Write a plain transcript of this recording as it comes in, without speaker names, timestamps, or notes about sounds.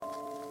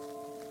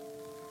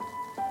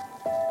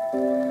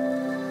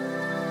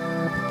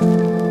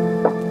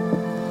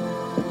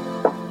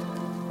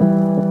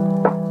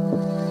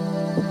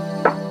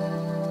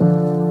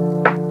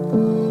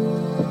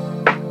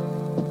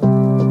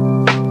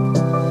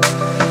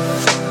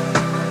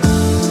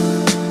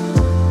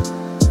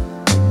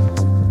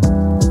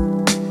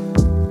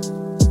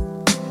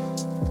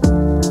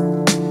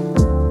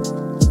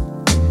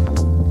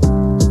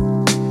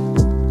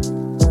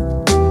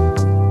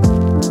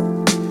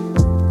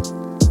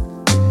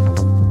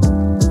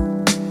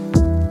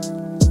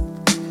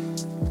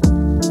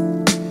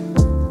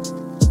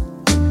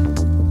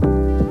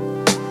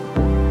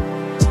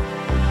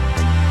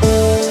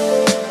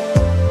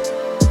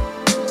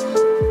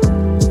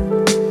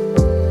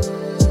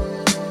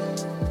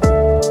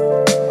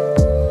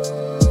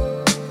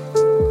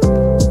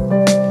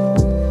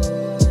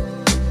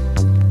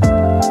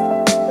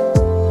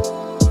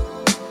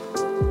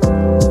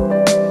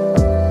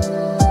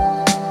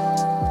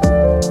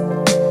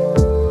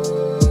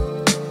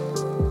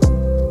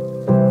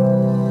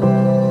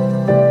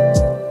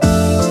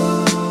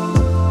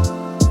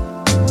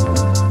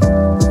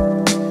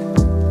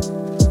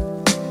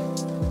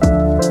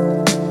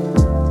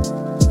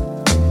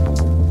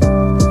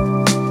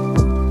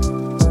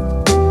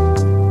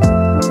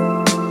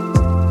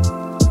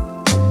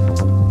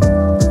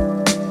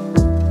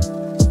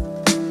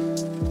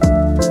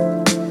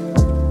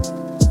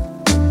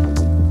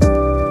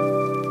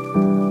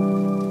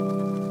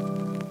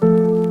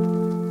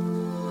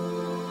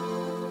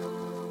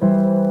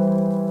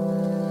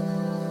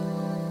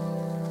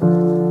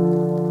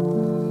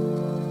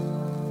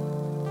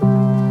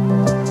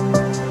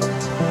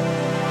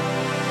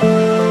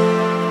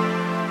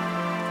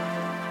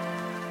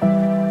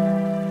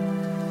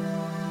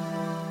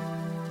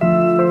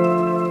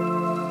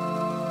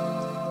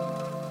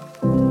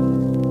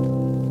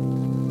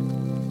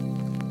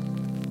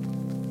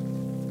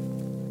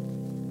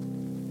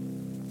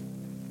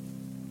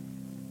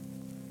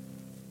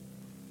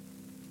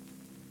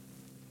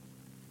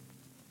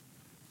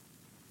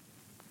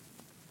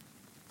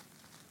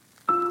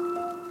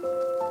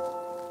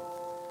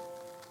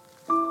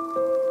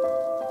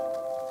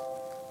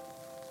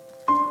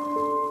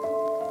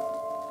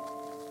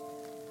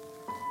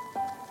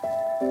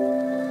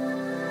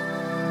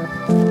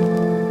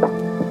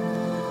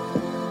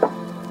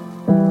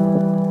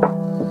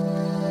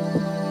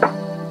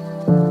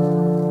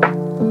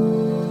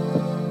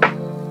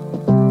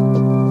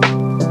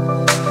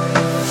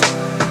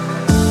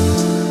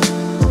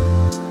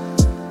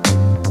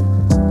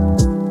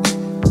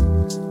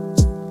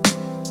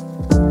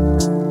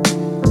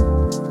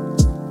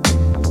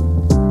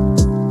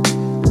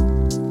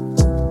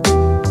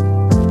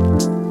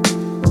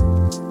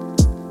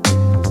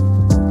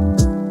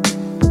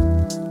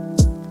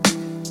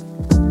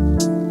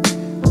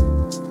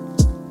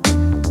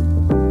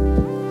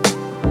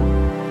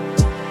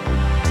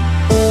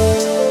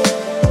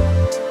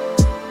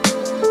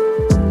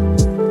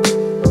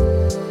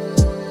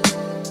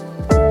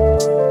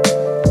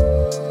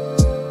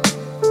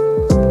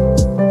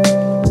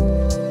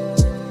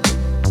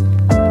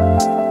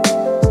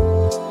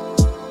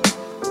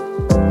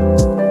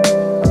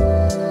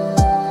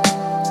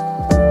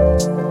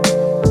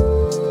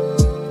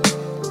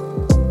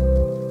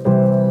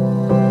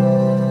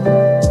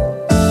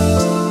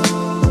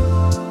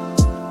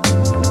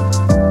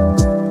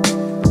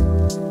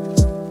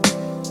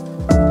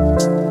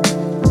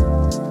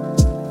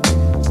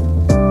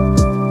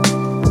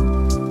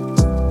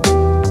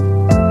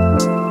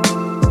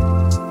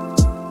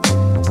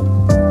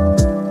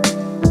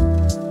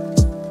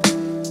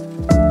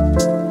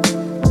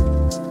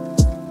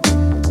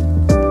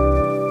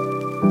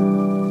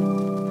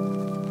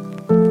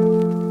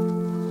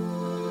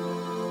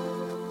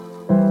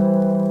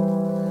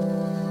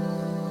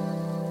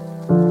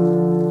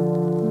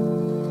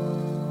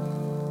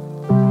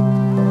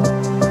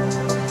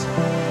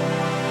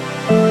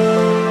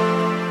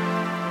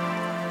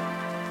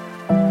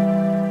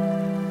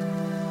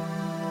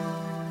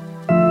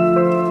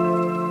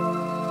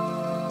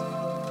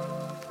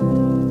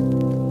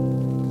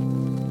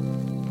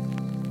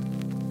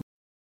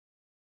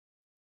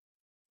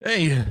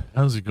Hey,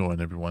 how's it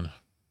going, everyone?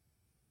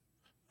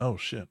 Oh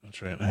shit,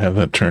 that's right. I have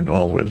that turned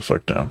all the way the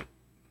fuck down.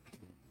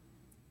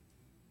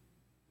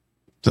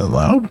 Is that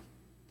loud?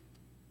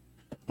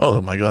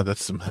 Oh my god,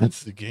 that's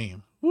the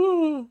game.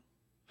 Woo!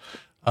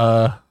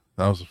 That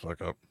was a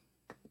fuck up.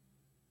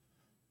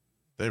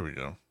 There we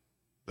go.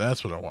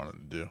 That's what I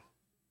wanted to do.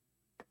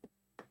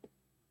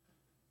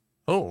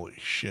 Holy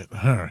shit!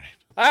 All right,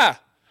 Ah,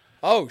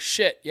 oh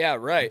shit. Yeah,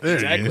 right. there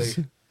exactly. it is.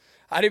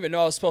 I didn't even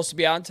know I was supposed to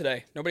be on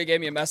today. Nobody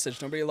gave me a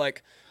message. Nobody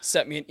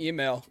sent me an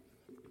email.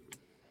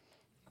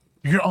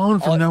 You're on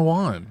from All- now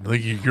on.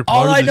 Like you're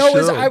All part I of the know show.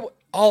 is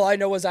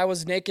I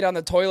was naked on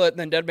the toilet, and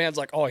then Dead Man's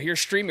like, "Oh, here's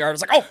StreamYard." I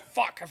was like, "Oh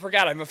fuck, I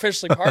forgot. I'm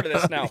officially part of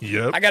this now.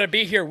 Yep. I got to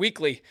be here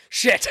weekly."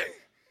 Shit.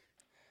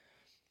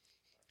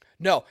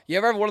 No, you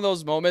ever have one of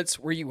those moments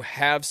where you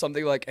have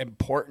something like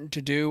important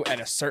to do at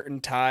a certain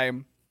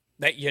time,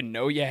 that you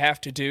know you have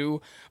to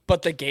do,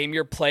 but the game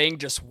you're playing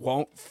just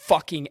won't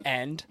fucking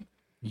end?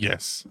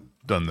 Yes.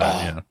 Done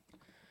that, yeah.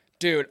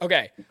 Dude,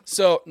 okay.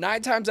 So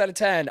 9 times out of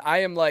 10, I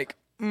am like,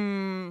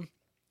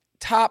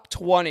 top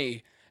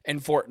 20 in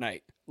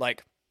Fortnite.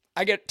 Like,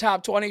 I get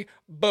top 20,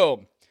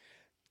 boom.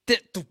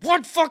 The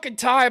one fucking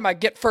time I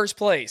get first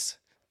place.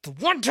 The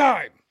one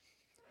time.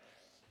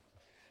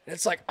 And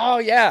it's like, oh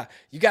yeah,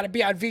 you got to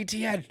be on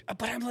VTN.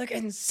 But I'm like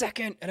in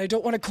second, and I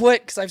don't want to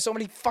quit because I have so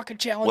many fucking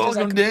challenges.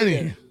 Welcome,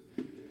 Danny.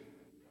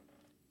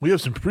 We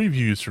have some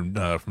previews from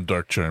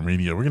Dark Charm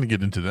Radio. We're gonna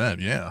get into that.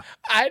 Yeah.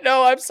 I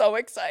know. I'm so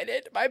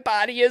excited. My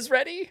body is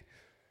ready.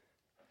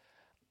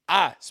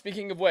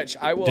 Speaking of which,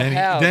 I will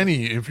have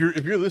Danny. If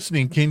you're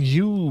listening, can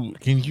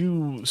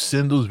you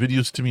send those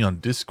videos to me on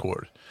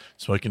Discord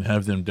so I can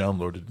have them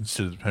downloaded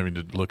instead of having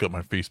to look up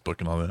my Facebook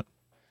and all that?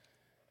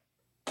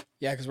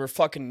 Yeah, because we're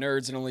fucking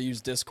nerds and only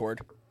use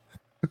Discord.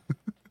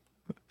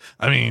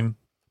 I mean,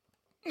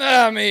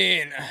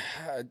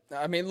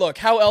 look,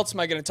 how else am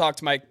I going to talk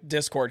to my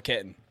Discord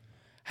kitten?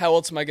 How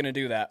else am I going to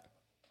do that?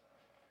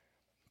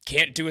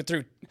 Can't do it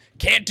through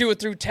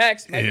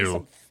text.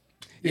 Ew.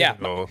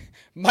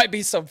 Might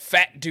be some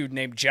fat dude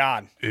named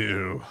John.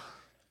 Ew.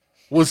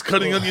 Was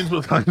cutting onions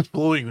with eyes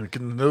blowing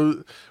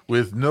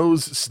with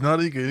nose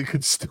snotting, and it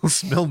could still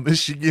smell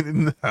Michigan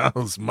in the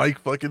house. Mike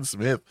fucking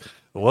Smith.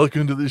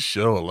 Welcome to this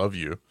show. I love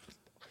you.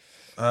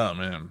 Oh,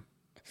 man.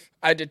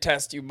 I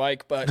detest you,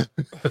 Mike, but,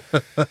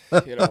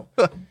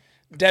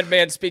 Dead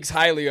Man speaks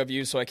highly of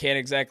you, so I can't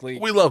exactly...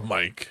 We love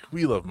Mike.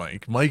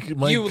 Mike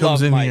you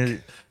comes in Mike.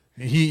 here.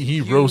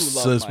 He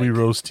roasts us. Mike. We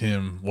roast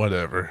him.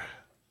 Whatever.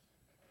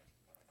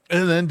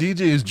 And then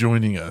DJ is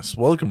joining us.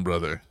 Welcome,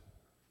 brother.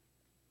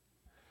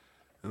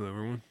 Hello,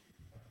 everyone.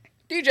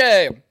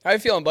 DJ, how you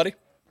feeling, buddy?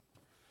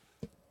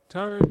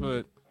 Tired,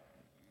 but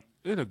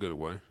in a good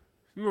way.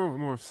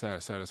 More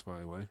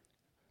satisfying way.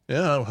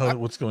 Yeah.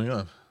 What's going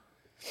on?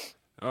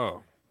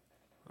 Oh,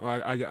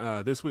 well, I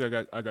got this week.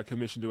 I got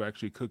commissioned to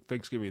actually cook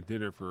Thanksgiving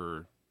dinner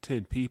for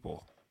 10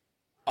 people.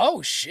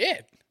 Oh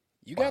shit!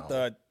 You got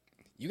the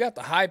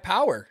high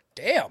power.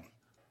 Damn.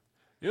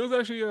 It was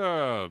actually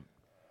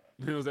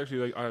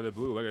like out of the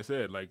blue. Like I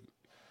said, like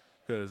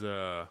because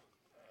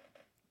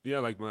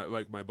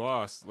like my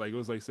boss, like it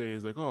was like saying,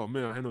 it's like, oh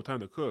man, I had no time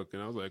to cook,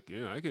 and I was like,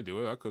 yeah, I can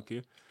do it. I'll cook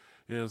you.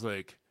 And it was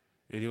like,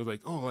 and he was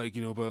like, oh, like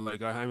but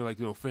like I have like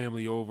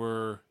family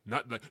over,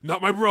 not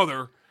my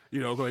brother.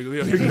 Like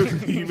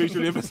you make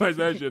sure to emphasize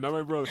that shit. Not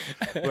my brother.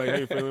 Like,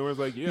 hey, family was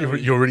like, yeah.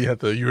 You already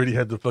had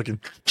the fucking.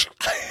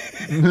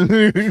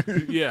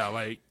 Yeah,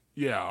 like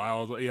I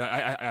was like,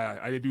 yeah,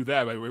 I didn't do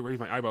that. But raised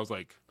my eyebrows,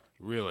 like,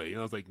 really?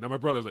 And I was like, not my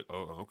brother. I was like,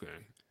 oh, okay.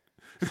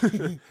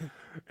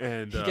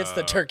 And he gets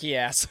the turkey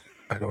ass.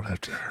 I don't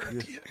have to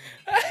hurt you.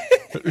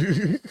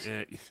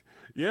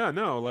 Yeah,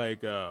 no,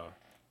 like, he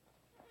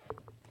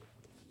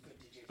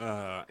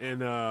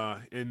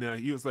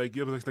was like,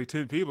 it was like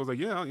 10 people. I was like,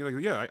 yeah, I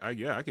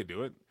can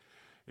do it.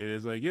 And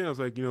it's like, yeah, I was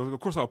like, of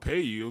course I'll pay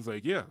you. It was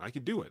like, yeah, I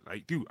can do it.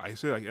 I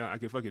said, like, yeah, I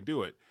can fucking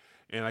do it.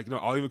 And like,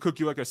 I'll even cook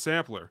you like a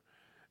sampler.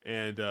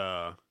 And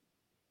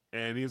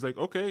he was like,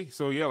 okay,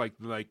 so yeah, like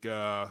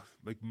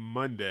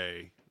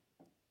Monday,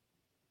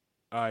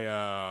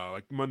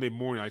 like Monday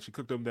morning, I actually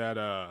cooked them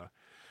that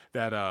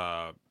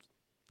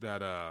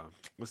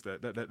what's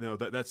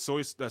that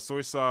soy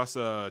sauce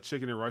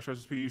chicken and rice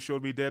recipe you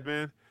showed me, Dead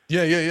Man.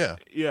 Yeah.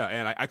 Yeah,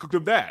 and I cooked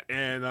him that,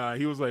 and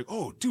he was like,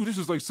 "Oh, dude, this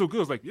is like so good." I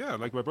was like, "Yeah,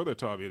 like my brother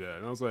taught me that,"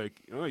 and I was like,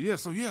 "Oh yeah,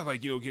 so yeah,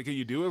 like can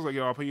you do it?" I was like,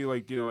 I'll pay you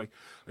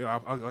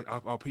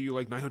I'll pay you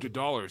like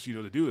 $900,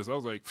 to do this. I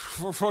was like,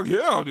 "Fuck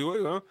yeah, I'll do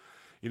it,"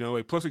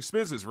 like plus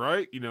expenses,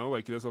 right?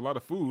 Like there's a lot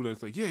of food. And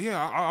it's like,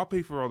 yeah, I'll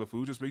pay for all the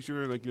food. Just make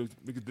sure like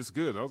make it this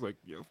good. I was like,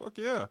 yeah, fuck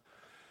yeah,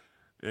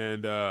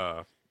 and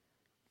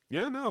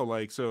yeah, no,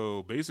 like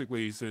so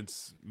basically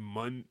since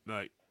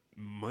Monday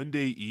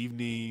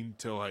evening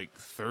till like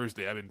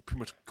Thursday, I've been pretty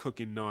much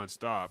cooking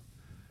nonstop.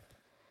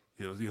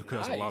 Because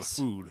that's a lot of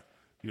food,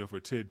 for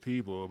 10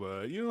 people.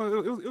 But it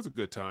was a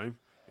good time,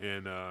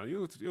 and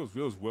it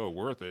was well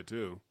worth it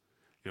too,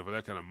 for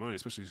that kind of money,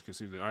 especially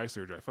considering the eye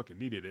surgery. I fucking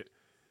needed it.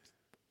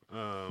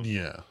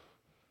 Yeah.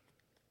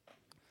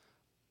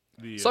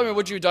 So I mean,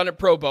 would you have done it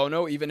pro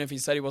bono, even if he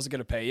said he wasn't going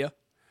to pay you?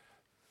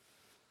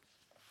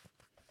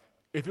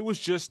 If it was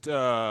just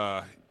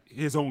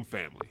his own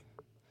family.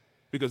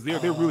 Because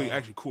they're really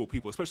actually cool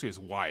people, especially his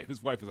wife.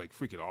 His wife is like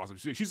freaking awesome.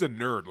 She's a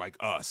nerd like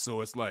us, so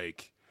it's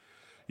like,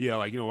 yeah,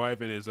 like wife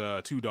and his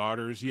 2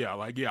 daughters. Yeah,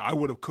 like I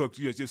would have cooked.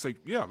 Yeah, just like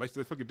let's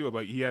fucking do it.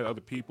 But he had other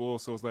people,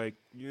 so it's like,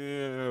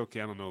 yeah,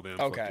 okay, I don't know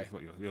them. Okay,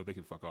 they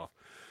can fuck off.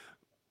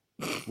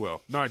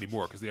 Well, not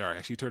anymore because they are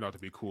actually turned out to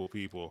be cool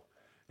people,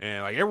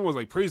 and like everyone was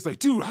like praised, like,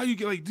 dude, how you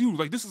get like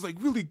this is like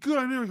really good.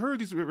 I never heard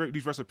these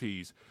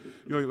recipes,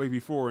 like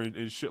before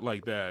and shit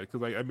like that. Because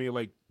like I made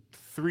like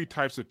 3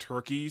 types of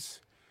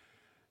turkeys.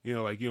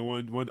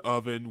 One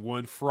oven,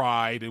 one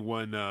fried, and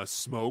one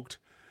smoked,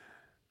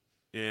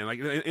 and like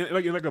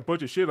a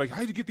bunch of shit. Like,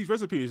 how did you get these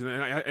recipes?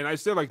 And I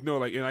said like no,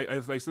 like, and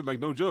I said like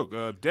no joke.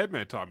 Dead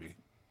Man taught me.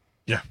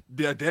 Yeah.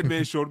 The dead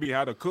man showed me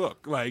how to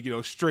cook, like, you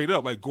know, straight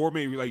up, like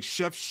gourmet, like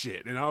chef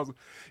shit. And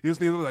he was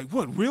like,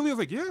 what, really? I was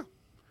like, yeah.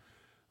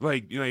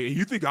 Like, you know,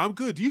 you think I'm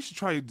good? You should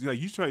try, like,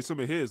 you should try some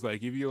of his.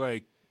 Like, if you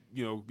like,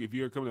 you know, if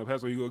you're coming to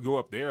Paso, you go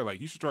up there. Like,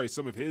 you should try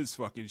some of his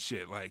fucking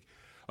shit. Like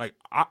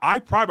I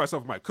pride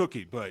myself on my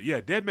cooking, but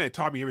yeah, Dead Man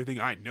taught me everything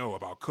I know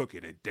about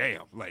cooking. And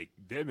damn, like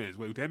Dead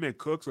Man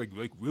cooks, like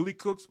really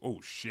cooks. Oh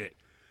shit,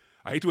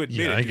 I hate to admit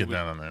Yeah, it. I Dude, get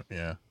down on that.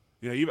 Yeah.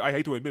 yeah, even, I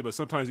hate to admit, but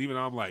sometimes even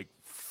I'm like,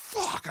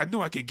 fuck, I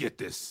know I can get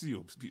this. You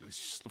know,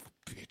 son of a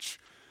bitch.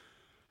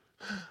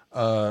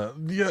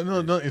 Yeah, no,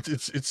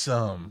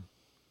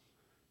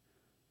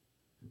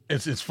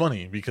 it's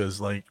funny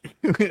because like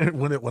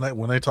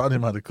when I taught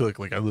him how to cook,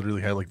 like I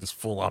literally had like this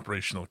full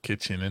operational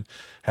kitchen and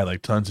had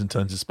like tons and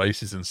tons of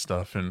spices and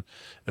stuff, and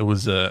it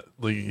was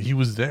like he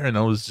was there and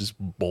I was just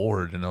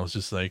bored and I was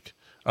just like,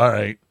 all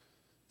right,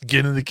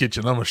 get in the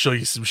kitchen, I'm gonna show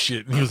you some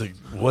shit. And he was like,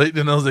 what?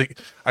 And I was like,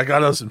 I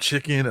got out some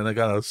chicken and I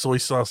got out soy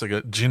sauce, I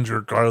got ginger,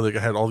 garlic,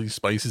 I had all these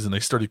spices and I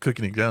started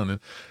cooking it down. And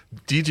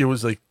DJ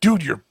was like,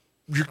 dude, you're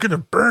gonna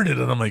burn it.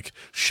 And I'm like,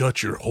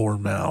 shut your whore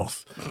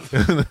mouth.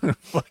 And then I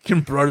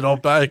fucking brought it all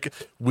back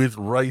with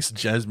rice,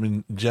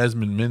 jasmine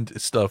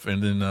mint stuff,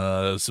 and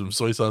then some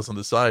soy sauce on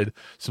the side,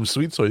 some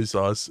sweet soy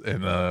sauce,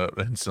 and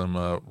some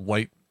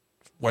white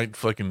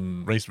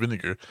fucking rice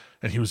vinegar.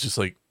 And he was just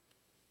like,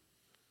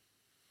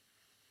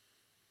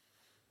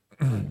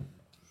 and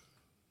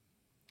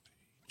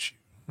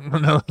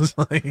I was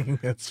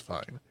like, that's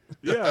fine.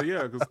 Yeah,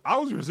 because I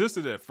was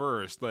resistant at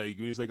first. Like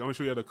he's like, I'm gonna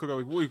show you how to cook. I'm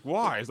like, wait,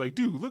 why? It's like,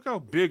 dude, look how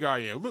big I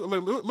am.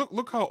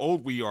 Look how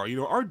old we are. You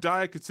know, our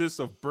diet consists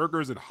of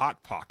burgers and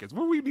hot pockets.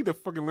 What do we need to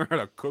fucking learn how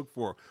to cook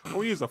for? All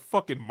we use a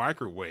fucking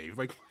microwave.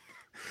 Like,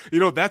 you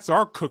know, that's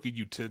our cooking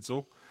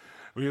utensil.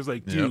 And he was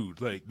like, dude,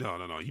 like, no,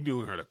 you need to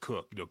learn how to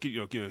cook. You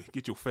know,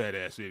 get your fat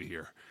ass in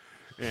here.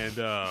 And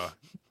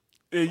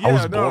yeah, I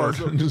was no, bored.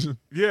 so,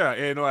 yeah,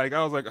 and like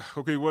I was like,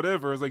 okay,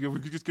 whatever. It's like if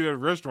we could just get at a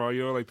restaurant,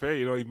 you know, like pay,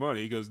 you know, any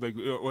money, because like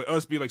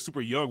us being like super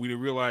young, we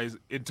didn't realize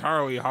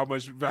entirely how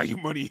much value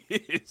money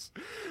is.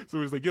 So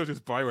it was like, yo,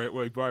 just buy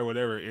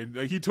whatever. And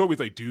like, he told me,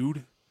 it's like,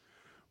 dude,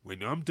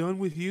 when I'm done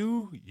with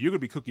you, you're gonna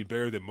be cooking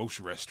better than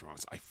most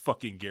restaurants. I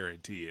fucking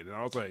guarantee it. And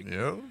I was like,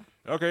 Yeah.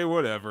 okay,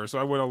 whatever. So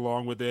I went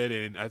along with it,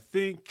 and I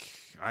think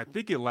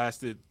it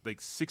lasted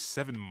like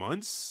 6-7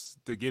 months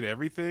to get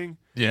everything.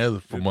 Yeah,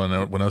 from when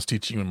I was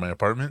teaching in my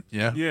apartment.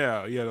 Yeah.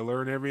 Yeah, to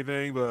learn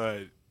everything.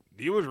 But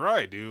he was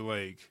right, dude.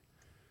 Like,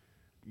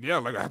 yeah,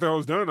 like after I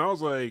was done, I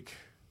was like,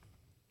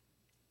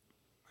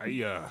 I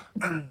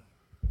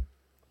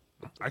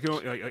can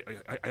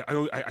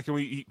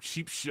only eat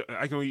cheap shit.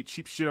 I can only eat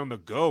cheap shit on the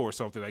go or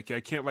something. I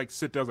can't like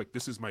sit down like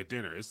this is my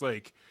dinner. It's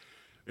like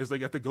I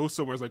have to go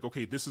somewhere. It's like,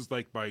 okay, this is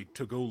like my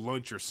to go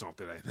lunch or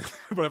something.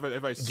 But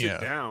if I sit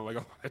down, like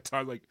a lot of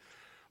times, like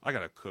I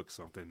gotta cook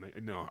something.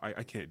 No,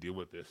 I can't deal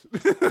with this.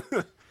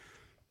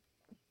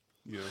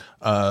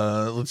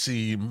 Yeah. Let's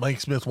see.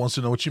 Mike Smith wants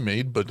to know what you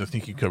made, but I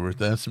think you covered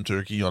that. Some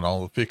turkey on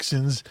all the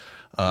fixins.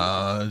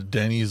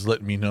 Danny's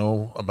let me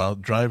know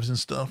about drives and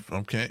stuff.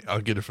 Okay,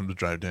 I'll get it from the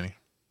drive, Danny.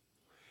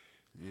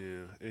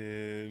 Yeah,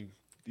 and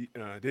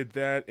did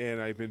that,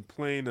 and I've been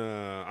playing.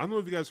 I don't know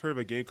if you guys heard of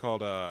a game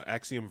called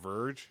Axiom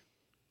Verge.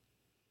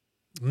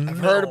 I've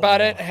heard about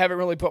it. I haven't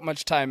really put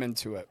much time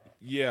into it.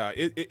 Yeah,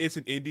 it's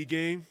an indie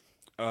game.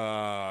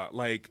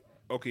 Like,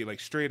 okay, like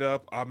straight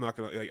up, I'm not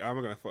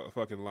gonna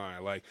fucking lie.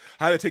 Like,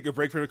 I had to take a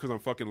break from it because I'm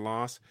fucking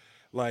lost.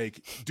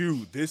 Like,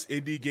 dude, this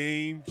indie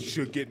game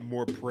should get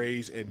more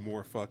praise and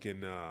more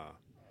fucking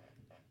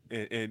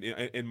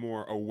and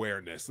more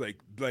awareness. Like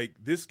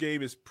this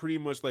game is pretty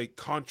much like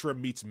Contra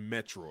meets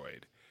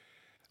Metroid.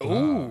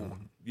 Ooh.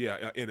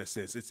 Yeah, in a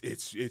sense,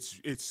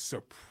 it's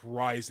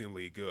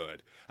surprisingly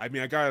good. I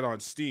mean, I got it on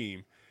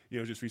Steam. You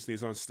know, just recently.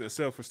 It's on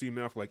sale for Steam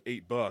now for like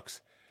 $8,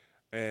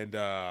 and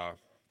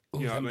Ooh,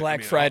 you know, them like,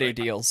 Black Friday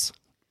deals.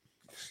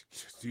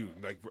 Dude,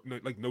 like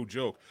no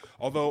joke.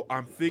 Although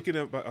I'm thinking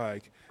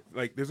about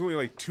like there's only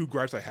like 2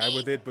 gripes I had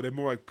with it, but they're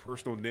more like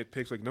personal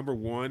nitpicks. Like number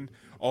one,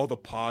 all the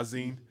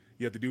pausing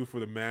you have to do for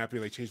the map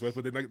and like change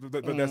weapons. Like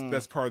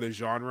that's part of the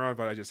genre,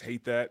 but I just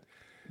hate that.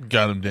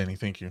 Got him, Danny.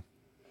 Thank you.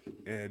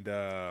 And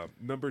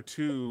number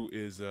 2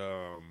 is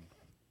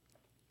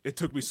it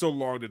took me so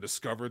long to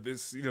discover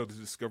this, game.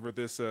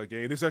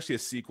 There's actually a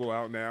sequel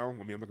out now. I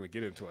mean, I'm not gonna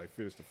get it until I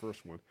finish the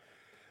first one.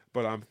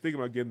 But I'm thinking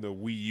about getting the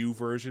Wii U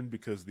version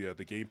because the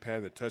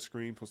gamepad, the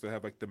touchscreen, supposed to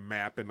have like the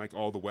map and like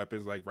all the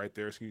weapons like right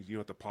there, so you don't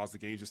have to pause the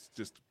game.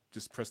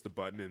 Just press the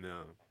button and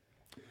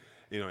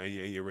and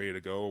you're ready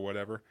to go or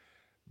whatever.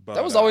 But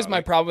that was always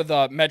my problem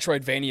with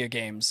Metroidvania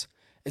games.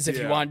 Is if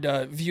you wanted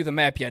to view the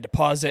map, you had to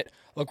pause it,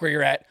 look where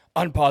you're at,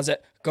 unpause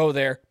it, go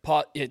there,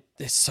 pause it.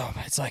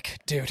 It's like,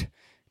 dude,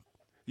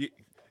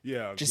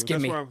 yeah, just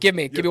give me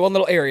one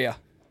little area.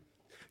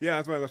 Yeah,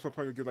 that's why I'm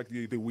probably get like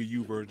the Wii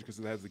U version because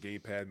it has the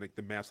gamepad and like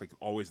the map's like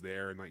always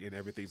there and like and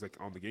everything's like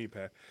on the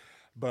gamepad.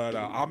 But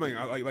I mean,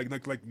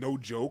 like no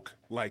joke.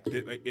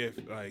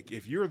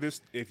 If you're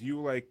this, if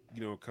you like,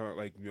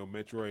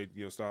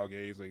 Metroid, style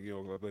games,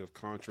 like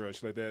Contra,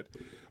 shit like that,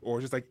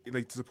 or just like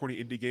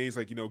disappointing indie games,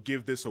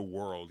 give this a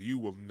whirl. You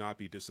will not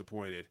be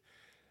disappointed.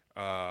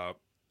 And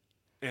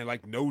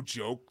like no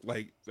joke,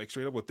 like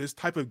straight up with this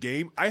type of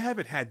game, I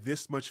haven't had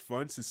this much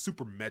fun since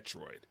Super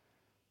Metroid.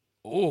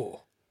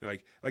 Oh,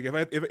 Like if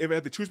I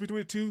had to choose between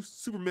the two,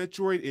 Super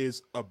Metroid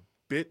is a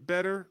bit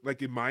better.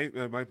 Like in my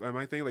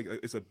thing, like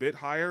it's a bit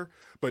higher,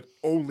 but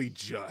only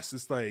just.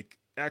 It's like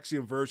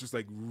Axiom Verge is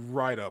like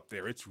right up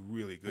there. It's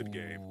really good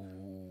game.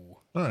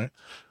 All right.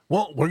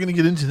 Well, we're gonna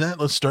get into that.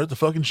 Let's start the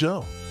fucking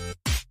show.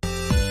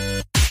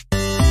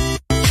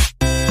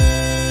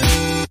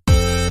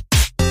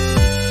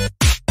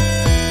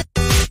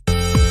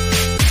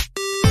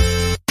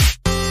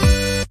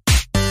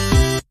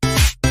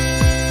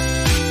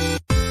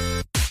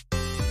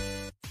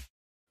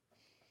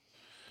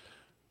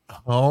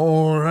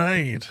 All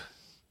right.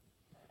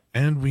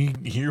 And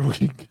here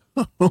we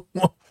go.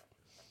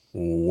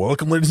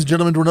 Welcome, ladies and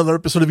gentlemen, to another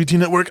episode of ET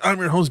Network. I'm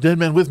your host,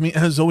 Deadman. With me,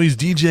 as always,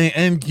 DJ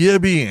and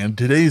Gibby. And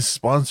today's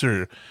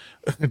episode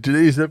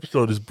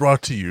is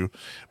brought to you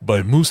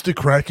by Musta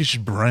Crackish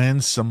Brand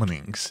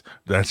Summonings.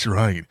 That's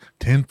right,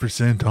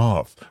 10%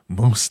 off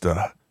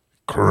Musta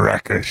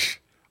Crackish.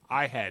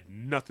 I had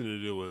nothing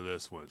to do with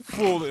this one.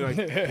 Fully,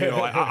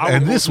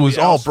 And this was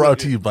all brought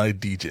to you by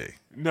DJ.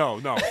 No,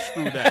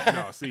 screw that.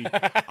 No, see,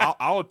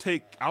 I'll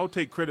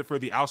take credit for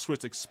the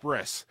Auschwitz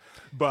Express,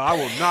 but I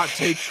will not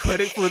take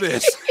credit for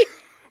this.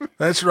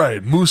 That's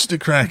right, Musta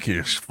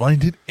Crackish.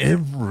 Find it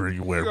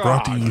everywhere.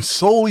 Brought to you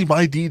solely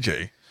by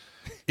DJ.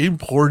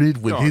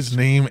 Imported with his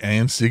name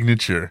and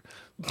signature.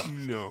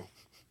 No.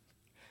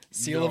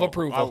 Seal of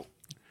approval.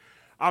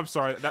 I'm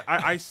sorry.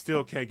 I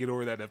still can't get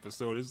over that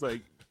episode. It's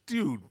like,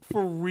 dude,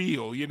 for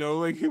real,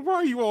 like, why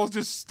are you all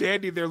just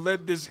standing there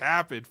letting this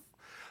happen?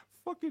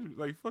 Fucking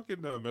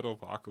Metal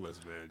Apocalypse,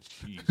 man.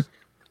 Jeez.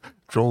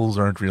 Trolls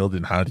aren't real,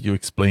 then how do you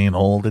explain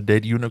all the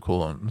dead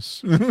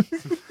unicorns?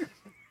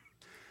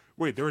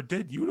 Wait, there are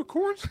dead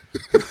unicorns?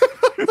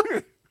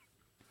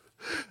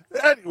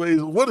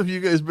 Anyways, what have you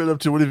guys been up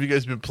to? What have you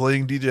guys been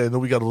playing, DJ? I know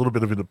we got a little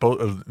bit of in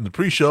the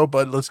pre-show,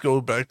 but let's go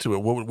back to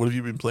it. What have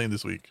you been playing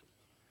this week?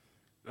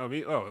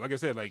 Like I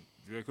said, like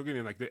cooking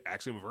in like the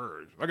Axiom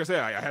Verge. Like I said,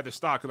 I had to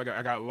stop because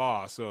I got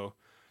lost, so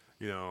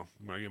when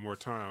I get more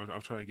time,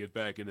 I'm trying to get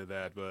back into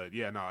that. But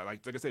yeah, no,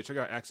 like I said, check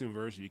out Axiom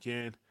Verge if you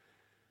can.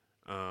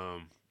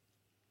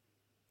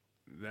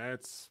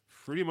 That's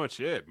pretty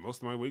much it. Most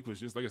of my week was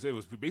just, like I said, it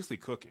was basically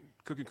cooking.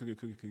 All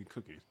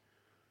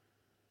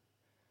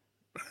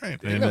right, I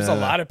think that was a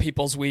lot of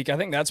people's week. I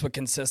think that's what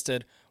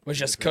consisted, was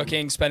just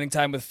cooking, spending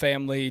time with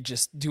family,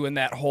 just doing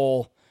that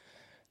whole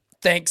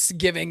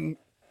Thanksgiving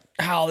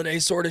holiday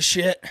sort of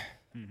shit.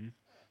 Mm-hmm.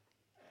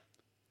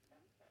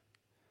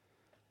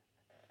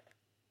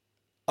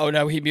 Oh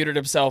no, he muted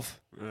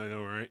himself. I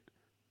know, right?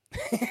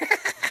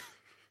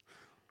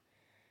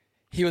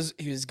 He was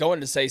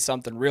going to say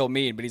something real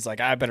mean, but he's like,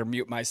 I better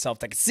mute myself.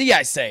 They can see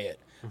I say it,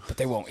 but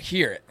they won't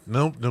hear it.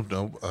 Nope.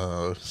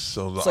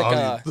 So It's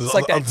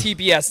like that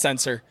TBS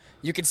censor.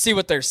 You can see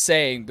what they're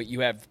saying, but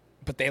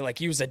they like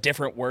use a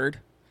different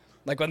word.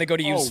 Like when they go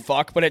to use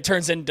fuck, but it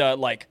turns into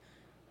like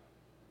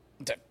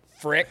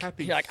frick.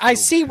 You're like, I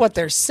see what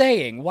they're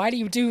saying. Why do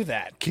you do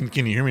that? Can you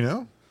hear me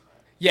now?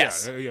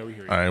 Yes. Yeah, we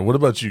hear you. All right. What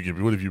about you,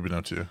 Gibby? What have you been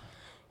up to?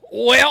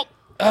 Well,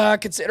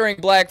 considering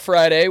Black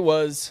Friday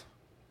was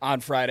on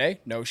Friday,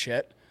 no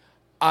shit,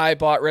 I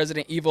bought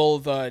Resident Evil,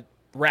 the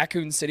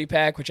Raccoon City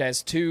Pack, which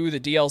has 2,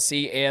 the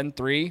DLC, and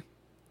 3.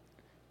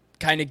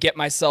 Kind of get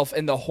myself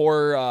in the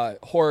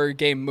horror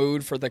game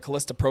mood for the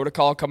Callisto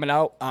Protocol coming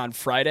out on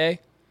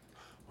Friday.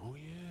 Oh,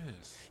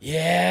 yes.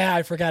 Yeah,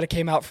 I forgot it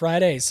came out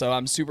Friday, so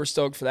I'm super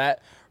stoked for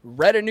that.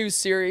 Read a new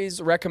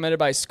series recommended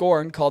by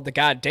Scorn called The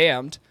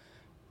Goddamned.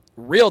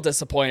 Real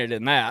disappointed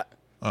in that.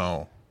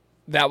 Oh.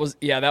 That was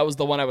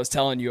the one I was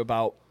telling you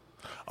about.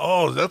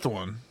 Oh, is that the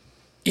one?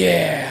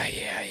 Yeah.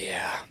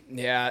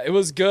 It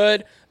was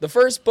good. The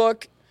first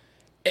book,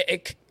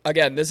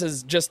 again, this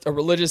is just a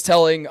religious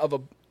telling of a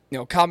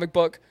comic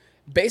book.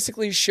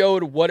 Basically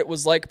showed what it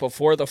was like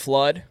before the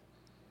flood,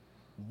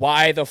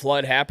 why the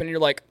flood happened. You're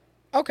like,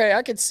 okay,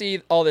 I could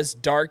see all this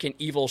dark and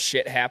evil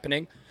shit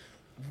happening.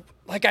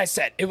 Like I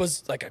said, it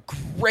was like a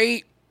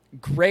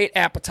great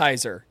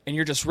appetizer, and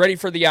you're just ready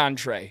for the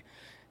entree.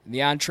 And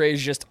the entree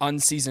is just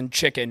unseasoned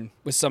chicken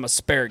with some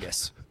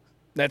asparagus.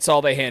 That's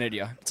all they handed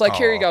you. It's like,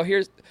 here you go.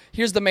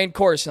 Here's the main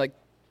course. You're like,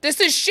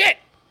 this is shit.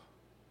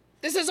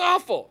 This is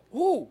awful.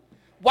 Ooh,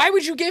 why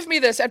would you give me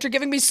this after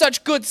giving me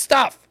such good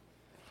stuff?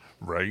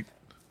 Right.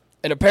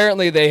 And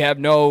apparently they have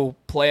no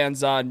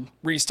plans on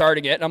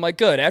restarting it. And I'm like,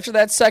 good. After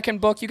that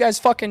second book, you guys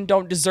fucking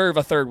don't deserve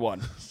a third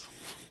one.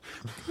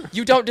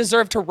 You don't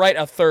deserve to write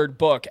a third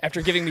book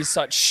after giving me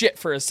such shit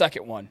for a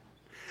second one.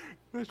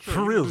 That's For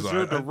right. real, You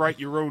deserve to write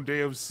your own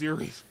damn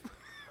series.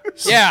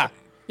 Yeah.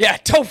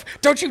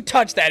 Don't you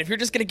touch that. If you're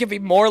just gonna give me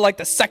more like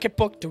the second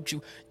book, don't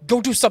you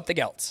go do something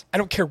else. I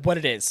don't care what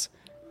it is.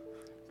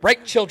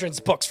 Write children's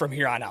books from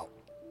here on out.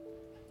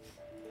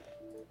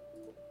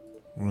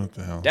 What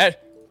the hell? Dad,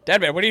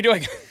 man, what are you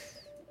doing?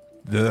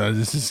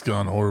 This has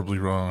gone horribly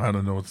wrong. I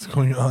don't know what's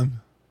going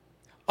on.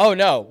 Oh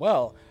no.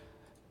 Well,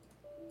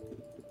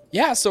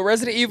 yeah. So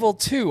Resident Evil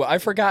 2. I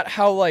forgot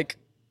how like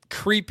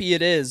creepy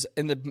it is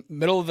in the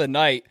middle of the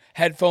night,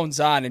 headphones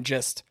on, and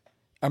just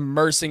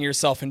immersing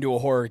yourself into a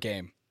horror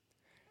game.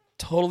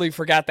 Totally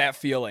forgot that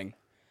feeling.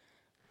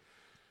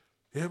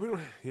 Yeah, we don't.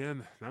 Yeah,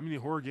 not many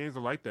horror games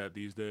are like that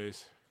these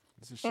days.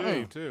 It's a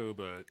shame too,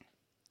 but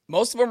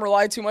Most of them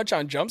rely too much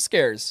on jump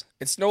scares.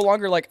 It's no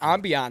longer like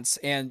ambiance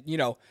and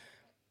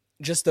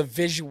just the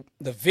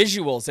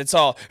visuals. It's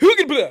all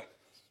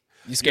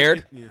you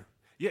scared? yeah,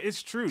 yeah,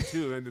 it's true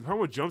too. And the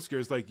problem with jump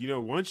scares, like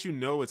once you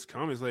know it's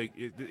coming, it's like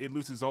it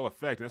loses all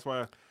effect. And that's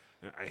why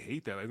I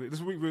hate that. Like, this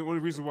is one of the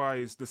reasons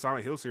why the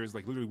Silent Hill series is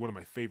like literally one of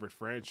my favorite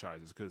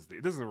franchises because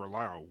it doesn't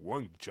rely on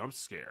one jump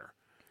scare.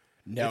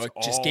 No, It's it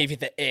just all- gave you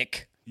the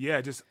ick.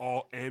 Yeah, just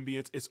all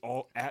ambience. It's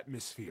all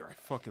atmosphere. I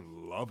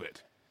fucking love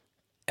it.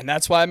 And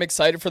that's why I'm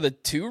excited for the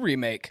 2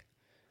 remake.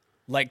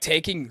 Like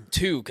taking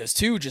 2, because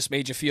 2 just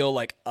made you feel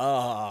like, come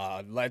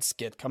on,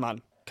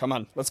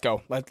 let's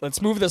go.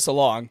 Let's move this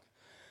along.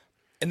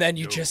 And then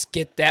you just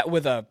get that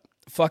with a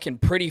fucking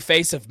pretty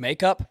face of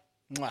makeup.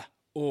 Mwah.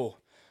 Oh,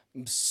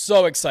 I'm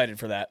so excited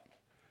for that.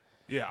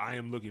 Yeah, I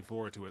am looking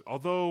forward to it.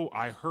 Although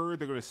I heard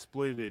they're going to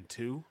split it in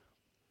 2.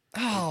 Oh,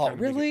 Kinda make it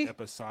really?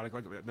 episodic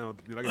like that. No,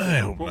 like I I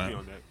said, hope quote not. me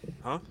on that.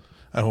 Huh?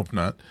 I hope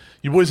not.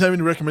 You boys have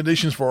any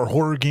recommendations for our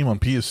horror game on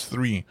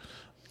PS3?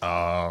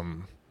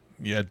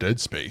 Yeah, Dead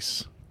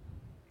Space.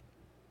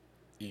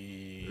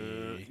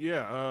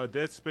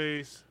 Dead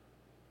Space.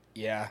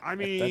 Yeah, I that's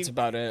mean-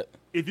 about it.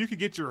 If you could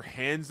get your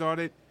hands on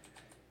it,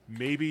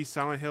 maybe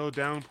Silent Hill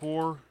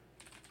Downpour.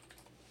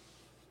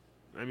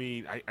 I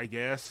mean, I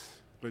guess,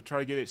 but try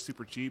to get it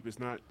super cheap. It's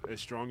not as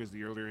strong as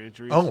the earlier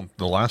entries. Oh,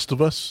 The Last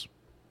of Us.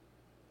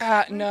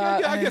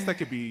 No, I guess that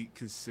could be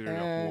considered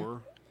a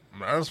horror.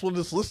 That's what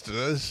it's listed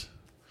as.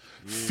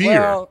 Fear.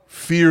 Well-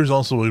 Fear is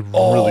also a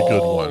really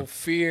good Oh, one.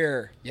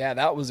 Fear. Yeah,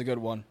 that was a good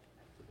one.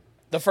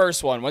 The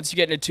first one. Once you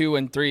get into 2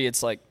 and 3,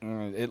 it's like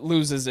it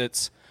loses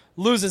its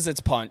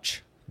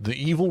punch. The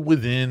Evil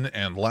Within,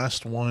 and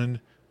last one,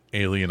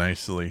 Alien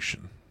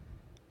Isolation.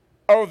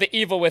 Oh, The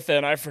Evil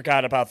Within. I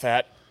forgot about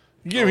that.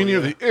 Give me near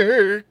the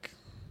Eric.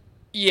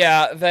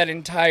 Yeah, that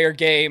entire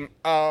game.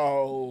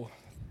 Oh,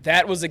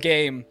 that was a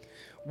game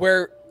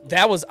where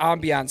that was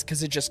ambiance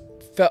because it just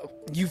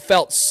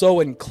felt so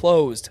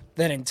enclosed.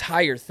 That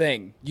entire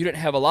thing. You didn't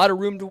have a lot of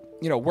room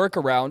to work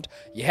around.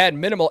 You had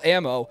minimal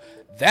ammo.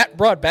 That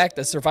brought back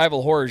the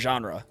survival horror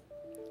genre.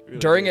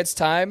 During its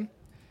time,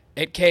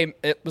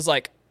 it was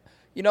like,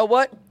 you know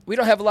what? We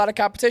don't have a lot of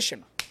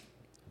competition.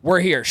 We're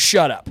here.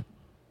 Shut up.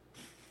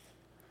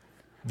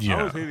 I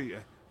Yeah.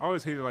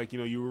 always hated like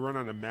you run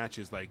out of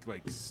matches like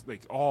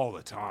all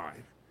the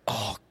time.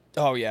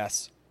 Oh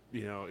yes.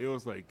 It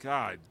was like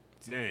God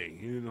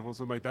dang.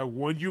 Something like that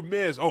one you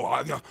miss. Oh,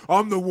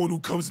 I'm the one who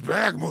comes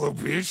back, mother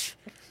bitch.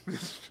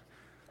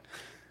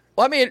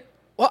 Well, I mean,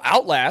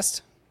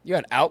 Outlast. You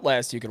had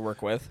Outlast you could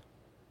work with.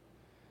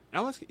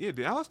 Did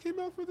Alice came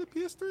out for the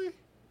PS3?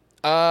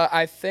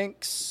 I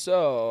think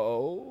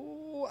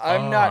so.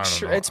 I'm I not don't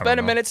sure. know. It's I been don't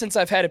a know. minute since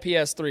I've had a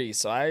PS3,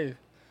 so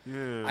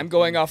Yeah. I'm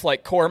going off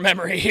like core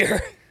memory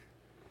here.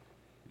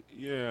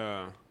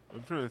 Yeah.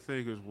 I'm trying to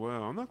think as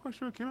well. I'm not quite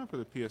sure it came out for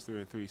the PS3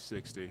 and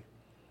 360.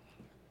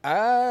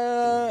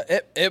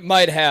 It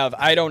might have.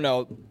 I don't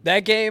know.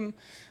 That game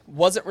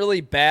wasn't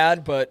really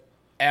bad, but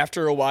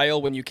after a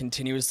while, when you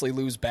continuously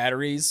lose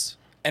batteries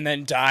and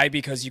then die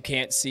because you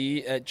can't see,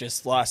 it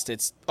just lost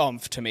its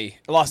oomph to me.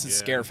 It lost its Yeah,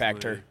 scare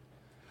definitely. factor.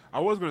 I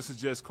was going to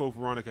suggest Code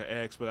Veronica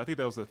X, but I think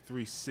that was a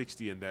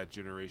 360 in that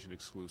generation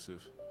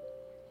exclusive.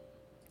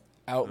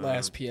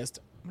 Outlast PS.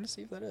 I'm gonna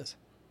see if that is.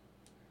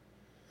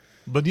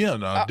 But yeah,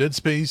 no, Dead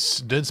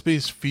Space,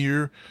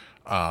 Fear,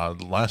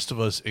 Last of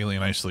Us,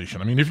 Alien Isolation.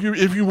 I mean, if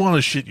you want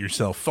to shit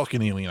yourself,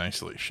 fucking Alien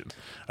Isolation.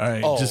 All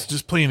right, Oh.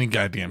 just plain and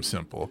goddamn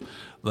simple.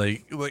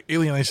 Like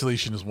Alien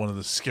Isolation is one of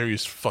the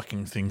scariest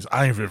fucking things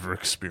I've ever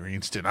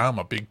experienced, and I'm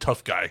a big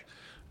tough guy.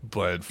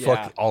 But fuck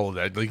Yeah. all of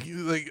that.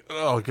 Like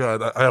oh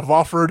god, I've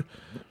offered.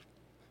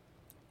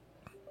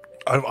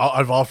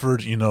 I've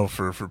offered,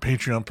 for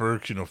Patreon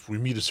perks, if we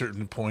meet a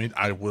certain point,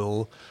 I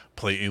will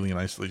play Alien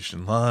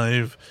Isolation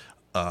live.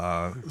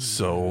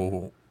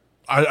 So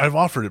I've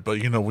offered it, but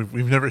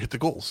we've never hit the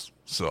goals.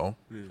 So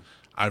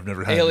I've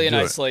never had Alien to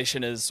do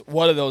Isolation is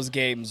one of those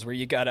games where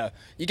you gotta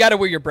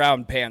wear your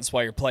brown pants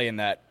while you're playing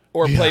that,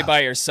 or play Yeah.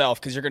 by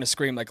yourself because you're gonna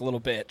scream like a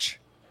little bitch.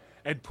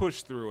 And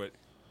push through it.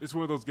 It's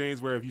one of those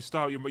games where if you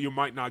stop, you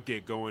might not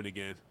get going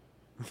again.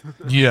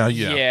 it. Yeah.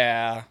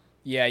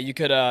 Yeah. You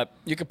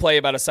could play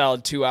about a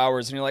solid 2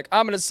 hours, and you're like,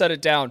 I'm gonna set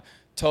it down.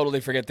 Totally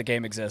forget the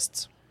game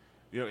exists.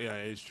 Yeah,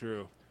 it's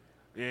true.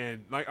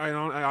 And like I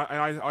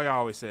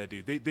always said,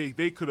 dude,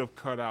 they could have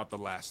cut out the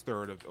last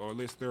third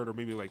or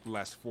maybe like the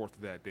last fourth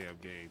of that damn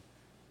game.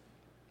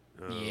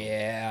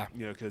 Yeah.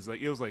 Because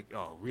like it was like,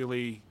 oh,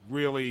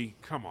 really,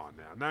 come on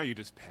now you're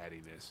just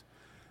padding this.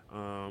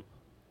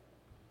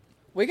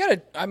 We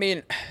gotta. I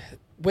mean,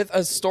 with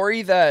a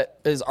story that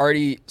is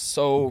already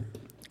so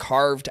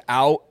carved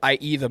out,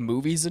 i.e. the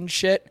movies and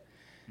shit,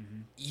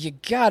 you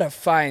gotta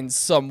find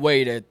some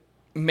way to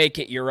make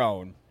it your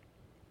own.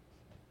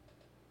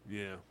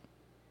 Yeah.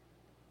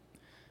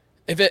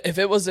 If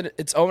it was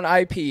its own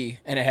IP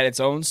and it had its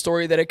own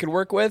story that it could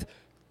work with,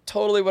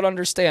 totally would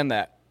understand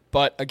that.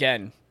 But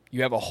again,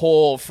 you have a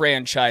whole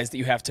franchise that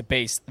you have to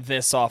base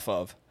this off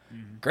of.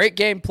 Great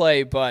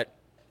gameplay, but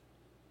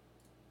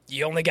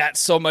you only got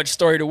so much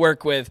story to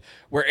work with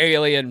where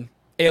alien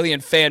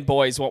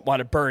fanboys won't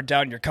want to burn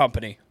down your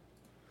company.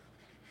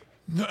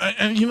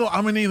 And you know,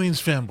 I'm an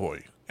Aliens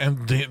fanboy,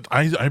 and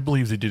I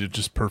believe they did it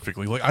just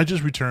perfectly. Like I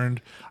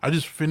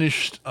just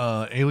finished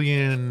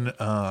Alien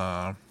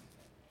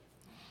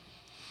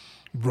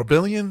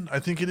Rebellion, I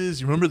think it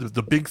is. You remember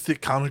the big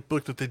thick comic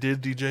book that they did,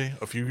 DJ,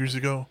 a few years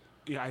ago?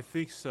 Yeah, I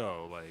think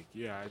so. Like,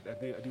 yeah, I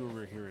think I do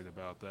remember hearing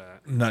about that.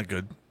 Not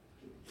good.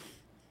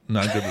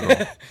 Not good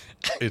at all.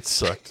 It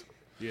sucked.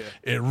 Yeah.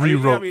 It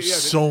rewrote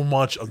so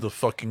much of the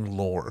fucking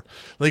lore.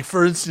 Like,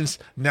 for instance,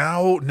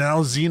 now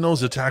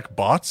Xenos attack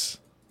bots?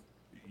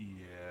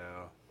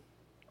 Yeah.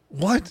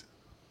 What?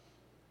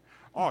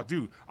 Oh,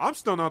 dude, I'm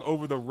still not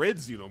over the red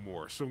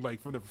Xenomorphs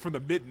from the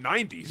mid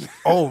 '90s.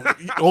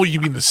 Oh, you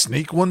mean the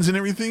snake ones and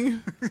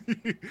everything?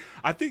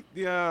 I think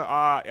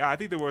I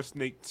think there were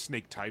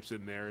snake types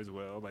in there as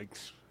well. Like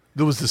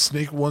There was the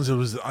snake ones, there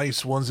was the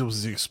ice ones, there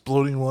was the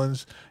exploding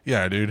ones.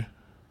 Yeah, dude.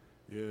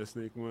 yeah, the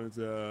snake ones.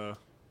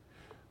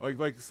 Like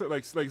the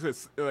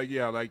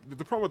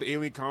problem with the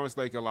Alien comics,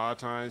 like a lot of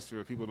times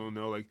for people who don't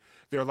know, like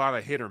they're a lot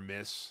of hit or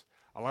miss.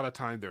 A lot of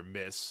time they're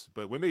miss,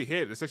 but when they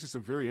hit, it's actually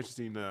some very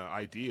interesting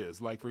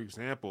ideas. Like for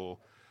example,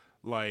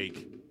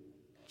 like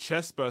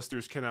chest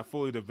busters cannot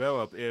fully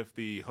develop if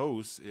the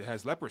host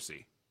has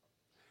leprosy.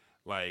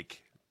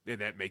 Like, and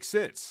that makes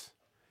sense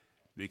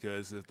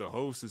because if the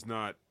host is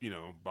not,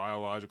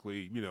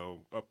 biologically,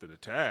 up to the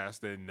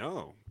task, then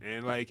no.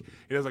 And like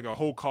it has like a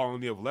whole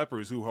colony of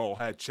lepers who all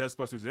had chest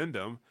busters in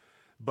them,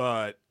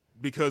 but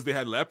because they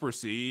had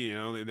leprosy,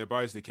 and their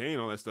bodies decaying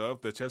and all that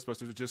stuff, the chest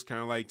busters are just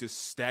kind of like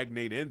just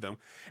stagnate in them,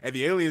 and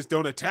the aliens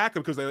don't attack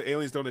them because the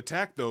aliens don't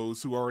attack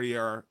those who already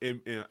are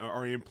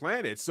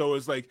implanted. So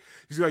it's like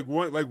he's like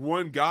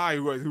one guy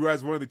who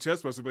has one of the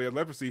chest busters but he had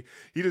leprosy.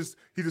 He just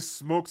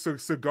smokes a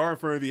cigar in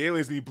front of the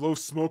aliens and he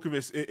blows smoke in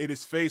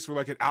his face for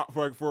like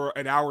for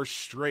an hour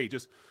straight.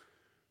 Just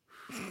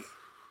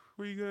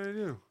what are you gonna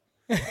do?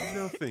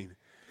 Nothing.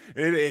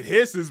 And it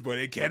hisses, but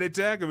it can't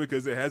attack him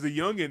because it has a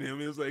young in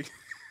him. It's like.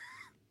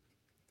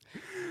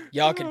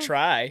 Y'all can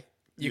try.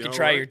 You can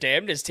try right? your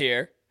damnedest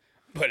here,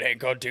 but it ain't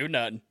gonna do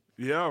nothing.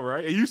 Yeah,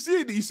 right. And you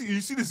see the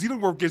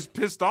Xenomorph gets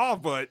pissed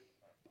off, but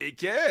it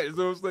can't.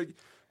 So it's like,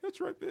 that's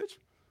right, bitch.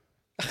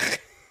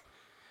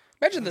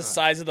 Imagine the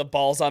size of the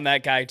balls on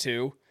that guy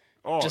too.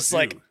 Oh, just dude.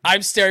 like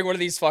I'm staring one of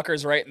these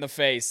fuckers right in the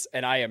face,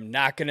 and I am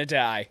not gonna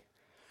die.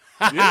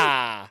 Ha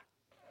ha.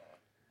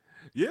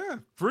 Yeah,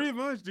 pretty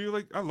much, dude.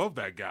 Like, I love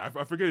that guy.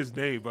 I forget his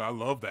name, but I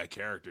love that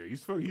character.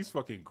 He's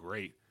fucking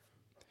great.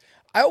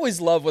 I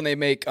always love when they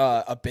make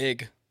a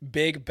big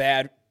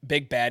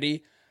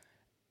baddie,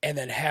 and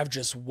then have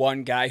just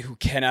one guy who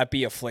cannot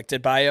be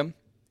afflicted by him,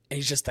 and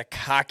he's just the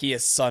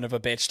cockiest son of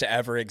a bitch to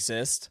ever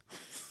exist.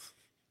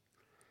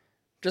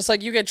 Just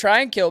like, you can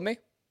try and kill me.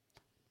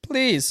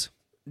 Please,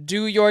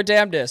 do your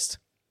damnedest.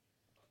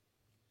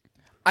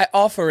 I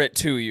offer it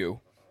to you.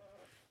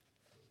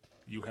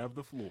 You have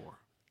the floor.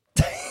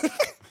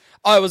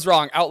 Oh, I was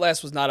wrong.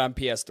 Outlast was not on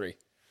PS3.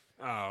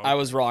 Oh, okay. I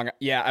was wrong.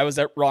 Yeah, I was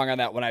wrong on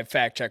that when I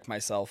fact-checked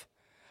myself.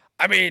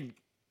 I mean,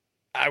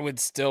 I would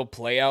still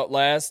play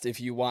Outlast if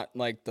you want,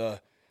 like,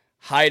 the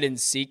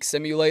hide-and-seek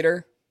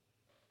simulator.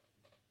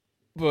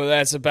 But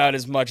that's about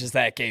as much as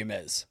that game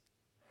is.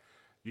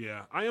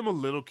 Yeah, I am a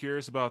little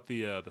curious about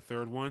the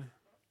third one.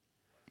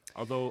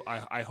 Although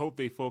I hope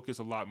they focus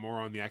a lot more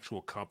on the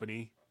actual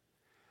company.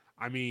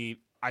 I mean,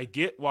 I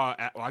get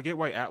why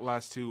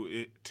Outlast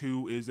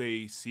 2 is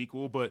a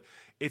sequel, but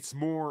it's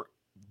more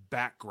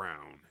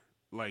background.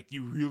 Like,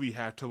 you really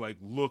have to like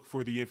look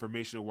for the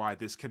information of why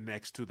this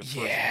connects to the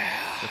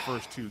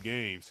first two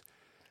games,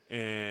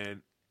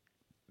 and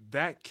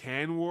that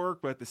can work.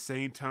 But at the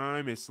same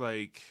time, it's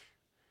like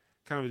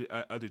kind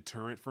of a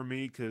deterrent for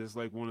me because it's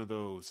like one of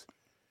those.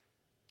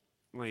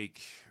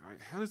 Like,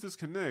 how does this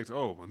connect?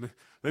 Oh,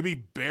 let me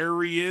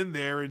bury in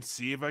there and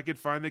see if I can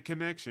find the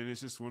connection.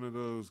 It's just one of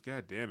those.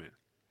 God damn it.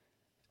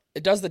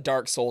 It does the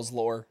Dark Souls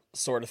lore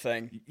sort of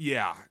thing.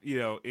 Yeah, like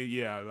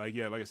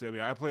I said, I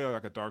mean, I play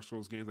like a Dark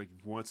Souls game like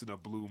once in a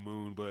blue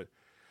moon, but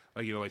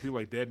like like people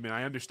like Deadman,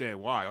 I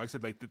understand why. Like I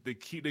said, like the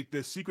key,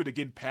 the secret to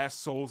getting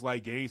past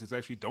Souls-like games is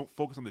actually don't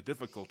focus on the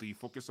difficulty,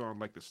 focus on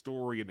like the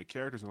story and the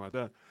characters and like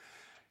that.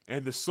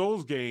 And the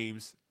Souls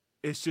games,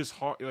 it's just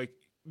hard. Like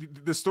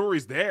the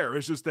story's there,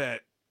 it's just that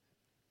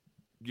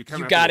you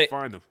kind of have to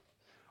find them.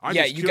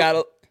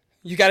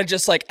 You gotta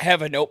just like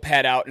have a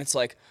notepad out, and it's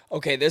like,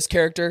 okay, this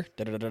character,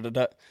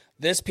 da-da-da-da-da,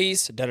 this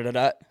piece,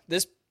 da-da-da-da,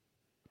 this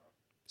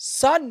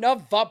son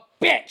of a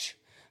bitch.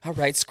 All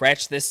right,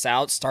 scratch this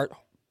out, start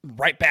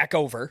right back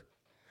over.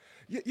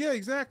 Yeah,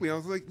 exactly. I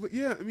was like,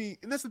 yeah, I mean,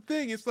 and that's the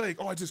thing. It's like,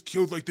 oh, I just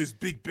killed like this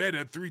big Ben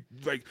at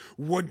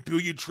 1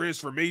 billion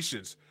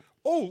transformations.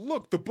 Oh,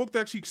 look, the book that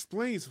actually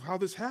explains how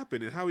this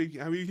happened and how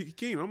he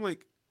came. I'm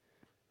like,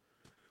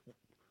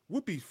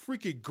 would be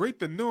freaking great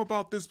to know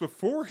about this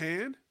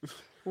beforehand.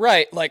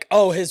 Right, like,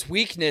 oh, his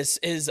weakness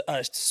is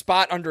a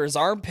spot under his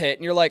armpit,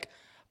 and you're like,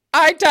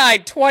 I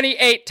died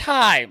 28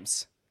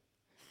 times.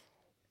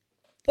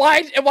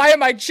 Why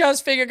am I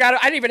just figuring out?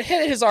 I didn't even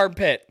hit his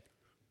armpit.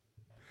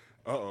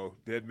 Uh-oh,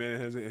 Dead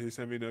Man he's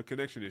having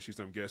connection issues,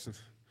 I'm guessing.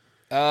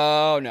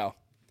 Oh, no.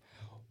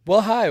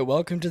 Well, hi,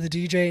 welcome to the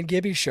DJ and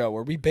Gibby show,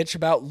 where we bitch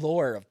about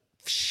lore of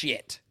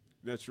shit.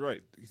 That's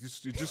right.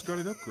 You just got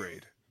an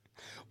upgrade.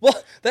 Well,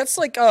 that's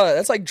like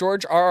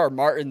George R.R.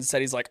 Martin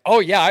said. He's like, oh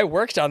yeah, I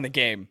worked on the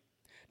game.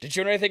 Did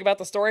you know anything about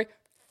the story?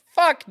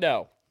 Fuck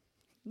no.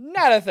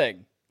 Not a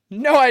thing.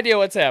 No idea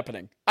what's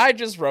happening. I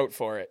just wrote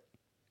for it.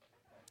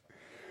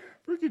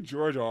 Freaking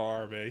George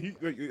R. Man,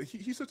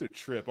 he's such a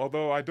trip.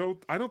 Although I don't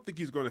think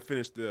he's going to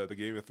finish the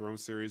Game of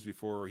Thrones series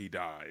before he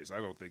dies. I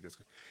don't think it's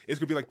going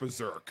to be like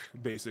Berserk,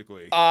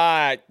 basically.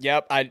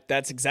 Yep.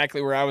 That's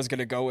exactly where I was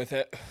gonna go with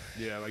it.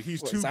 Yeah, like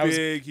he's too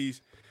big.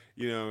 He's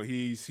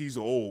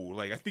old.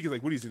 Like I think he's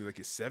like what he's in like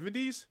his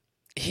 70s.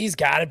 He's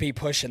got to be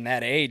pushing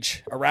that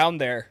age around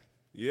there.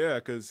 Yeah,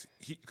 because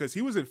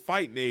he was in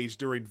fighting age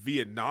during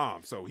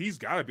Vietnam, so he's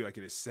got to be like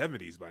in his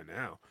 70s by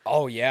now.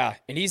 Oh yeah,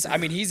 and he's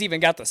even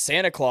got the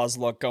Santa Claus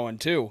look going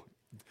too.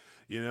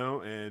 You know,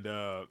 and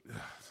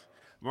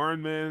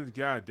Martin, man,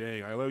 god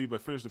dang, I love you,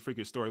 but finish the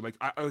freaking story. Like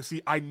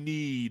I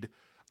need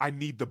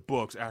the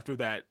books after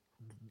that,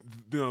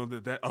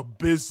 that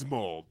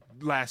abysmal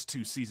last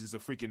 2 seasons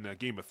of freaking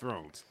Game of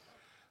Thrones.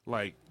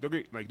 Like don't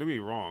get me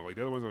wrong, like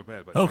the other ones are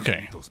bad, but Okay.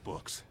 I need those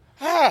books.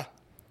 Ah,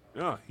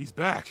 Yeah, he's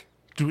back.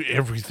 Dude,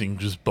 everything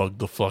just bugged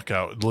the fuck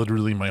out.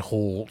 Literally, my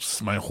whole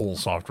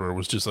software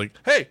was just like,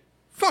 "Hey,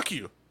 fuck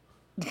you."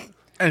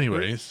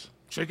 Anyways,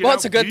 Check it Well, out.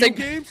 it's a good Video thing-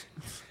 Games?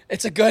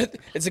 it's a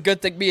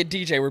good thing me and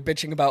DJ were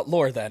bitching about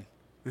lore then.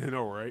 You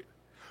know, right?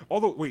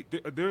 Although, wait,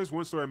 there's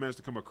one story I managed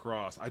to come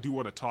across. I do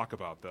want to talk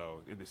about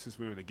though, and since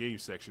we're in the game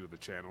section of the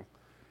channel,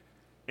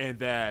 and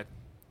that,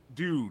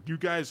 dude, you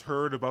guys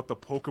heard about the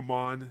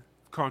Pokemon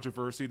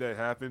controversy that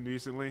happened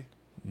recently?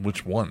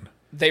 which one?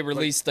 They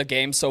released the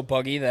game so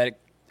buggy that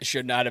it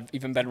should not have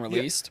even been Yeah,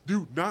 released.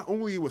 dude, not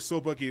only it was so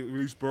buggy, it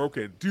was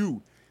broken.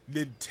 Dude,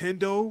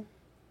 Nintendo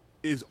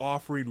is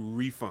offering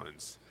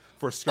refunds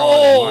for Scarlet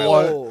and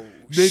Violet. Oh,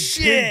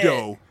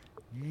 Nintendo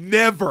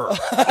never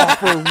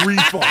offer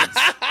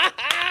refunds.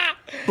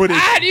 But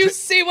Do you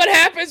see what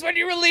happens when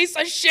you release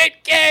a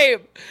shit game?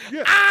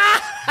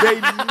 yeah,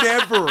 they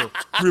never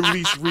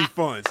release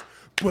refunds.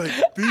 But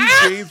these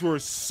games were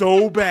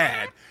so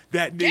bad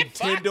that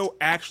Nintendo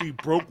actually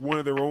broke one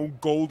of their own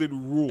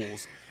golden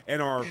rules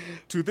and are,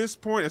 to this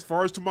point, as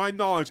far as to my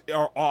knowledge,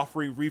 are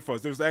offering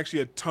refunds. There's actually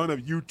a ton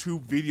of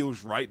YouTube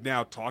videos right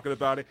now talking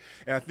about it,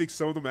 and I think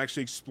some of them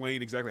actually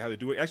explain exactly how to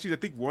do it. Actually, I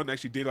think one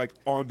actually did like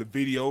on the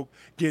video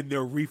getting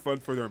their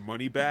refund for their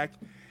money back.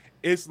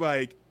 It's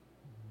like,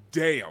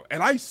 damn.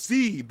 And I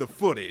see the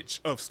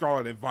footage of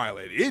Scarlet and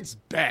Violet. It's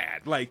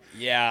bad. Like,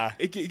 Yeah.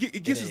 it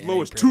gets as ain't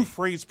low as pretty. 2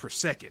 frames per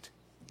second.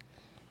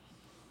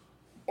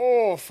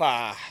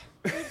 Oofa.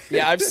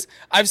 Yeah,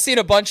 I've seen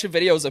a bunch of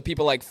videos of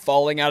people like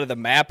falling out of the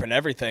map and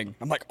everything.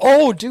 I'm like,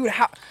 oh, dude,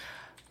 how?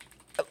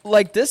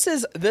 Like this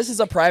is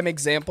a prime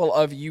example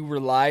of you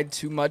relied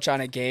too much on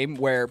a game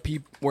where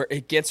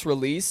it gets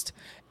released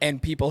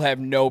and people have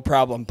no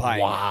problem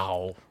buying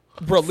Wow.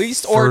 it.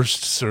 Released or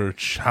First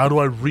search. How do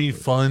I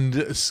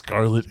refund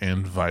Scarlet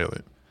and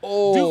Violet?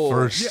 oh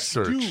First Yeah,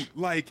 search. dude,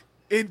 like,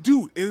 and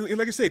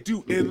like I said,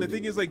 dude, and the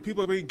thing is, like,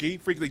 people are being Game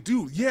Freak, like,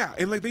 dude, yeah,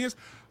 and like, the thing is,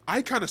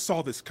 I kind of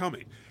saw this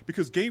coming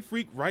because Game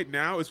Freak right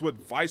now is what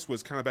Vice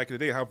was kind of back in the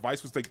day. How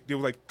Vice was like, they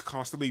were like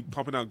constantly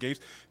pumping out games,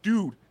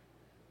 dude.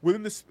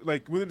 Within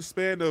the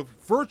span of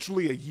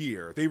virtually a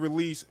year, they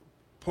released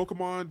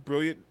Pokemon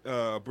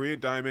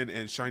Brilliant Diamond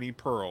and Shining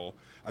Pearl.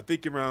 I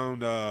think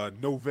around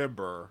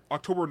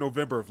October,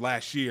 November of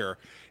last year,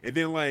 and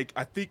then like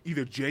I think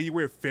either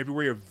January or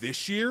February of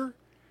this year,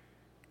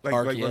 like a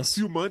Arceus.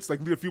 few months,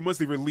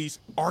 they released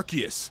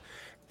Arceus,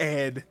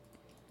 and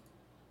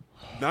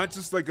not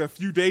just like a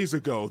few days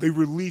ago, they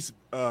released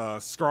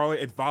Scarlet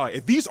and Violet.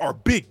 And these are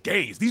big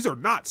games. These are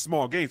not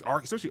small games,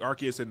 especially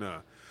Arceus and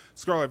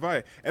Scarlet and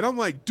Violet. And I'm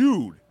like,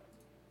 dude,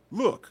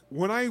 look,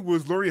 when I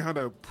was learning how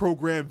to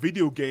program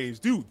video games,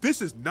 dude,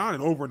 this is not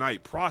an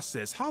overnight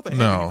process. How the heck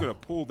are No. you going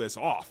to pull this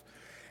off?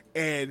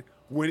 And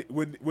when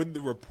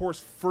the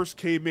reports first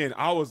came in,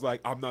 I was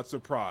like, I'm not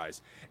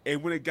surprised.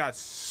 And when it got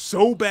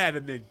so bad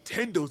and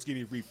Nintendo's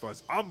getting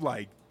refunds, I'm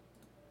like,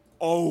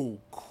 oh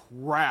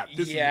crap,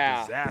 this Yeah.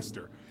 is a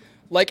disaster.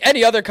 like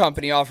any other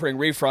company offering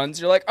refunds,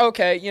 you're like,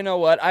 okay, you know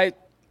what? I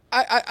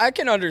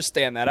can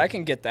understand that. I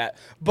can get that.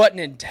 But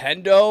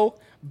Nintendo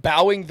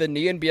bowing the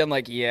knee and being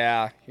like,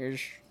 yeah,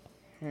 here's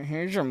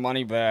your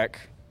money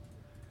back.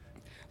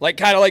 Like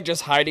kind of like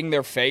just hiding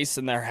their face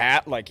in their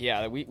hat. Like,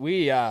 yeah,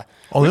 we Oh,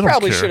 they don't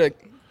probably care. should have.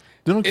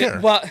 They don't care.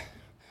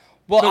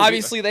 Well, No,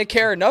 obviously they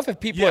care enough if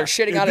people Yeah, are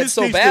shitting in on it this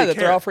so case, bad they that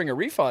they're care. offering a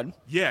refund.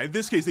 Yeah, in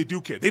this case, they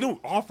do care. They don't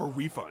offer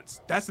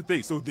refunds. That's the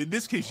thing. So in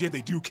this case, yeah,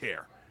 they do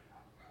care.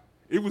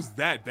 It was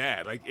that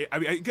bad. Like, I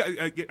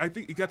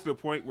think it got to the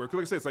point where, 'cause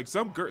like I said, it's like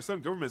some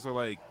governments are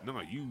like, no,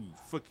 you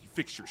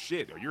fix your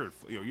shit, or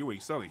you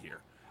ain't selling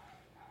here.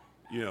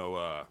 You know,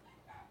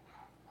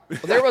 Well,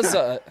 there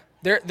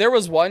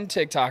was one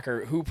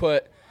TikToker who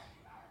put,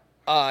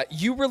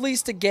 you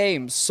released a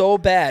game so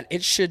bad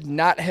it should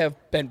not have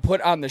been put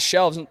on the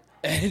shelves,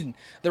 and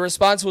the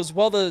response was,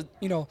 well, the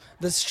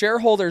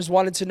shareholders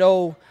wanted to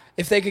know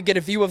if they could get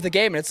a view of the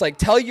game, and it's like,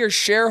 tell your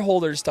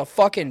shareholders to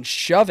fucking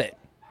shove it.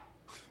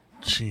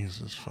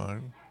 Jesus fuck.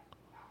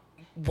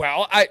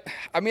 Well,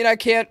 I mean, I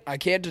can't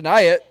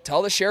deny it.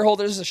 Tell the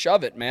shareholders to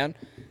shove it, man.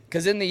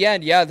 Because in the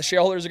end, yeah, the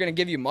shareholders are going to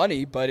give you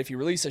money, but if you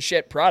release a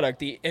shit product,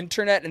 the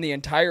internet and the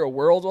entire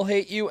world will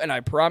hate you, and I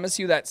promise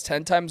you that's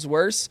 10 times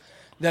worse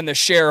than the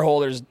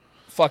shareholders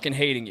fucking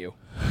hating you.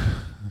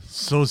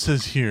 So it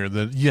says here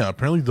that, yeah,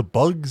 apparently the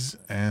bugs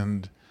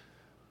and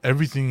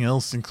everything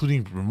else,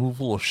 including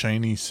removal of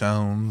shiny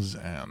sounds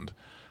and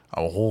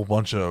a whole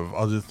bunch of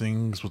other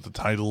things with the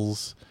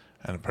titles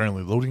and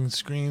apparently loading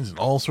screens and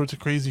all sorts of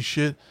crazy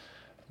shit,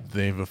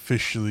 they've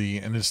officially,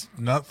 and it's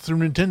not through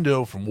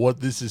Nintendo from what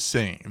this is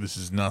saying. This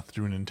is not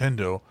through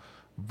Nintendo,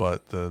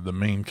 but the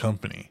main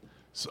company.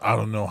 So I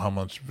don't know how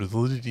much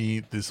validity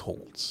this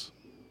holds.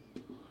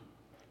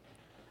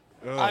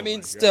 oh I mean,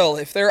 my still,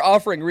 if they're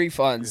offering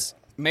refunds,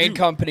 main Dude.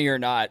 company or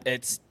not,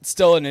 it's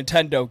still a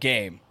Nintendo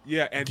game.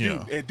 Yeah, and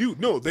dude,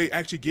 no, they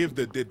actually give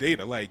the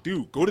data. Like,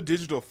 dude, go to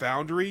Digital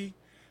Foundry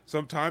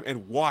sometime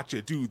and watch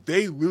it, dude.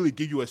 They literally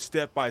give you a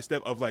step by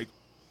step of like,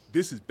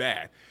 this is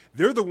bad.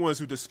 They're the ones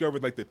who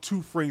discovered like the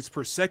 2 frames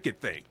per second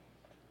thing,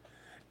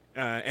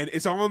 and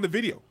it's all on the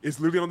video. It's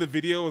literally on the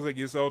video. It's like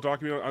it's all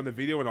documented on the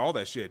video and all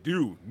that shit,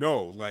 dude.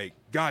 No, like,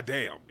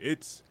 goddamn,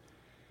 it's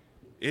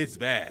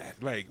bad.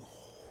 Like,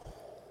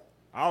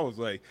 I was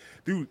like,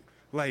 dude,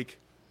 like,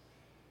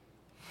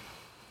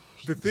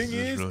 the thing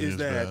This is really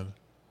that. bad.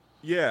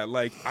 Yeah,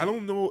 like I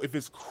don't know if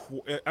it's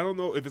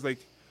like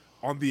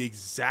on the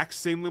exact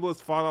same level as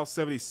Fallout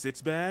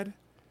 76 bad,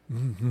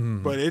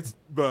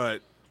 but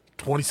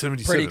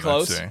 2077, Pretty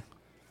close. I'd say.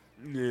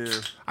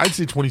 yeah, I'd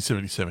say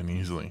 2077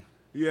 easily.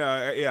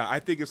 yeah, I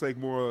think it's like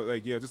more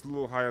like just a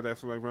little higher than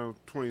like around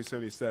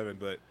 2077,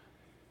 but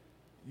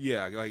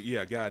yeah,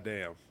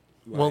 goddamn.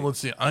 Well, Like, let's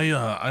see.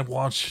 I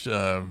watched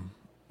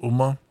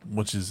Uma,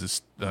 which is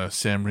this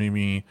Sam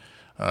Raimi,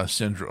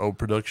 Sandra Oh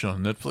production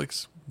on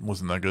Netflix.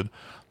 Wasn't that good?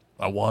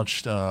 I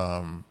watched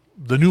The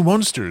New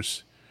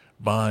Monsters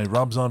by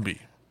Rob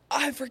Zombie.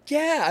 I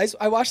forget.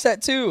 I watched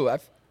that too.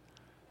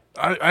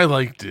 I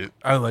liked it.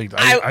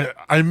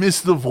 I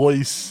miss the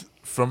voice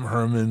from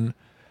Herman,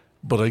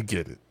 but I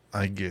get it.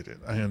 I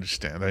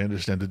understand. I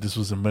understand that this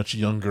was a much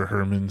younger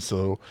Herman,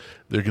 so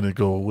they're gonna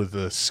go with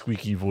a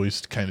squeaky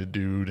voiced kind of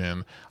dude,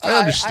 and I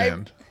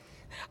understand.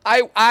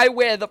 I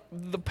wear the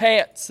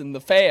pants in the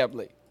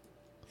family.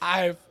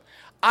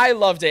 I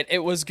loved it. It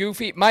was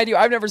goofy. Mind you,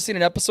 I've never seen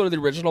an episode of the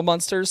original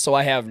Monsters, so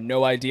I have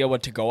no idea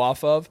what to go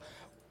off of.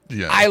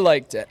 Yeah, I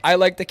liked it. I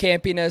liked the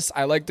campiness.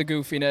 I liked the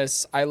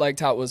goofiness. I liked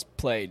how it was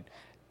played.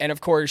 And of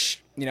course,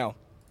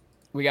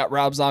 we got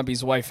Rob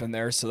Zombie's wife in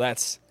there, so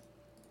that's...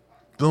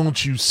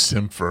 Don't you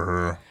simp for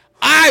her.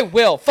 I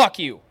will. Fuck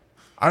you.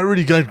 I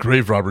already got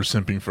grave robber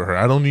simping for her.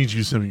 I don't need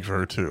you simping for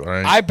her too. All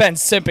right. I've been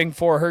simping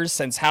for her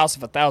since House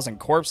of a Thousand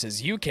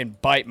Corpses. You can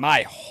bite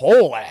my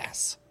whole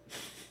ass.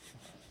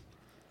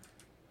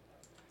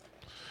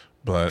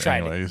 But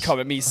Trying anyways, to come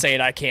at me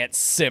saying I can't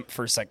simp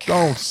for some...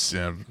 don't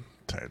simp.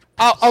 Tired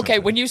Oh, of okay.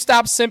 simping. When you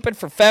stop simping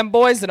for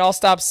femboys, then I'll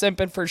stop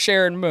simping for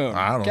Sharon Moon.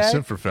 I don't okay?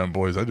 simp for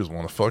femboys. I just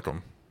want to fuck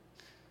them.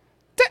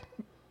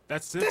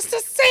 that's That's it. the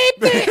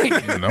same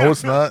thing. No,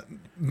 it's not.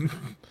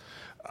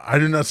 I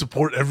do not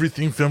support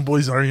everything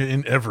femboys are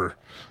in ever.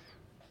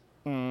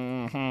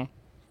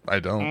 I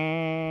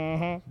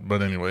don't.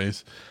 But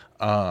anyways,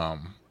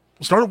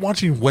 started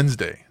watching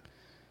Wednesday.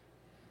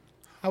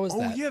 How was Oh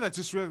that? yeah, that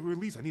just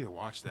released. I need to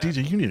watch that.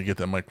 DJ, you need to get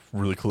that mic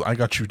really close. I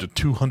got you to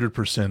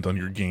 200% on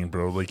your gain,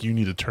 bro. Like, you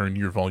need to turn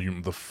your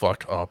volume the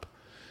fuck up.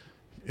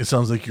 It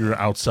sounds like you're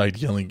outside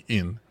yelling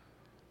in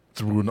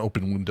through an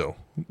open window.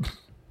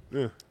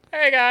 Yeah.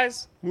 Hey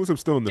guys. At least I'm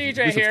still in the DJ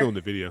at least I'm here. still in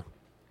the video.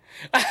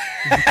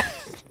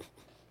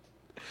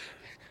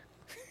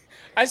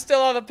 I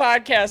still on the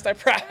podcast, I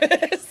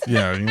promise.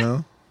 Yeah, you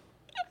know?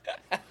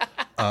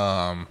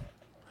 I'm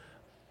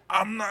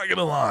not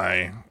gonna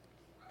lie.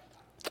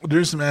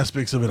 There's some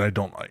aspects of it I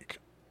don't like.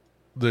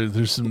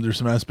 There's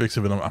some aspects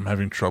of it I'm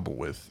having trouble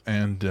with,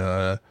 and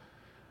it's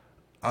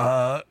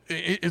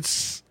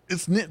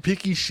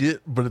nitpicky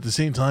shit, but at the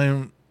same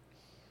time,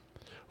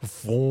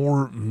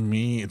 for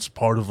me, it's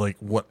part of like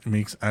what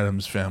makes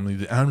Addams Family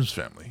the Addams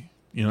Family.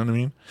 You know what I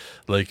mean?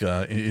 Like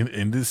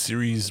in this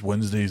series,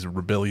 Wednesday's a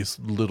rebellious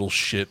little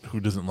shit who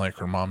doesn't like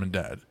her mom and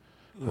dad.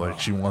 Like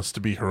she wants to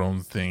be her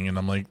own thing, and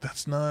I'm like,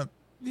 that's not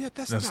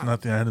That's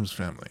not the Addams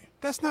Family.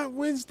 That's not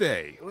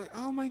Wednesday. Like,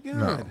 oh my god.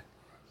 No.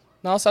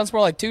 No, it sounds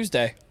more like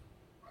Tuesday.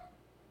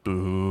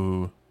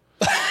 Boo.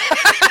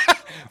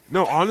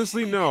 No,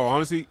 honestly, no.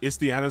 Honestly, it's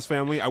the Addams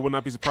Family. I would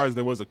not be surprised if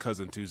there was a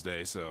Cousin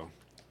Tuesday. So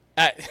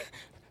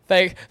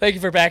Thank you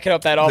for backing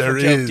up that awful There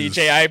joke, is.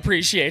 DJ. I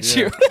appreciate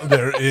you.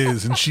 There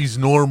is, and she's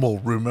normal.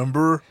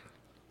 Remember?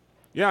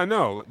 yeah, I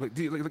know.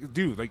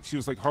 Dude, like she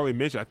was like Harley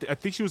Mitch. I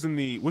think she was in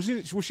the was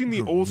she in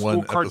the old school One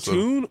episode.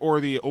 cartoon or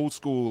the old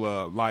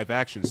school live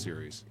action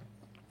series?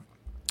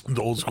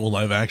 The old school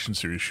live action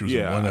series. She was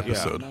in one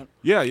episode.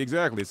 Yeah,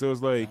 exactly. So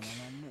it's like,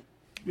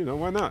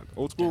 why not?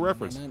 Old school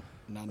reference.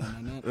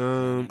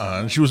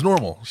 And she was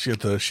normal. She had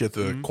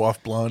the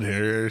coiffed blonde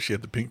hair. She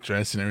had the pink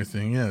dress and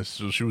everything. Yeah,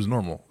 so she was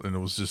normal, and it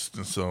was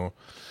just so.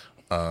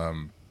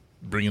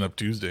 Bringing up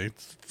Tuesday,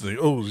 it's like,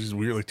 oh, this is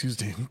weird. Like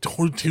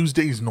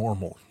Tuesday's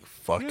normal.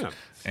 Fuck. Yeah.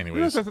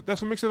 Anyways,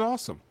 that's what makes it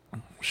awesome.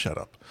 shut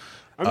up.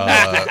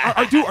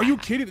 I mean, are you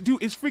kidding?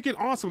 Dude, it's freaking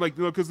awesome. Like,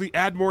 because the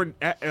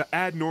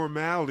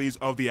abnormalities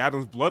of the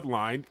Addams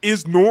bloodline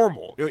is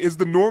normal. Is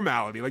the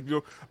normality. Like,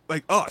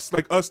 like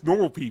us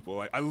normal people.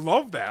 Like, I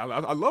love that.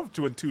 I love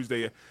doing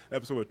Tuesday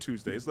episode of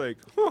Tuesday. It's like,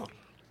 huh.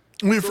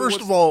 I mean,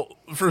 first of all,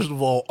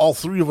 all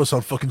three of us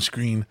on fucking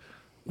screen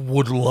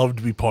would love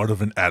to be part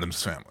of an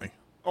Addams family.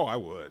 Oh, I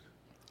would.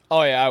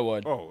 Oh yeah, I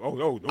would.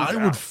 No I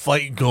doubt. would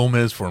fight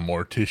Gomez for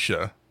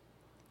Morticia,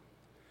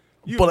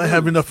 You but I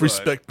have lose, enough but,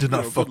 respect to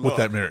not good fuck with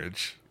that luck.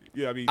 marriage.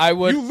 Yeah, I mean, I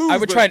would. you lose, I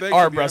would but try and thanks for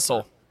arm the wrestle.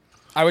 effort.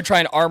 I would try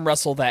and arm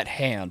wrestle that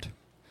hand.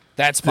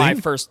 That's my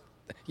Thing? first.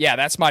 Yeah,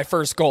 that's my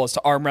first goal is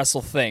to arm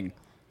wrestle Thing.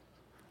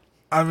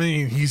 I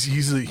mean, he's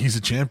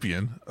a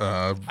champion.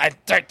 I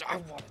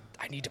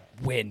need to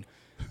win.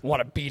 I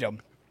want to beat him.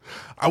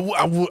 I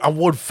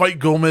would fight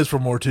Gomez for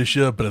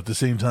Morticia, but at the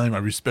same time, I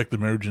respect the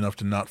marriage enough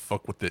to not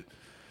fuck with it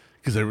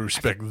because I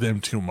respect them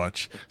too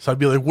much. So I'd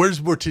be like, "Where's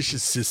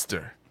Morticia's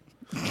sister?"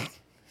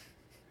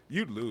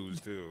 You'd lose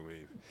too. I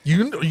mean,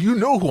 You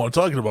know who I'm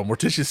talking about,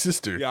 Morticia's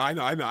sister. yeah, I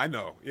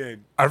know. Yeah,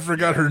 I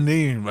forgot her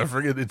name. I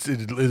forget it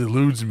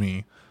eludes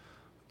me.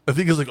 I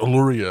think it's like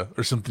Illyria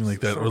or something like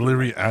that, or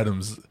Illyria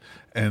Adams.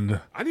 And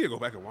I need to go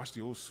back and watch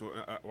the old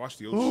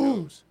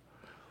shows.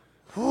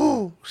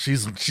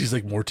 she's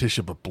like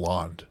Morticia but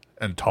blonde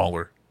and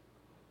taller.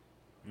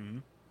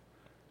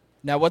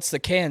 Now, what's the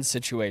can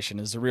situation?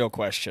 Is the real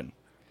question.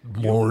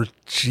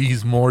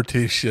 She's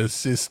Morticia's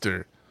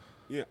sister.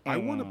 Yeah, I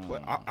want to play.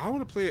 I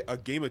want to play a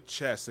game of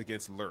chess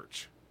against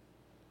Lurch.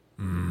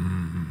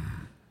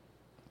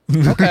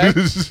 Okay.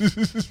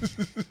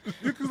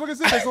 Because, like I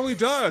said, that's all he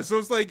does. So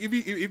it's like if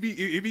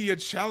he had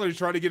challenged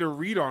trying to get a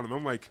read on him,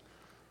 I'm like,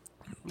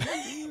 yeah,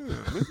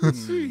 let's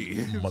see,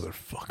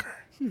 Motherfucker.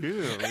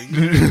 yeah, like,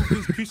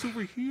 this piece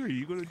over here.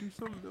 You gonna do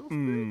something else?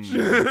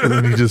 Bitch? And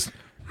then he just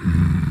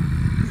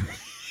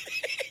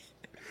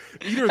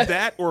Either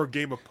that or a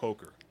game of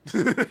poker.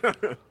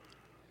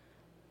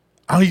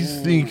 I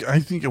think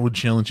I would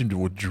challenge him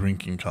to a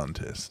drinking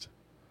contest.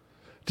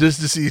 Just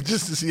to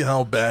see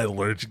how bad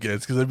Lurch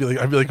gets, because I'd be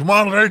like, come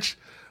on, Lurch,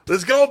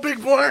 let's go,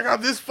 big boy. I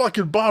got this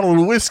fucking bottle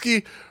of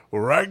whiskey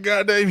right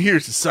goddamn here.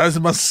 It's the size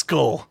of my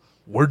skull.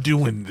 We're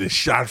doing this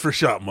shot for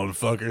shot,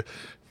 motherfucker.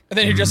 And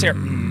then you just hear.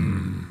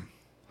 And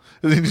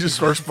then he just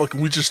starts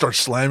we just start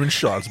slamming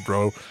shots,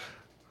 bro.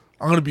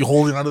 I'm gonna be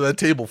holding onto that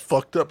table,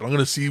 fucked up. I'm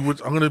gonna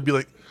be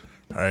like,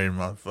 hey,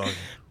 motherfucker.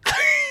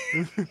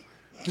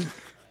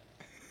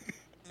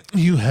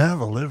 You have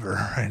a liver.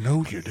 I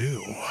know you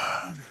do.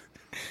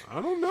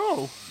 I don't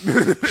know.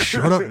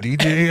 Shut up,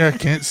 DJ. I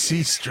can't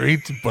see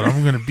straight, but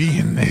I'm gonna be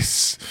in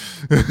this.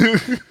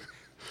 And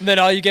then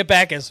all you get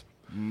back is.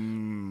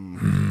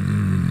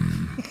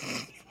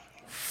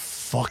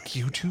 Fuck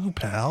you too,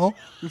 pal.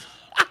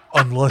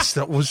 Unless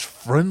that was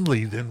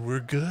friendly, then we're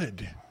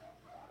good.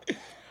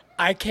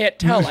 I can't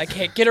tell. I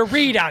can't get a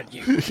read on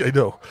you. I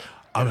know.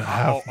 I'm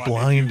half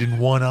blind in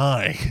one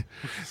eye.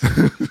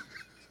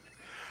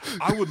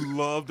 I would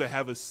love to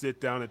have a sit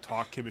down and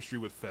talk chemistry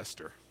with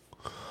Fester.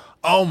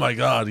 Oh my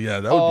god, yeah,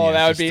 that would be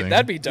interesting.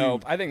 that'd be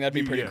dope. I think that'd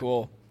be Dude, pretty yeah.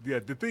 cool. Yeah,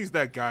 the things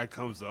that guy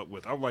comes up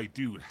with, I'm like,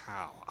 dude,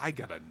 how? I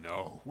gotta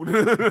know.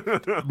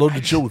 Love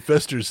to chill with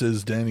Fester,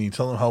 says Danny.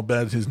 Tell him how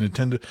bad his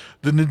Nintendo.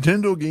 The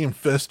Nintendo game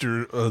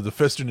Fester, the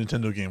Fester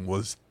Nintendo game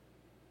was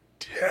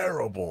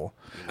terrible.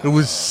 It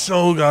was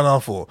so god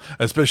awful,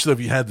 especially if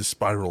you had the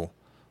spiral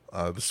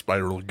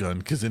gun,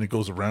 because then it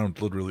goes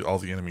around literally all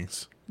the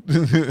enemies.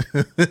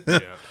 Yeah,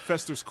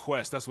 Fester's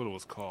Quest, that's what it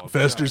was called.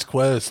 Fester's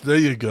Quest. There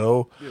you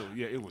go.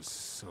 Yeah, it was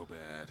so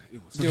bad.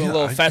 It was. Do Yeah, a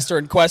little Fester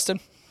and Questing.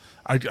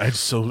 I'd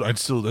still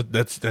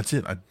that's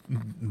it.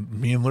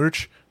 Me and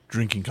Lurch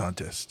drinking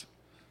contest.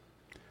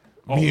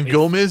 Me and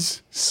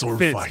Gomez sword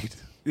Fence. fight.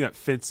 Yeah,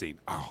 fencing.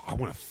 Oh, I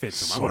want to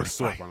fence him. I want to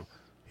Sword sword on him.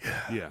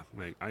 Yeah. Yeah,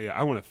 like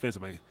I want to fence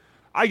him.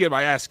 I get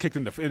my ass kicked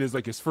in his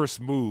like his first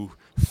move.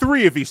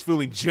 3 if he's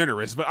feeling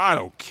generous, but I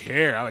don't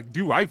care. I like,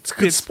 dude, I good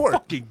fence sport.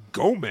 fucking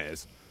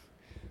Gomez.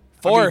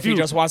 4 if he dude,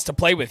 just wants to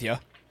play with you.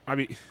 I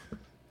mean,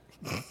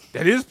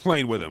 that is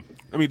playing with him.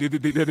 I mean,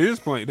 that is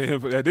playing.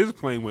 That is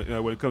playing when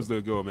it comes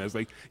to Gomez.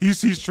 Like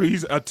he's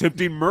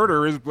attempting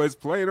murder is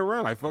playing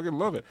around. I fucking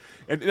love it.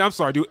 And I'm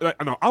sorry, dude.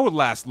 I know I would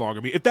last longer.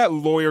 I mean, if that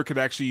lawyer could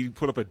actually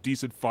put up a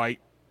decent fight,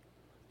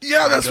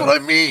 Yeah, that's what I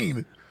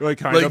mean. Like,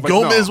 kind Like of,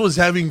 Gomez no. was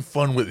having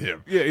fun with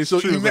him. Yeah, it's so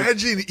true,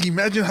 like-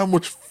 imagine how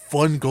much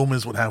fun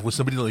Gomez would have with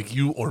somebody like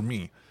you or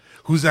me,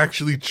 who's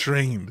actually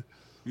trained.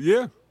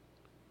 Yeah.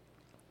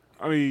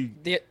 I mean,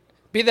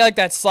 Be like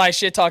that sly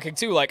shit talking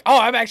too, like, oh,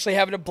 I'm actually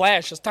having a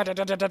blast. Just da da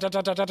da da da da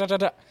da da da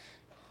da.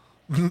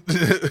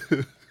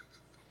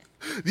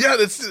 Yeah,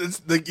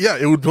 it's like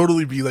it would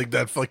totally be like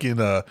that fucking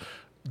the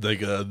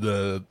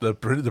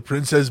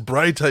Princess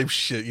Bride type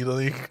shit. You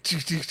know,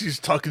 she's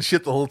talking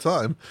shit the whole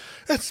time.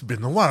 It's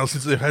been a while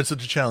since they've had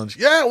such a challenge.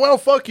 Yeah, well,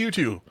 fuck you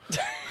two.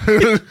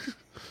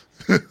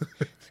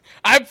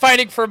 I'm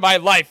fighting for my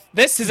life.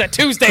 This is a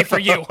Tuesday for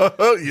you.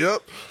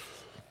 Yep.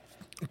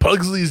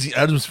 Pugsley is the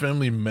Addams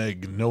Family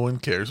Meg. No one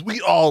cares.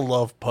 We all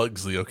love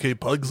Pugsley, okay?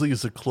 Pugsley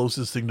is the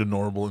closest thing to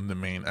normal in the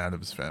main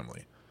Addams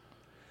Family.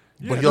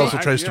 But he no, also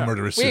tries to yeah.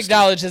 murder his We sister.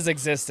 acknowledge his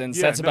existence.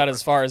 Yeah, That's no. about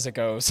as far as it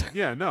goes.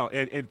 yeah, no,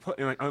 and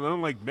like,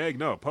 unlike Meg,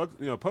 no,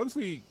 Pugsley,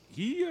 Pugsley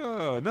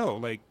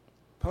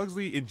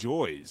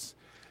enjoys,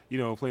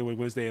 playing with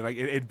Wednesday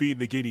and being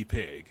the guinea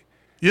pig.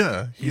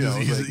 Yeah, You know,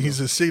 like, he's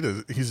a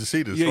sadist. He's a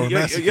sadist Yeah, or a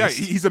yeah, masochist. yeah,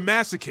 he's a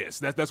masochist.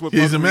 That's what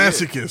He's a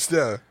Pugsley is.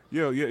 masochist.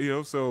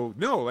 Yeah. So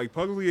no, like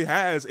Pugsley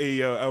has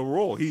a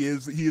role. He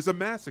is a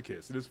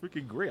masochist, and it's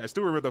freaking great. I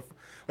still remember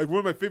one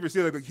of my favorite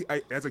scenes.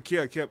 As a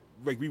kid, I kept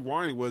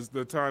rewinding was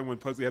the time when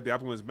Pugsley had the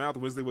apple in his mouth.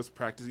 Wednesday was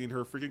practicing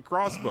her freaking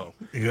crossbow.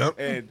 Yep.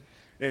 And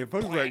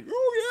Pugsley's like,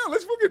 oh yeah,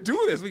 let's fucking do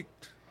this.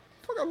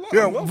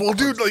 Yeah, well,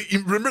 dude, like,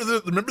 you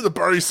remember the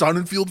Barry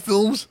Sonnenfeld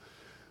films?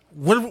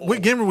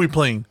 What game are we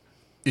playing?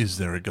 Is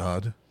there a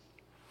god?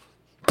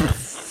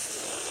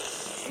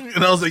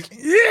 And I was like,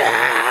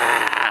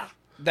 yeah.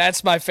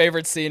 That's my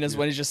favorite scene is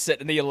when he's just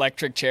sitting in the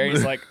electric chair.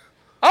 He's like,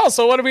 oh,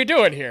 so what are we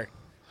doing here?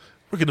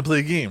 We're gonna play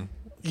a game.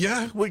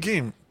 Yeah, what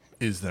game?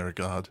 Is there a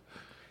god?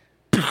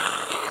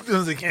 And I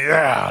was like,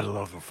 yeah, I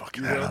love the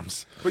fucking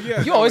Adams. But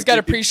yeah, You always got to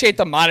appreciate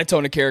the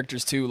monotone of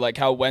characters too, like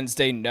how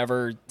Wednesday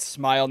never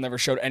smiled, never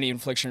showed any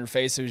inflection in her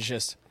face. It was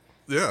just,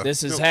 Yeah,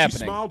 this is She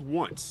happening. smiled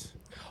once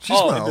she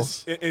Oh,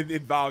 smiles.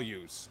 in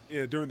values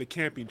during the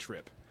camping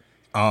trip.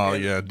 Oh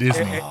yeah,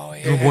 Disney. Oh,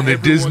 yeah. When they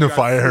Everyone got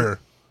Disneyfy her.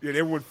 Yeah,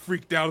 everyone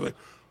freaked out like,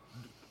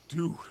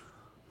 dude,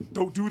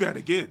 don't do that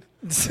again.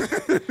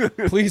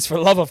 Please, for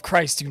love of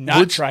Christ, do not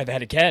Which- try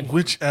that again.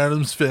 Which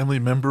Adams Family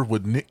member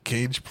would Nick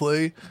Cage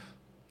play?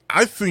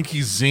 I think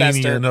he's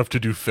zany Fester. enough to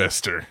do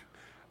Fester.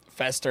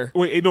 Fester.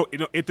 Wait,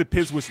 it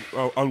depends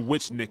on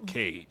which Nick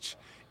Cage.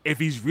 If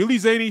he's really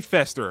zany,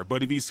 Fester.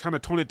 But if he's kind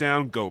of toned it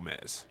down,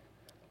 Gomez.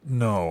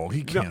 No,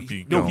 he can't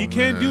be. No, he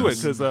can't do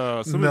it Gomez. because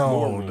some of his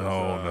lore rules,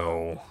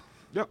 No.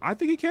 No, I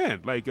think he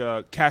can. Like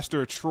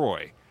Castor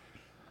Troy.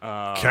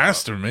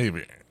 Caster,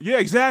 maybe. Yeah,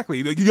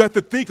 exactly. Like, you have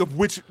to think of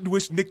which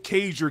Nick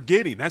Cage you're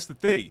getting. That's the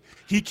thing.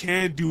 He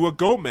can do a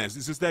Gomez.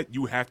 It's just that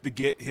you have to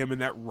get him in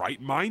that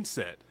right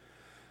mindset.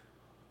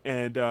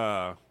 And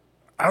I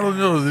don't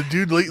know. The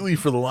dude lately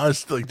for the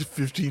last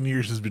 15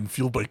 years has been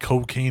fueled by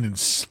cocaine and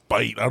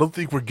spite. I don't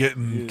think we're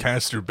getting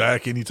Caster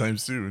back anytime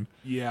soon.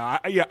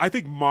 I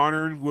think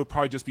modern would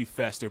probably just be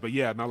Fester. But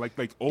yeah, not like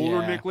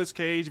older Yeah. Nicolas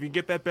Cage. If you can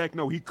get that back,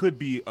 no, he could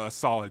be a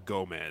solid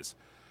Gomez.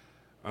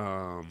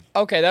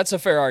 Okay, that's a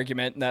fair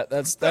argument.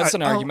 That's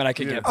an I'll- argument I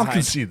could get I'll behind.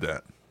 concede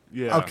that.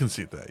 Yeah. I'll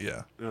concede that.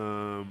 Yeah.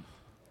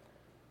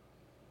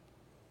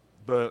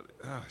 But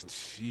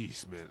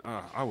jeez, man,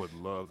 I would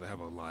love to have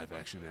a live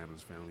action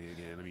Addams Family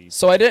again. I mean,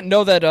 So I didn't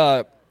know that.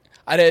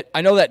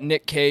 I know that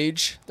Nick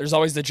Cage. There's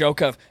always the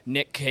joke of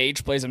Nick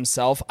Cage plays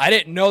himself. I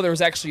didn't know there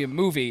was actually a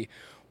movie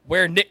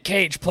where Nick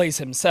Cage plays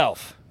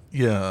himself.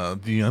 Yeah.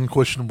 The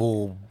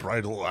unquestionable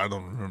bridal. I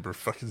don't remember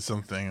fucking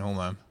something. Hold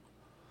on.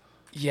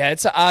 Yeah,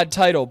 it's an odd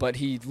title, but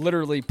he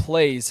literally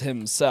plays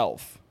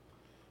himself.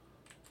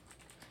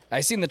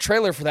 I seen the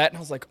trailer for that, and I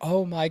was like,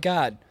 "Oh my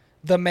god,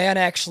 the man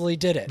actually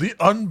did it!" The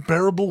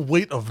unbearable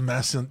weight of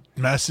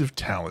massive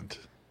talent.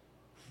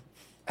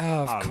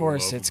 Oh, of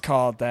course, love it's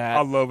called that.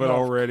 I love it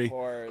already. Of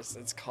course,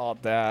 it's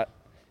called that.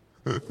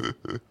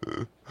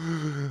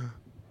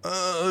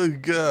 Oh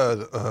god.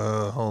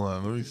 Hold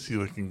on. Let me see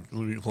if I can.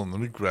 Hold on.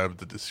 Let me grab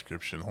the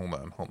description. Hold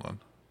on.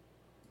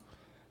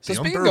 So The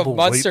speaking of unbearable weight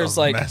Munsters, of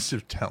like,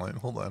 massive talent.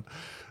 Hold on.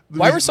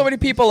 why were so many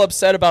people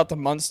upset about the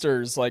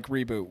Munsters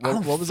reboot? I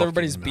What don't was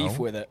everybody's fucking beef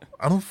know. with it?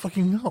 I don't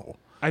fucking know.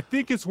 I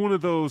think it's one of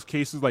those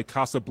cases like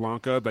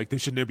Casablanca, like there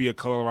should never be a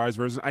colorized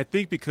version. I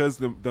think because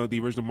the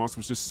original monster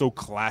was just so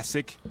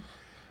classic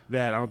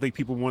that I don't think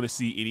people want to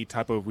see any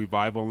type of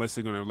revival unless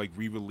they're gonna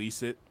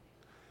re-release it.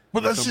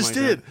 But that's something just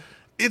like it.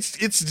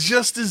 It's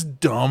just as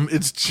dumb.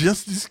 It's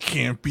just as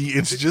campy.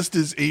 It's just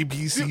as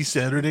ABC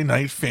Saturday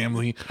Night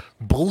Family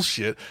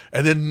bullshit.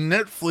 And then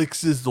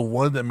Netflix is the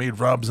one that made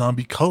Rob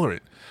Zombie color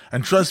it.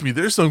 And trust me,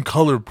 there's some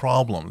color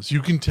problems.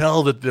 You can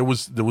tell that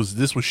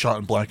this was shot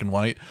in black and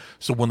white.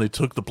 So when they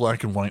took the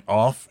black and white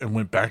off and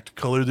went back to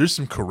color, there's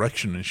some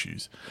correction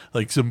issues.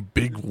 Like some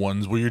big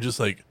ones where you're just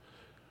like,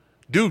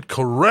 dude,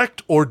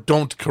 correct or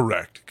don't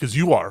correct, because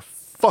you are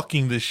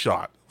fucking this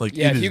shot. Like,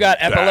 Yeah, it if you is got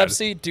bad.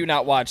 epilepsy, do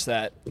not watch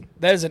that.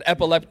 That is an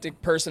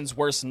epileptic person's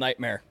worst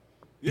nightmare.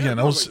 Yeah,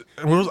 and I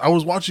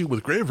was watching it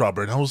with Grave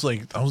Robber, and I was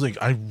like,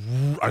 I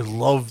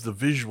love the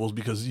visuals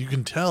because you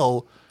can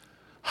tell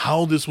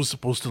how this was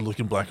supposed to look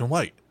in black and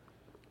white.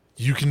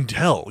 You can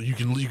tell. You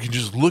can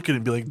just look at it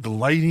and be like, the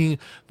lighting,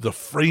 the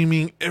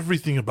framing,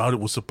 everything about it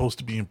was supposed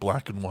to be in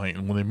black and white.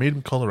 And when they made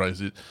him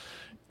colorize it,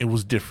 it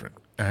was different.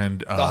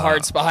 And the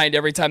hearts behind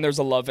every time there's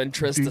a love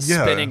interest, the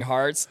spinning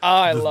hearts. Oh,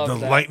 I love the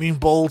that. lightning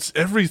bolts,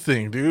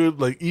 everything,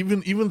 dude. Like even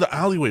the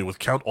alleyway with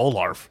Count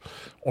Olaf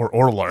or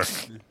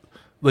Orlarf.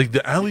 Like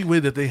the alleyway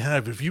that they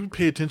have, if you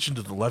pay attention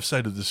to the left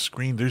side of the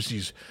screen, there's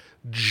these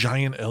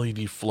giant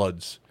LED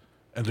floods,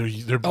 and they're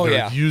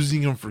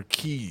using them for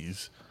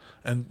keys.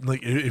 And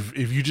like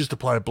if you just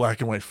apply a black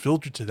and white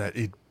filter to that,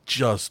 it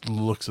just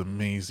looks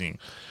amazing.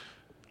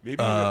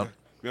 Maybe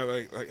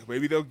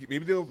maybe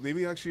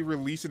they'll actually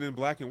release it in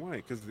black and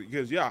white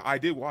because yeah, I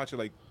did watch it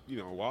like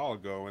a while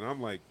ago, and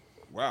I'm like,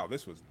 wow,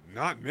 this was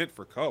not meant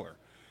for color,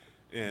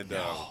 and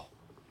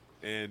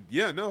and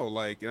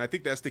I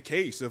think that's the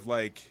case of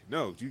like,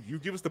 no, you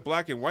give us the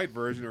black and white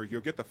version or you'll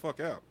get the fuck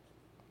out.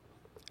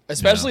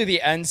 Especially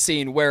the end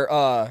scene where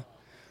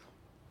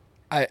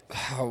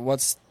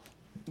what's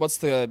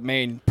the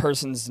main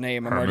person's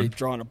name? I'm already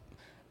drawing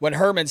when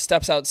Herman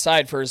steps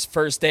outside for his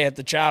first day at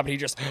the job, and he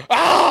just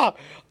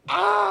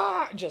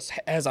just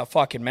has a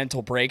fucking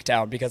mental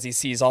breakdown because he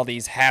sees all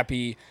these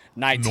happy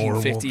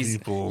 1950s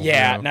people,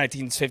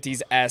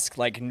 1950s-esque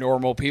like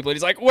normal people. And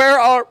he's like,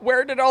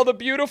 where did all the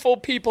beautiful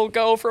people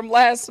go from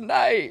last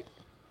night?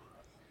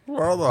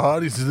 Where are all the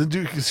hotties? And then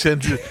dude,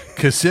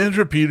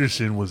 Cassandra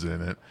Peterson was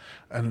in it,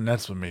 and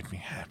that's what made me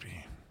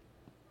happy.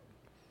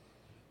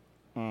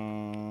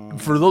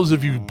 For those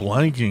of you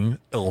blanking,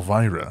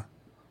 Elvira.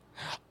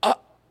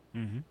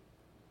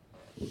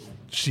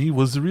 She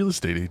was the real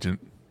estate agent.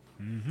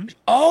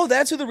 Oh,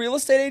 that's who the real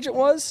estate agent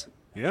was?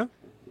 Yeah.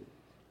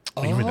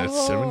 Even at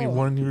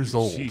 71 years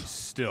old. She's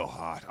still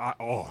hot.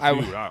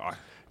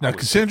 Now,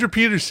 Cassandra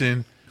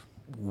Peterson,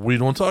 we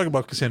don't talk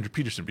about Cassandra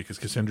Peterson because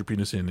Cassandra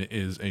Peterson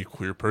is a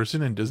queer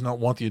person and does not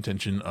want the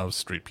attention of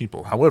straight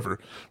people. However,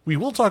 we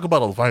will talk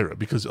about Elvira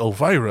because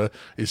Elvira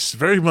is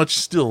very much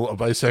still a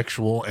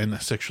bisexual and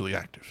sexually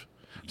active.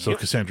 So,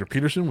 Cassandra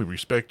Peterson, we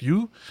respect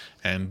you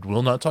and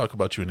will not talk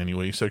about you in any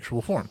way,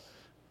 sexual form.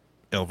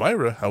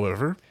 Elvira,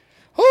 however,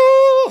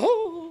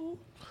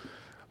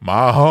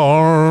 my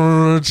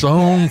heart's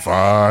on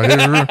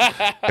fire,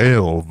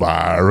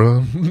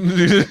 Elvira.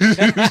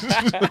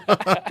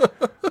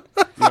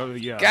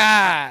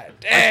 God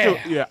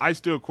damn. I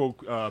still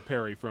quote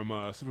Perry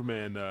from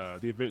Superman,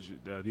 the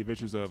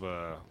Adventures of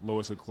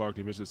Lois and Clark,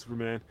 The Adventures of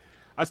Superman.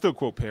 I still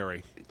quote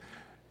Perry.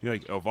 You're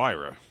like,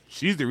 Elvira,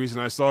 she's the reason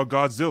I saw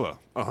Godzilla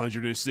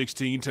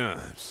 116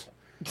 times.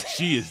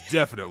 She is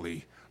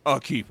definitely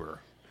a keeper.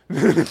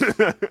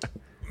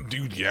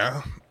 Dude,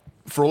 yeah.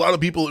 For a lot of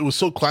people, it was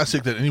so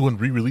classic that anyone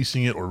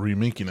re-releasing it or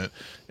remaking it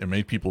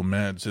made people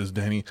mad, says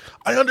Danny.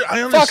 I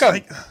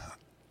understand.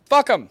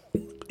 Fuck him.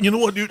 You know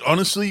what, dude?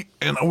 Honestly,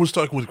 and I was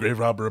talking with Grave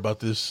Robber about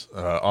this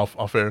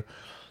off air.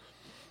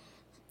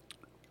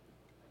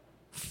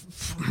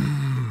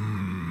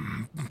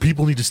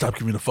 People need to stop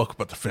giving a fuck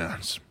about the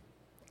fans.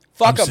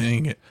 Fuck I'm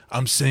saying it.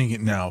 I'm saying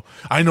it now.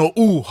 I know,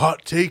 ooh,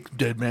 hot take,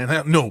 dead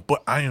man. No,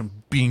 but I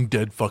am being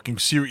dead fucking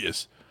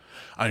serious.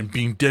 I'm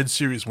being dead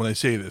serious when I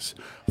say this.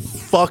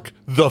 Fuck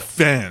the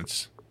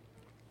fans.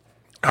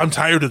 I'm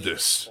tired of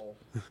this.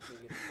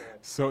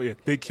 So yeah,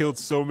 they killed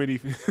so many.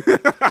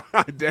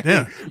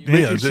 Yeah.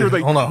 Sure,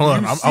 like, hold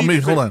on.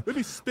 Hold on.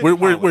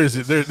 Where is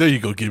it? There you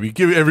go, Gibby.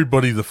 Give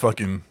everybody the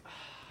fucking.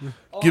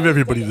 Give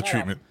everybody the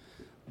treatment.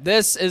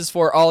 This is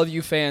for all of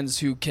you fans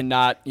who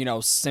cannot,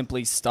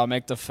 simply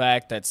stomach the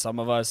fact that some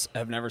of us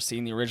have never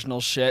seen the original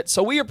shit.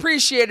 So we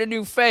appreciate a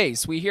new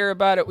face. We hear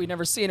about it. We've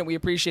never seen it. We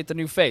appreciate the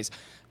new face.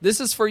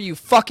 This is for you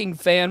fucking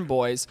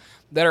fanboys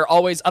that are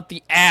always up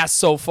the ass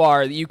so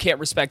far that you can't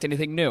respect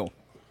anything new.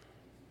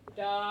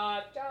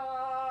 Da,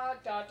 da,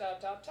 da, da,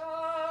 da,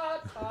 da,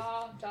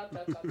 da, da, da,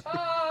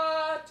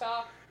 da,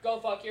 da. Go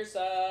fuck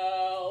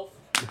yourself.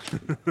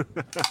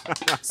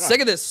 Sick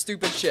of this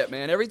stupid shit,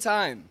 man.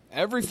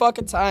 Every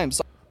fucking time.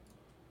 So,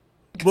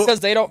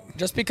 because they don't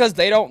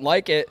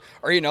like it,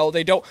 or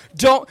they don't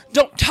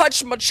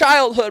touch my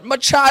childhood.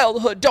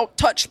 Don't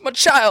touch my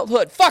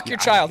childhood. Fuck your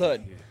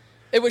childhood.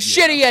 It was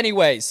shitty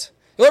anyways.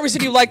 The only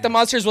reason you liked the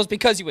Monsters was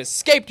because you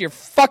escaped your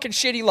fucking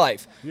shitty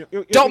life.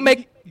 Don't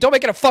make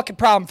it a fucking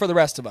problem for the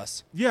rest of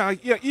us. Yeah.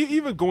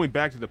 Even going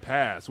back to the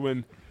past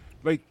when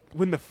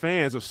the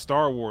fans of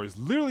Star Wars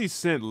literally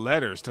sent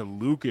letters to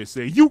Lucas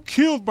saying, "You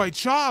killed my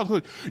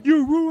childhood.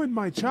 You ruined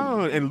my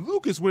childhood," and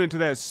Lucas went into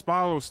that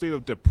spiral state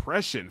of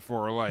depression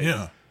for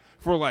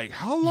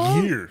how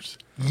long?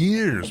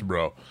 Years,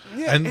 bro.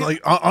 Yeah, and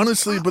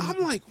honestly, but I'm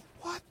like,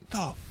 what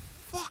the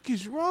fuck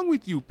is wrong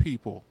with you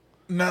people?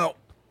 Now,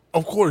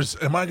 of course,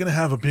 am I going to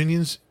have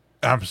opinions?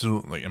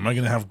 Absolutely. Am I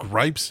going to have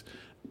gripes?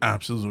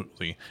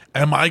 Absolutely.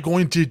 Am I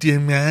going to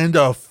demand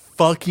a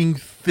fucking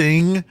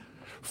thing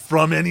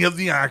from any of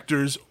the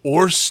actors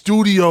or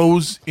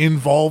studios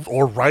involved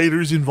or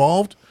writers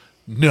involved?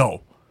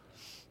 No.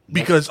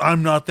 because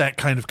I'm not that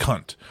kind of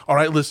cunt. All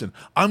right, listen,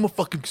 I'm a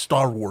fucking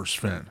Star Wars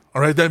fan.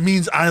 All right, that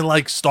means I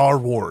like Star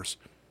Wars.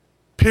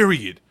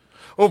 Period.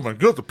 Oh my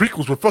god, the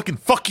prequels were fucking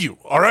fuck you.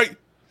 All right.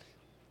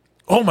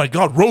 Oh my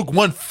god, Rogue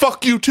One,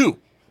 fuck you too.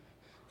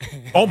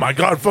 Oh my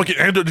god, fucking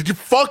Andor, did you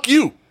fuck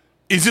you?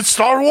 Is it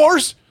Star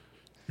Wars?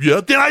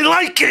 Yeah, then I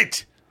like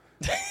it.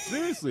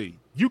 Seriously,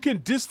 you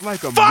can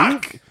dislike a Fuck!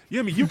 movie. Yeah,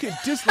 I mean, you can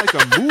dislike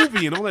a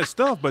movie and all that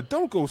stuff, but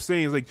don't go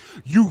saying like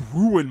you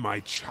ruined my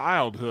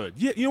childhood.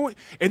 Yeah, you know what?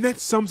 And that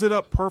sums it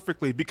up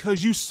perfectly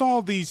because you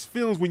saw these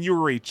films when you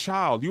were a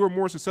child. You were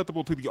more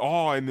susceptible to the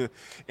awe and the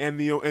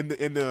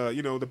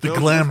the bells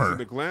glamour. and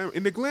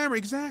the glamour.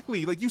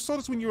 Exactly. Like you saw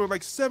this when you were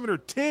like 7 or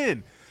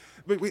 10.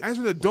 But as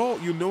an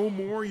adult, you know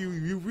more.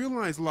 You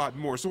realize a lot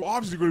more. So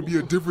obviously, going to be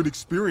a different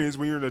experience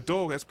when you're an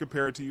adult as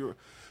compared to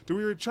when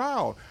you're a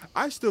child.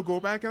 I still go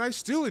back and I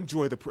still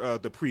enjoy the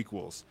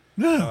prequels.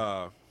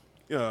 Yeah.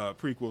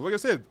 Prequels. Like I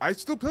said, I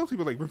still tell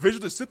people like Revenge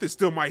of the Sith is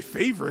still my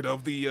favorite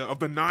of the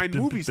 9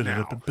 movies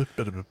now.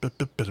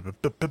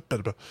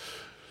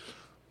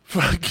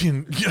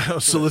 Fucking yeah.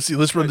 So let's see.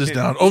 Let's run this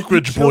down. Oak He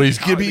Ridge killed Boys.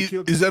 the- Gibby, they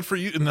killed- is that for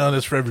you? No,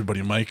 that's for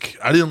everybody, Mike.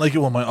 I didn't like it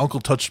when my uncle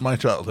touched my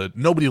childhood.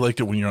 Nobody liked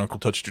it when your uncle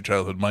touched your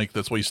childhood, Mike.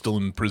 That's why he's still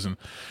in prison.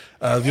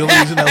 The only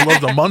reason I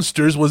loved the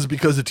Munsters was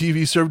because the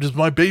TV served as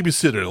my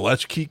babysitter.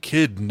 Latchkey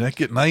Kid, Neck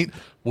at Night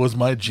was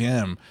my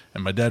jam,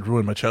 and my dad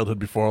ruined my childhood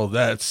before all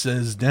that.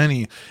 Says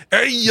Danny.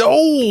 Hey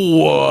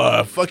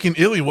yo, fucking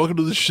Illy, welcome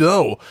to the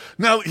show.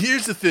 Now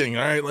here's the thing,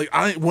 all right. Like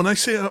when I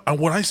say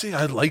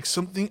I like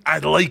something, I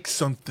like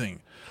something.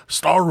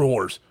 Star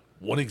Wars,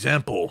 one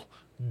example.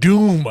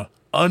 Doom,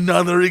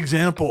 another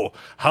example.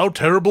 How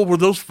terrible were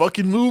those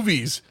fucking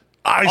movies?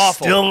 I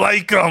Awful. still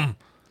like them.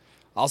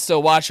 I'll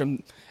still watch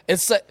them.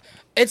 It's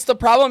the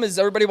problem is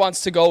everybody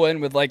wants to go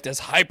in with like this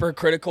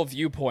hypercritical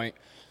viewpoint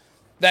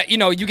that, you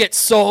know, you get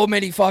so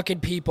many fucking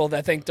people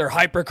that think they're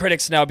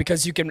hypercritics now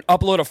because you can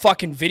upload a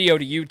fucking video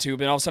to YouTube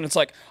and all of a sudden it's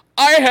like,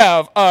 I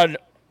have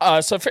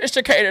a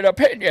sophisticated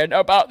opinion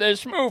about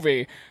this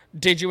movie.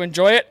 Did you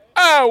enjoy it?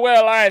 Oh,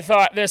 well, I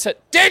thought this.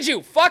 Did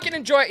you fucking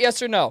enjoy it?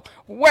 Yes or no?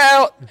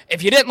 Well,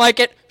 if you didn't like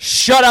it,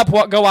 shut up.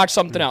 Go watch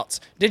something else.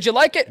 Did you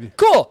like it?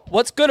 Cool.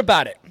 What's good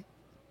about it?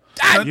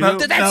 That's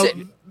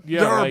it.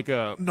 Yeah, There are- like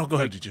no, go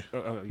ahead, DJ. yeah, go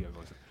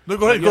ahead. No,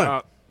 go ahead.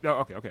 Go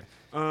ahead.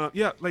 Okay.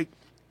 Yeah, like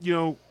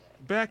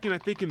back in I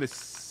think in the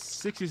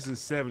 60s and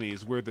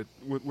 70s, where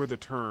the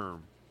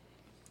term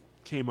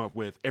came up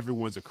with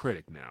everyone's a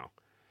critic now.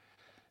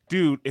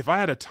 Dude, if I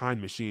had a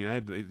time machine,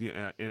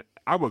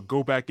 I would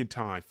go back in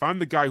time, find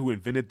the guy who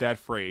invented that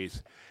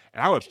phrase,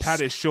 and I would pat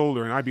his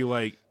shoulder, and I'd be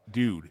like,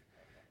 dude,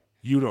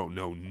 you don't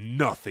know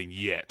nothing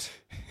yet.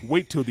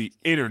 Wait till the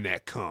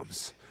internet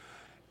comes.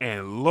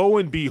 And lo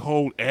and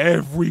behold,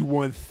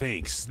 everyone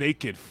thinks they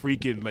can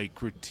freaking like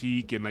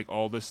critique and like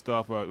all this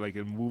stuff, like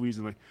in movies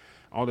and like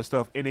all this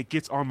stuff, and it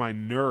gets on my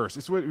nerves.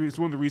 It's one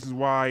of the reasons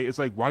why it's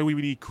like, why do we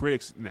need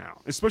critics now?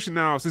 Especially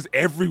now, since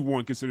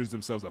everyone considers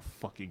themselves a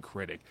fucking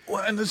critic.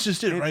 Well, and that's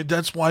just it, right?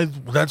 That's one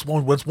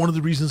of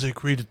the reasons I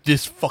created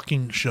this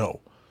fucking show.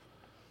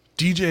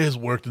 DJ has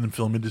worked in the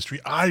film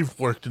industry. I've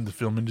worked in the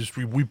film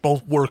industry. We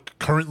both work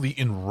currently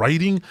in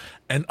writing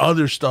and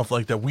other stuff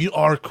like that. We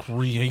are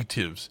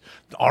creatives.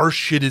 Our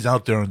shit is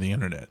out there on the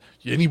internet.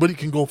 Anybody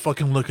can go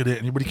fucking look at it.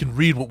 Anybody can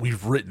read what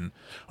we've written.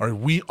 All right,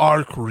 we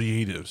are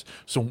creatives.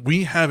 So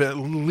we have at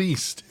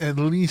least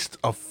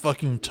a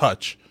fucking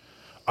touch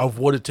of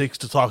what it takes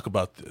to talk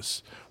about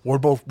this.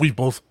 We've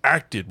both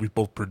acted, we've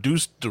both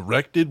produced,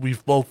 directed,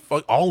 we've both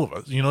all of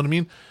us, you know what I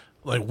mean?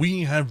 Like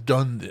we have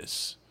done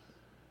this.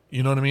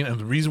 You know what I mean? And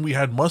the reason we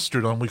had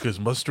Mustard on, because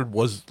Mustard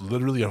was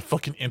literally a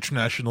fucking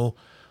international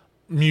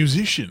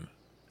musician.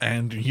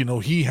 And, you know,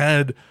 he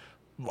had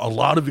a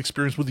lot of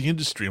experience with the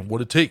industry and what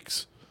it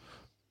takes.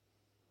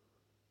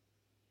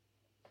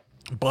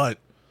 But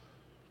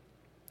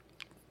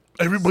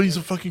everybody's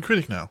a fucking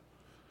critic now.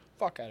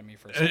 Fuck out of me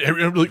for a And second.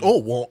 everybody's like, oh,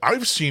 well,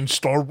 I've seen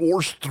Star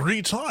Wars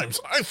 3 times.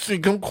 I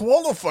think I'm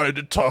qualified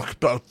to talk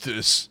about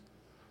this.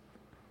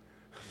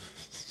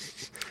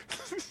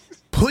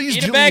 Please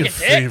Eat a do bag me a of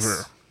dicks.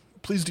 favor.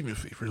 Please do me a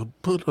favor.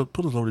 Put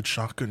a loaded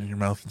shotgun in your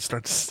mouth and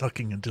start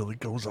sucking until it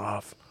goes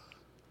off.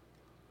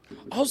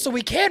 Oh, so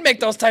we can make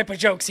those type of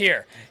jokes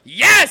here.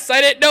 Yes,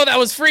 I didn't know that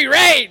was free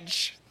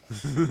range.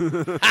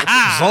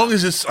 As long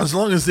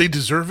as they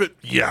deserve it,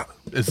 yeah.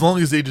 As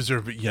long as they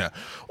deserve it, yeah.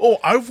 Oh,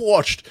 I've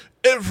watched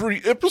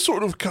every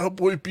episode of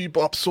Cowboy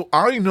Bebop, so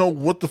I know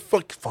what the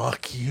fuck.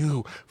 Fuck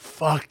you.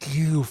 Fuck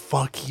you.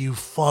 Fuck you.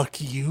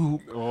 Fuck you.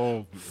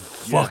 Oh,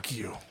 Fuck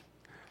you.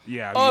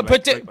 yeah. Oh,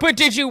 but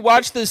did you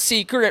watch the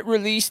secret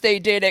release they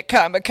did at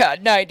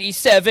Comic-Con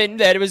 97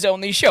 that it was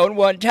only shown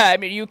one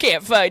time and you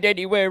can't find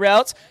anywhere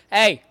else?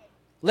 Hey,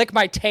 lick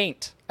my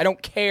taint. I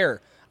don't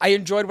care. I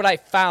enjoyed what I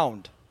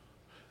found.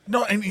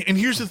 No, and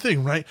here's the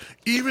thing, right?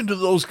 Even to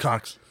those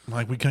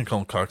like we can't call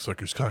them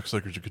cocksuckers.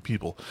 Cocksuckers are good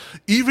people.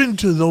 Even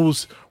to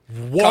those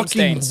walking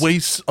stains.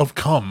 wastes of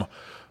cum,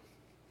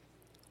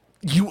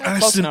 you close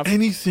ask them enough.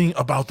 anything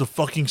about the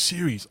fucking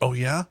series. Oh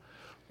yeah?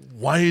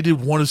 Why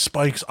did one of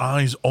Spike's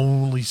eyes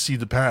only see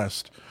the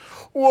past?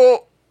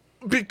 Well,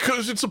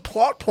 because it's a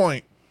plot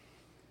point.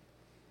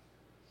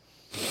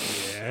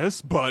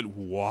 Yes, but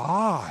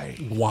why?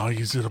 Why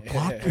is it a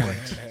plot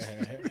point?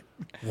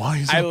 Why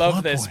is it I a love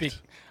plot this. point?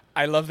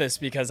 I love this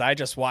because I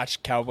just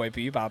watched Cowboy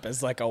Bebop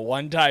as like a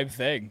one-time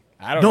thing.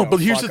 I don't No, know. but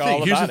here's the fuck thing.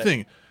 all Here's the about it.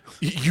 thing.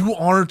 You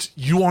aren't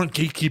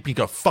gatekeeping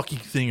a fucking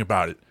thing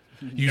about it.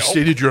 You Nope.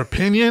 stated your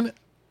opinion.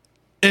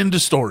 End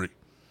of story.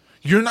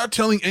 You're not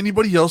telling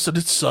anybody else that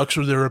it sucks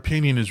or their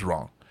opinion is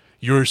wrong.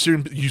 You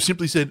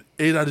simply said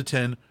 8 out of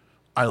 10.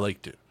 I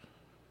liked it.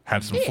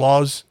 Had some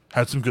flaws.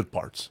 Had some good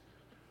parts.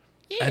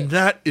 And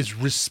that is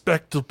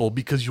respectable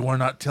because you are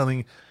not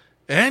telling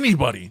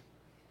anybody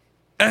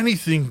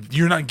anything.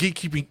 You're not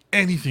gatekeeping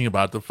anything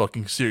about the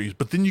fucking series.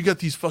 But then you got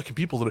these fucking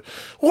people that are,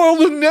 well,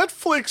 the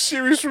Netflix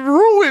series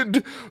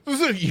ruined.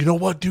 You know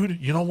what, dude?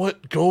 You know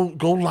what? Go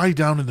lie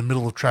down in the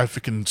middle of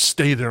traffic and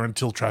stay there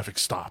until traffic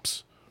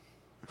stops.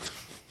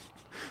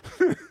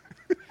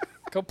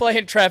 Go play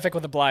in traffic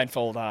with a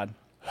blindfold on.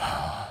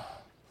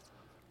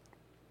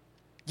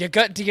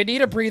 Do you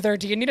need a breather?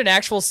 Do you need an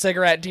actual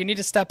cigarette? Do you need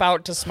to step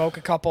out to smoke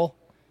a couple?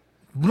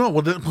 No,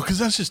 well, because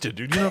that's just it,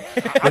 dude. You know,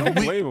 I don't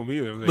blame him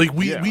either.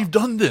 we've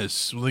done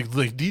this. Like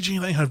DJ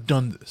and I have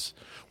done this.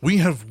 We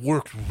have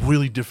worked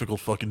really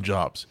difficult fucking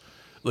jobs.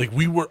 Like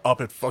we were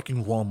up at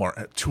fucking Walmart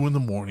at 2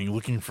 a.m.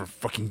 looking for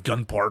fucking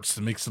gun parts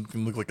to make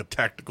something look like a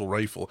tactical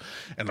rifle,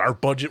 and our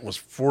budget was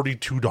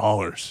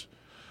 $42,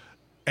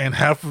 and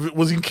half of it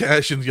was in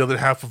cash, and the other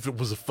half of it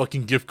was a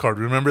fucking gift card.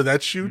 Remember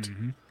that shoot?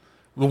 Mm-hmm.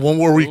 The one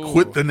where we Ooh.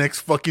 quit the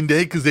next fucking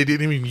day because they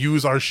didn't even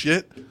use our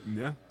shit.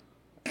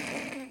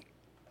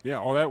 Yeah,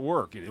 all that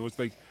work, and it was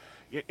like,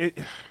 it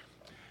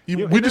You know,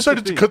 We and that's the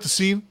decided to thing. cut the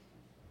scene.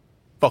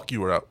 Fuck you,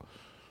 we're out.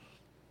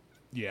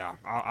 Yeah,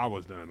 I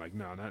was done. Like,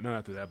 no, not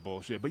after that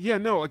bullshit. But yeah,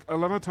 no, like a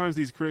lot of times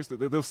these critics,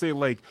 they'll say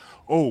like,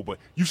 "Oh, but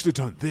you should have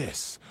done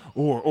this,"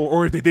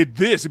 or if they did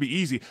this, it'd be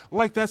easy.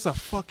 Like that's a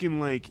fucking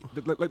like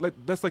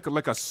that's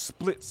like a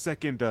split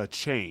second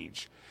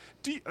change.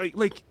 Do you,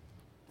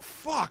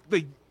 fuck,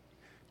 like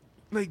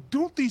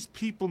don't these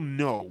people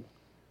know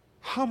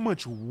how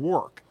much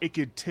work it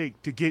could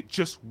take to get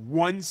just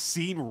one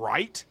scene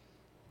right?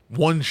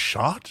 One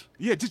shot?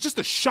 Yeah, just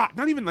a shot,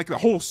 not even like the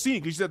whole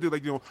scene. Because you have to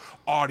like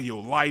audio,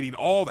 lighting,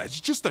 all that.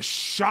 It's just a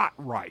shot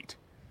right.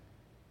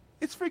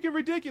 It's freaking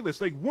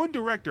ridiculous. Like one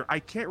director, I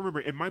can't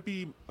remember. It might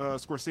be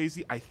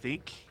Scorsese, I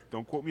think.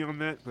 Don't quote me on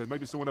that, but it might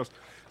be someone else.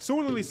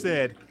 Someone literally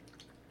said,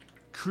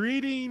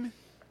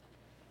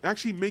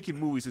 actually making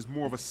movies is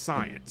more of a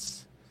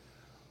science,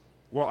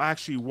 while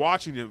actually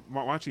watching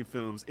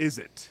films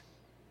isn't.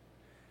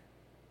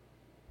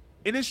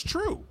 And it's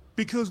true.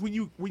 Because when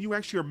you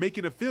actually are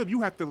making a film,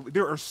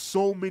 there are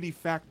so many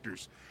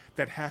factors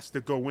that has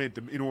to go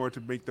in order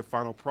to make the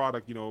final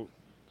product,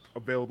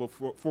 available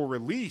for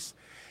release.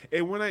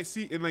 And when I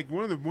see, and like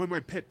one of my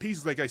pet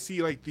pieces, like I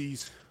see like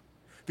these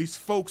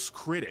folks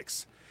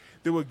critics,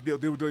 they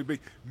would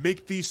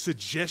make these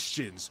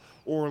suggestions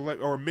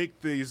or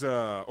make these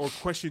or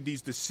question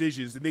these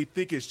decisions, and they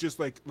think it's just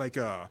like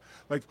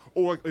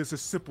it's a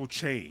simple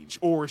change,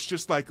 or it's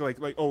just like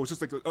it's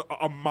just like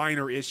a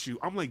minor issue.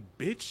 I'm like,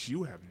 bitch,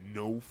 you have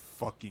no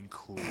fucking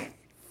clue.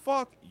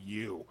 Fuck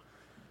you.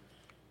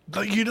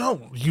 Like, you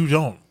don't.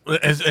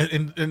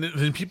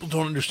 And people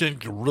don't understand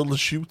guerrilla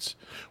shoots,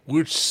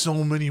 which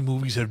so many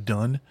movies have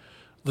done.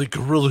 Like,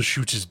 guerrilla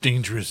shoots is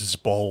dangerous as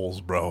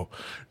balls, bro.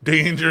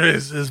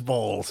 Dangerous as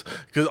balls.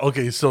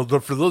 So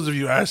for those of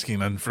you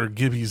asking, and for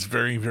Gibby's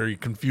very, very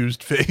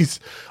confused face,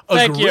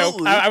 Thank you.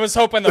 I was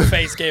hoping the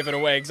face gave it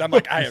away because I'm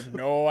like, I have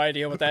no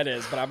idea what that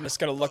is, but I'm just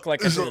gonna look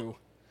like a zoo.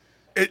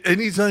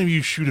 Anytime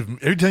you shoot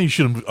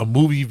a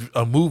movie,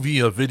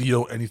 a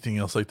video, anything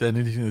else like that,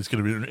 anything that's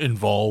going to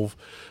involve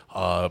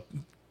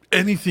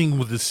anything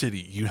with the city,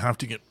 you have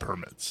to get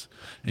permits,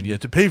 and you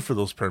have to pay for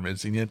those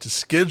permits, and you have to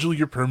schedule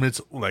your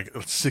permits like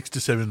 6 to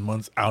 7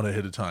 months out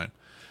ahead of time.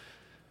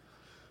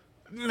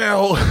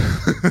 Now,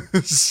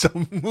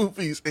 some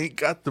movies ain't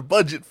got the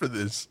budget for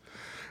this.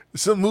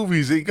 Some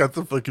movies ain't got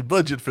the fucking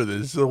budget for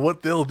this. So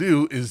what they'll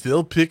do is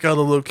they'll pick out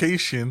a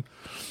location.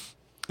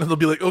 And they'll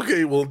be like,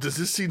 okay, well, does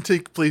this scene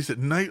take place at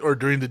night or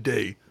during the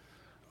day?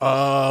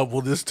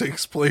 Well, this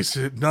takes place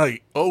at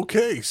night.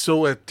 Okay,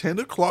 so at 10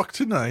 o'clock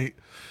tonight,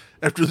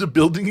 after the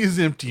building is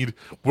emptied,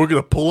 we're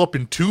going to pull up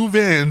in 2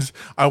 vans.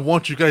 I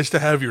want you guys to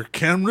have your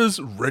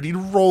cameras ready to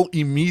roll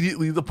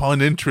immediately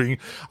upon entering.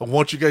 I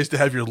want you guys to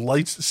have your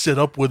lights set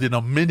up within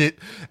a minute,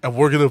 and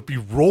we're going to be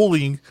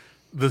rolling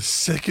the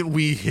second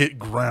we hit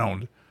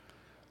ground.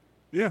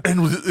 Yeah.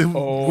 And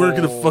we're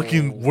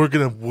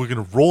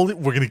gonna roll it.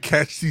 We're gonna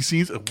catch these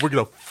scenes, and we're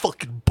gonna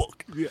fucking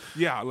book.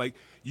 Yeah. Like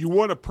you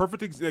want a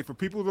perfect example for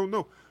people who don't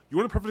know. You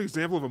want a perfect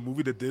example of a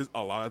movie that did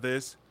a lot of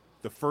this.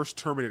 The first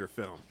Terminator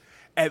film.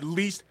 At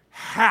least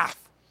half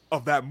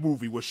of that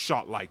movie was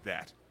shot like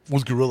that.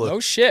 Was Gorilla?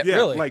 Oh shit! Yeah,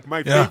 Really? like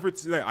my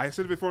favorite. I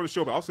said it before on the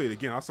show, but I'll say it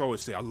again. I'll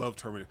always say I love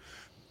Terminator.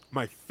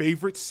 My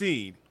favorite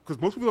scene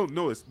because most people don't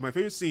know this. My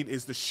favorite scene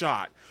is the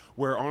shot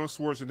where Arnold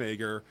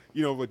Schwarzenegger,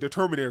 like the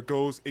Terminator,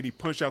 goes and he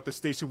punches out the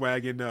station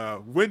wagon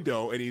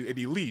window and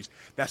he leaves.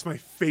 That's my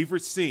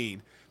favorite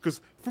scene. Because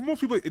for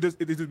most people, it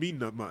doesn't mean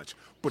that much.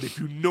 But if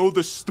you know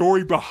the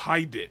story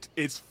behind it,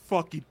 it's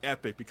fucking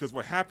epic. Because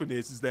what happened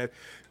is that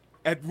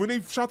when they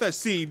shot that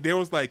scene, there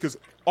was like, because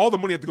all the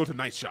money had to go to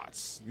night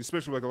shots,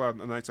 especially like a lot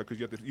of night shots,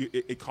 because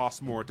it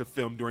costs more to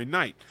film during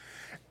night.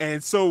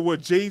 And so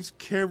what James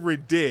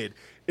Cameron did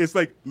is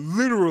like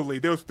literally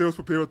they was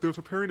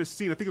preparing a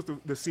scene. I think it's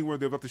the scene where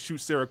they're about to shoot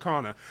Sarah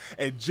Connor,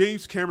 and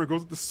James Cameron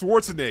goes to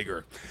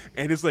Schwarzenegger,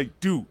 and it's like,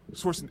 dude,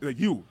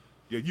 Schwarzenegger,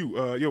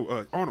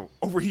 Arnold,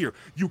 over here.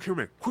 You,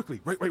 cameraman,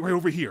 quickly, right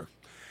over here.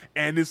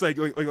 And it's like,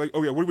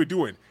 oh yeah, what are we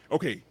doing?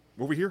 Okay,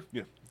 over here.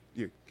 Yeah,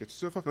 get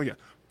yourself up. Oh yeah,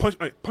 punch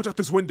out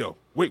this window.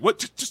 Wait, what?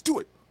 Just do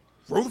it.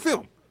 Roll the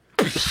film.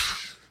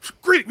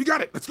 Great, we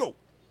got it. Let's go.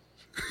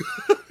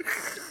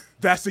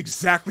 That's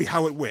exactly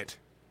how it went.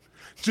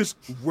 Just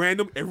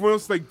random. Everyone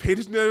else like paid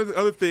attention to the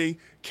other thing.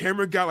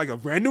 Camera got like a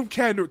random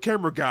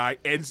camera guy,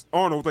 and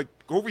Arnold like,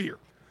 go over here,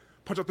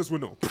 punch out this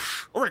window.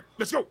 All right,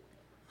 let's go.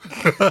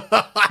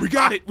 We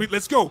got it.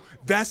 Let's go.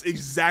 That's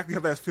exactly how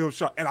that film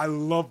shot, and I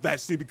love that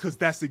scene because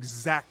that's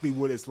exactly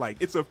what it's like.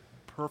 It's a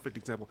perfect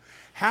example.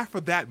 Half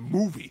of that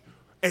movie,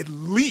 at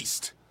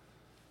least,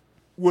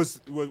 was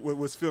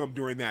filmed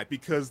during that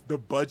because the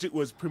budget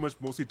was pretty much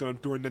mostly done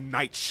during the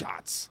night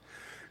shots.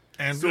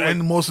 And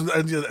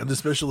the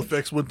special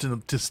effects went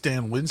to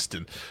Stan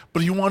Winston.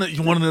 But you want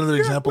another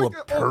example, a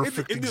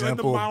perfect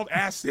example. The mild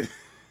acid.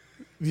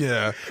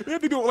 Yeah, they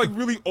have to do like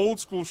really old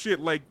school shit,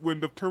 like when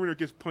the Terminator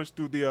gets punched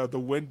through the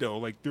window,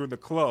 like during the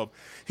club.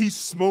 He's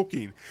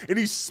smoking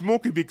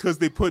because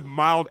they put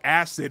mild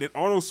acid, and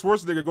Arnold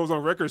Schwarzenegger goes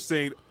on record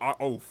saying,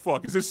 "Oh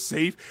fuck, is this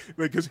safe?"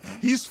 Like, because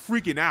he's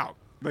freaking out.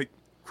 Like,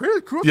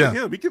 credit to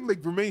him, he can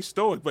like remain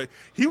stoic, but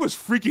he was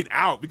freaking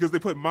out because they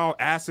put mild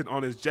acid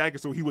on his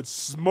jacket so he would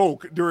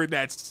smoke during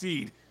that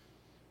scene.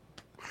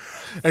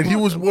 And he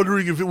was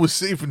wondering if it was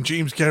safe, and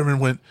James Cameron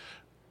went,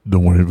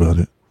 "Don't worry about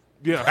it."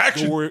 Yeah,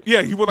 action. Don't worry.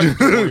 Yeah, he would like,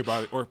 don't worry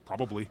about it, or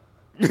probably.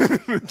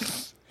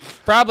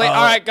 Probably.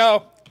 All right,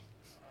 go.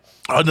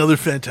 Another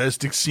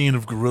fantastic scene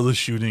of guerrilla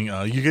shooting.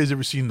 You guys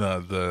ever seen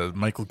the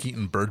Michael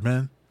Keaton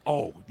Birdman?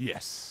 Oh,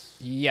 yes.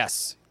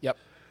 Yes. Yep.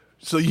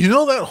 So you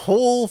know that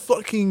whole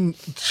fucking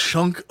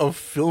chunk of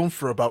film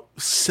for about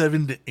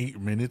 7 to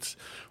 8 minutes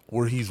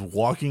where he's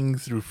walking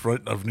through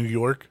front of New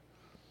York?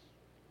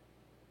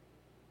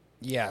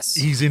 Yes.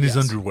 He's in his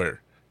underwear.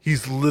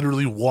 He's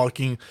literally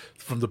walking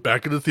from the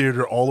back of the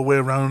theater all the way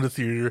around the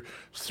theater,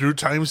 through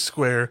Times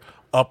Square,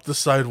 up the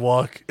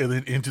sidewalk, and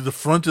then into the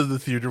front of the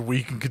theater where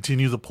you can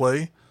continue the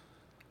play.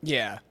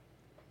 Yeah.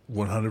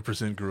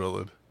 100%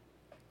 guerrilla'd.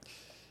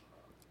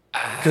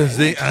 Because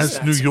they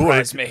asked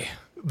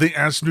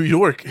New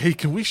York, hey,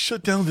 can we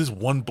shut down this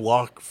one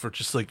block for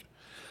just like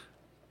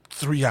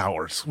 3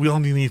 hours? We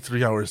only need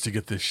 3 hours to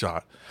get this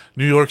shot.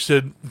 New York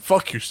said,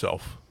 fuck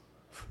yourself.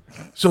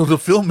 So the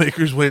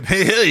filmmakers went,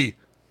 hey,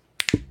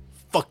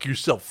 fuck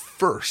yourself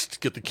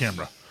first. Get the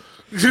camera.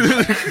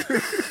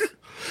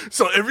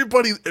 So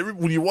everybody,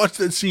 when you watch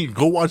that scene,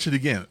 go watch it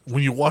again.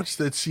 When you watch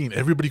that scene,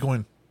 everybody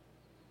going,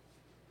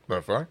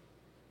 that far?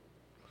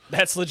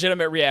 That's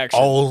legitimate reaction.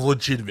 All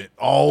legitimate.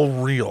 All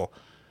real.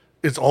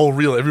 It's all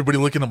real. Everybody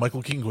looking at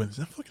Michael Keaton going, is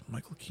that fucking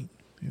Michael Keaton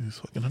in his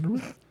fucking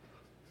underwear?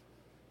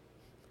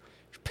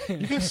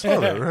 You guys saw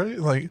that,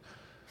 right?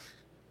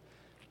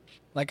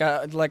 Like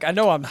I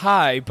know I'm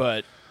high,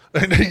 but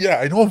yeah,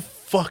 I know I'm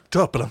fucked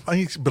up, but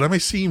am I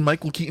seeing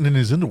Michael Keaton in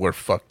his underwear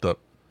fucked up?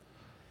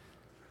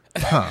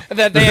 Huh.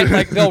 that they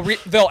like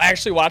they'll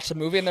actually watch the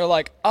movie and they're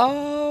like,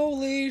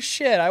 holy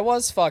shit, I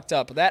was fucked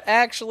up. That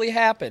actually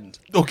happened.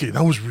 Okay,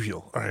 that was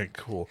real. All right,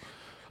 cool.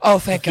 Oh,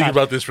 thank God. Think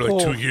about this for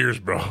like 2 years,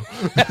 bro.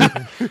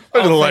 I'm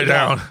gonna lie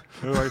down.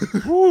 They're like,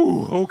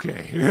 whoo,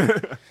 okay.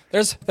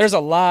 There's a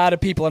lot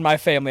of people in my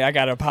family I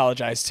gotta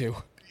apologize to.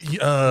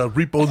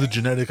 Repo the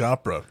Genetic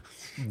Opera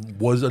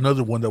was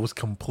another one that was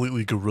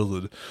completely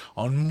guerrillaed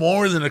on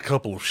more than a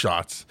couple of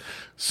shots.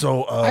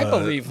 So I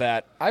believe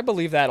that. I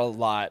believe that a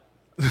lot.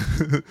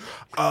 The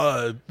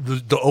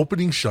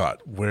opening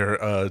shot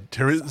where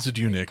Terry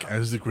Zadunik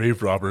as the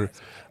grave robber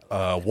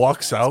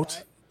walks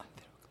out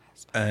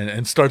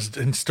and starts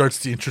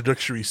the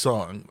introductory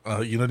song.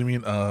 You know what I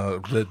mean?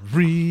 Red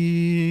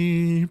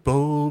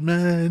Repo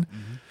Man.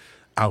 Mm-hmm.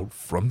 Out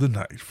from the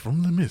night,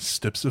 from the mist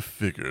steps a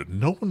figure.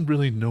 No one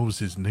really knows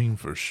his name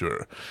for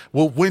sure.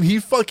 Well, when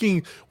you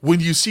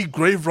see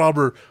grave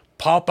robber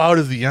pop out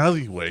of the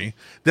alleyway,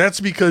 that's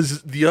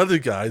because the other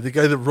guy, the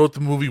guy that wrote the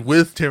movie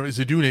with Terrence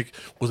Zadunik,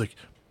 was like,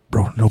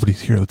 bro,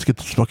 nobody's here. Let's get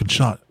this fucking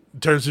shot.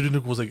 Terrence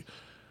Zadunik was like,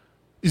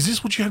 is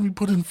this what you had me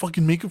put in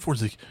fucking makeup for?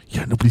 He's like,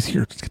 yeah, nobody's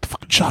here. Let's get the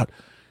fucking shot.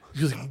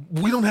 He's like,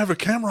 we don't have a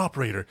camera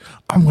operator.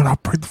 I'm going to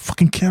operate the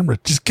fucking camera.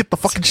 Just get the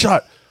fucking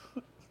shot.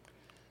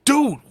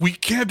 Dude, we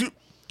can't do...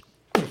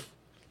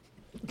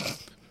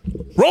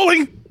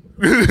 Rolling.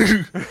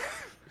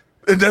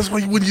 And that's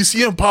why when you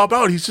see him pop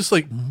out, he's just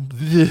like,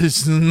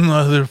 this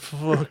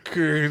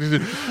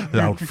motherfucker.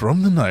 Out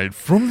from the night,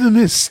 from the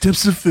mist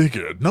steps a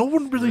figure. No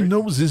one really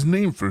knows his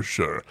name for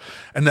sure.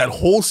 And that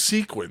whole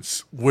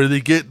sequence where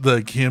they get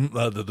the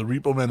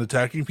Repo Man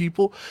attacking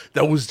people,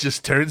 that was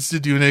just Terrence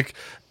Sedunick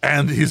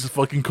and his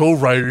fucking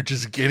co-writer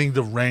just getting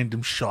the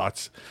random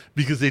shots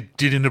because they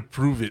didn't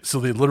approve it. So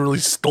they literally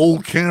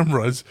stole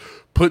cameras,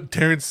 put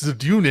Terrence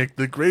Sedunick,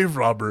 the grave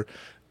robber,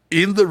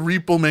 in the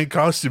Repo Man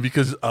costume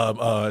because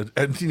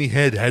Anthony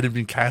Head hadn't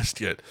been cast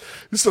yet.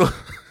 So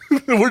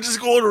we're just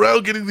going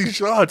around getting these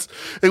shots.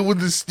 And when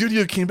the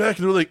studio came back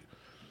and they were like,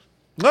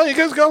 "No, you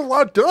guys got a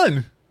lot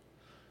done.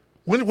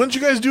 When did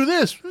you guys do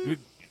this?" You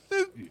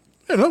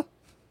know.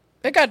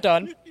 It got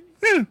done.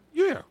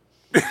 Yeah.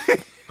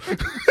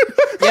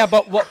 Yeah,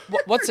 but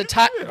what's the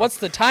time? What's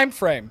the time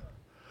frame?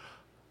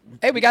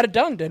 Hey, we got it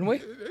done, didn't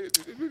we?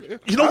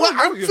 You know what?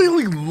 I'm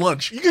feeling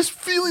lunch. You guys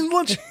feeling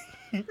lunch?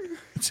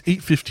 It's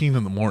 8:15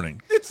 in the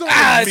morning. It's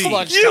It's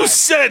lunchtime. You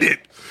said it.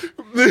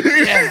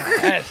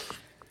 Yeah.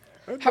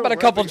 How about a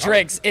couple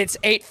drinks? It's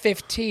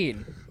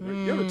 8:15.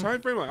 You have a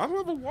time frame? Like, I don't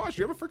have a watch.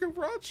 You have a freaking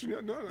watch?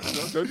 No,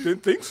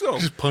 didn't think so.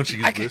 Just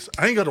punching his wrist.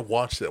 I ain't got a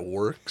watch that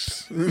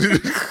works.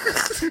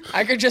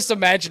 I could just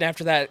imagine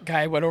after that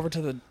guy went over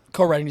to the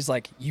co-writer and he's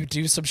like, "You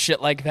do some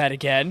shit like that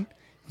again,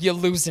 you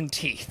losing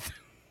teeth."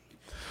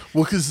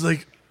 Well, because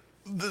like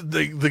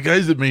the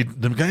guys that made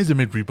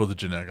Repo the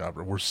Genetic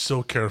Opera were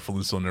so careful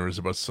and so nervous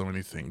about so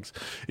many things,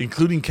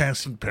 including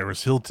casting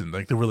Paris Hilton.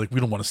 Like they were like,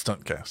 we don't want a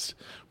stunt cast.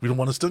 We don't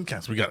want a stunt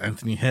cast. We got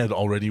Anthony Head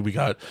already. We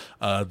got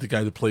the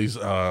guy that plays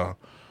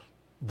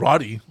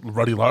Roddy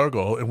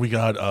Largo, and we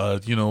got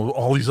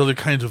all these other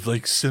kinds of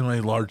like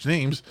semi-large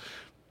names.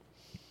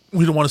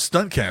 We don't want a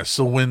stunt cast.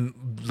 So when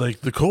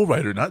like the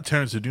co-writer, not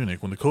Terrence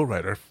Sedunick, when the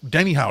co-writer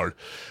Danny Howard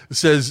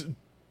says,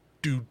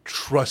 "Dude,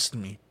 trust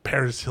me,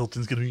 Paris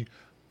Hilton's gonna be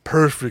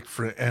perfect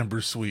for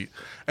Amber Sweet,"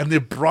 and they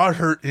brought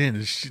her in.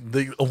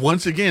 And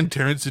once again,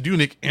 Terrence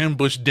Sedunick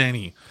ambushed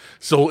Danny,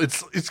 so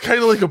it's kind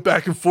of like a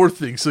back and forth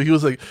thing. So he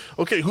was like,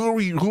 "Okay, who are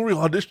we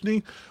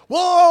auditioning?"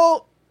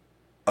 Well,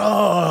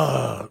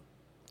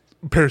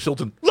 Paris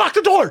Hilton. Lock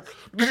the door.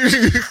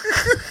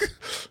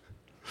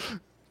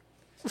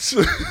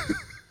 So,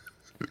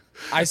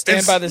 I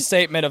stand by the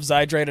statement of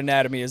Zydrate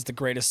Anatomy is the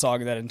greatest song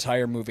in that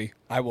entire movie.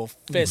 I will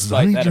fist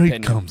fight that Zydrate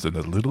opinion. comes in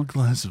a little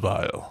glass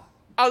vial.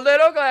 A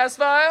little glass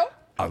vial.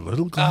 A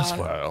little glass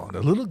vial. And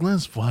a little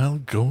glass vial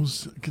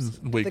goes gun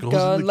in like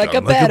the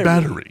a gun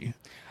battery.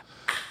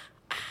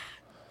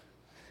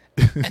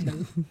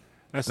 And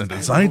the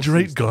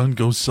Zydrate gun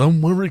goes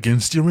somewhere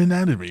against your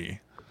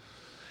anatomy.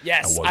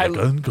 Yes, And when the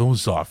gun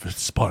goes off, it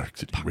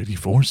sparks it ready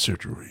for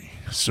surgery.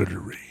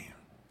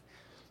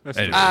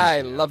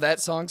 I love that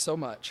song so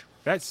much.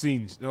 That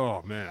scene,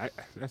 oh man,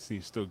 that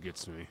scene still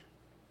gets me.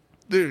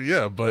 Dude,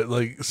 yeah, but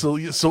like, so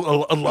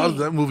a lot of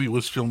that movie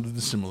was filmed in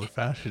a similar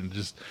fashion,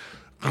 just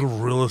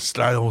guerrilla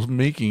style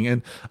making,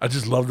 and I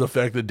just love the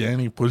fact that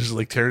Danny pushes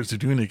like Terrence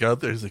Sedunick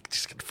out there. He's like,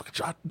 "Just get a fucking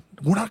shot.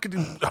 We're not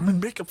gonna. I'm gonna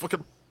make a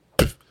fucking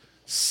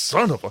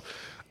son of a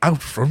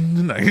out from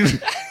the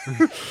night."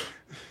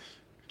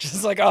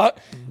 Just like,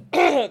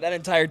 that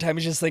entire time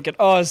he's just thinking,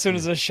 "Oh, as soon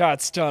as the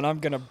shot's done, I'm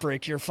gonna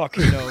break your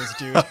fucking nose,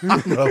 dude."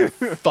 I'll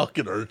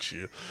fucking hurt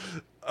you.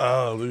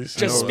 Let me see.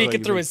 Just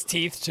speaking through his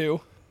teeth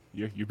too.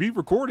 You be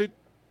recorded,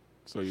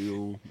 so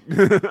you.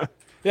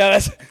 Yeah,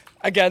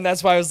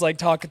 that's why I was like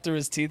talking through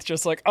his teeth,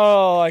 just like,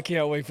 "Oh, I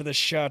can't wait for this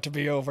shot to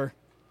be over."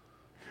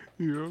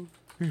 You know,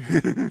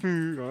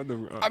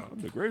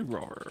 I'm the grave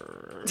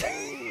robber.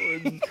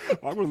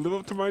 I'm gonna live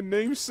up to my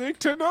namesake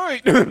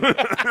tonight.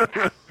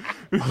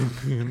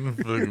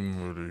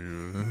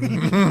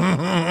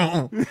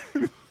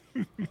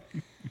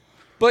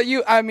 But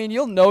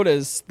you'll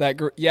notice that,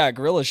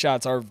 gorilla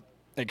shots are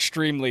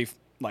extremely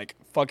like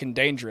fucking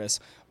dangerous,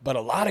 but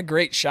a lot of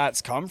great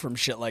shots come from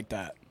shit like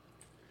that.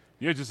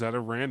 Yeah, just out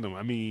of random.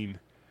 I mean,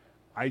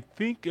 I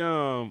think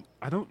I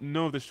don't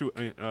know if this true.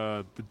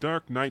 The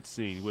Dark Knight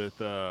scene with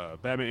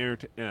Batman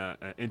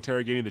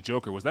interrogating the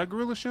Joker, was that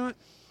gorilla shot?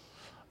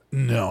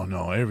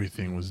 No,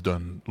 everything was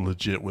done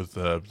legit with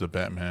the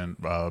Batman,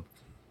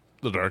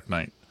 the Dark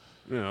Knight.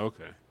 Yeah,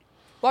 okay.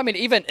 Well, I mean,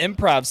 even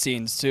improv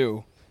scenes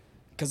too,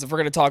 because if we're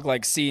gonna talk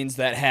like scenes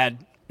that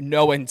had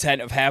no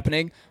intent of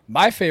happening,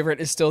 my favorite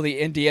is still the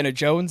Indiana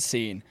Jones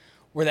scene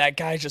where that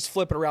guy's just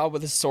flipping around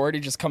with his sword.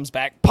 He just comes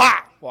back,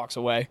 walks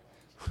away.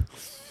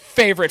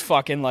 Favorite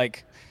fucking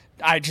like,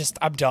 I'm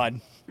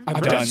done.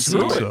 I'm done.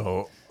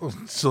 So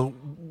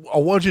I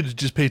want you to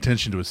just pay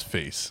attention to his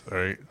face. All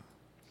right.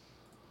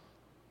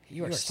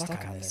 You are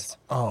stuck on this.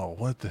 Oh,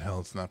 what the hell?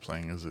 It's not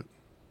playing, is it?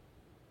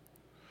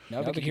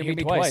 No, but hear me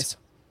twice.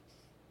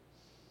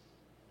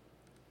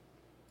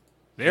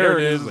 There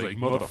it is, like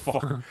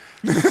motherfucker.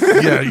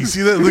 Yeah, you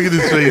see that? Look at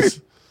his face.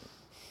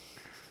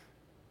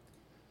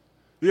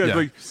 Yeah, Yeah.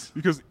 like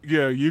because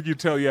you can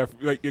tell,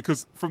 like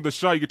because from the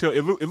shot you can tell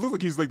it looked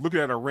like he's like looking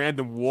at a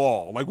random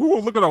wall. Like, who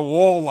will look at a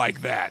wall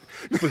like that?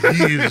 But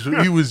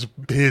he was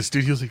pissed,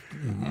 dude. He was like,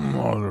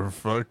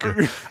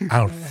 "Motherfucker!"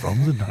 Out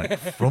from the night,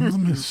 from the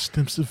mist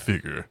steps a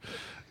figure.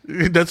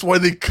 That's why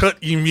they cut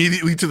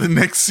immediately to the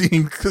next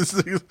scene,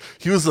 because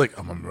he was like,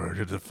 "I'm gonna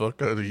murder the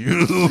fuck out of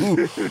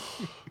you."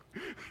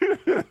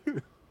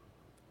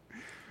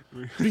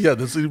 Yeah,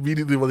 that's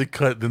immediately why they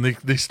cut. Then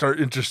they start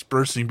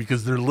interspersing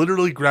because they're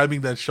literally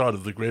grabbing that shot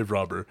of the grave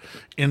robber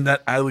in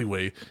that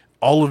alleyway.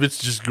 All of it's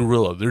just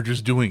guerrilla. They're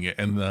just doing it.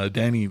 And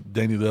Danny,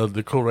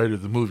 the co-writer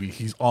of the movie,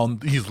 he's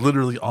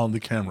literally on the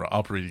camera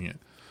operating it.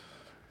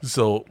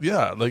 So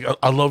yeah, like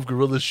I love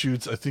guerrilla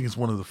shoots. I think it's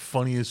one of the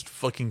funniest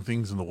fucking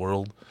things in the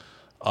world.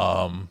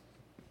 Some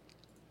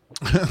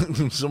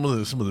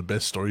of the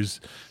best stories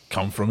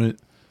come from it.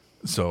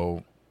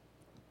 So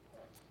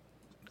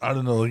I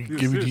don't know. Like, Yeah,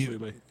 give seriously,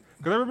 it. like,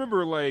 because I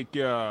remember, like,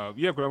 yeah,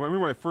 because I remember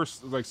when I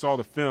first like saw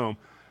the film,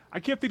 I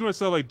kept thinking to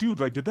myself, like, dude,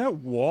 like, did that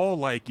wall,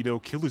 like,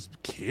 kill his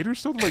kid or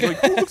something? Like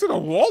who looks at a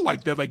wall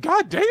like that? Like,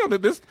 goddamn,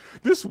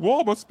 this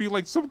wall must be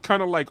like some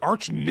kind of like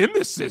arch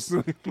nemesis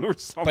or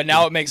something. But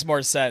now it makes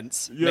more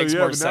sense. Yeah, Makes yeah,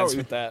 more but now sense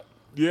with that.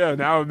 Yeah,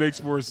 now it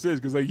makes more sense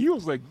because like he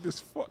was like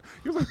this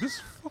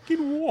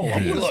fucking wall.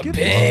 I'm You gonna look skip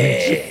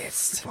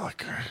pissed.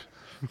 Fucker.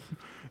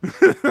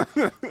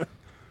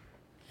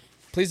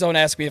 Please don't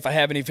ask me if I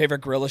have any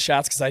favorite gorilla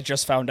shots because I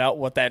just found out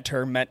what that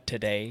term meant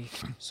today.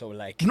 So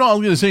like, No, I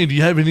was gonna say, do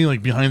you have any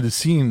like behind the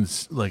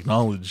scenes like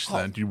knowledge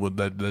that you would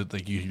that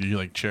like you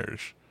like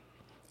cherish?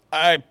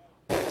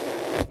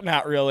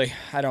 not really.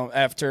 I don't.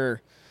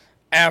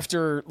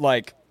 After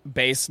like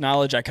base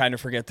knowledge, I kind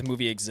of forget the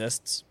movie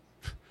exists.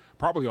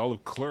 Probably all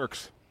of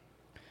Clerks.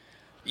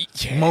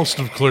 Yeah. Most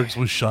of Clerks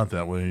was shot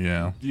that way.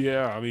 Yeah.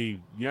 Yeah, I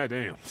mean, yeah,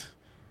 damn.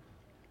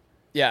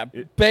 Yeah,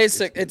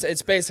 basic.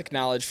 It's basic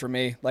knowledge for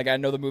me. Like I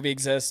know the movie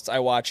exists. I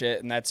watch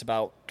it, and that's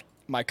about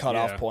my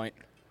cutoff Yeah. point.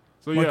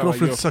 So My yeah,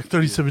 girlfriend like, sucked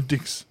 37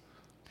 dicks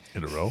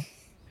in a row.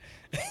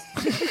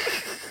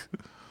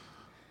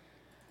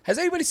 Has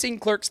anybody seen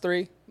Clerks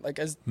 3? Like,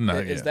 Not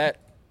is yet. that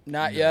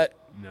not yet?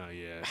 no,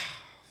 yeah.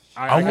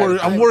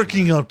 I'm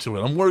working up to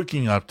it. I'm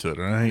working up to it.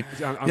 All right.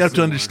 I'm You have to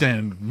similar.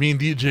 understand. Me and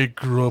DJ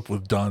grew up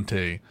with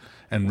Dante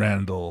and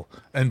Randall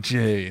and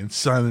Jay and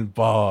Silent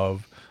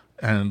Bob,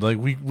 and like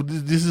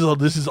this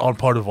is all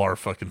part of our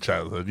fucking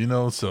childhood, you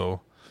know. So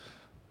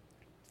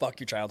Fuck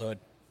your childhood.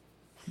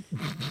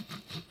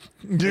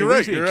 you're We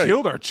right. say You're it right.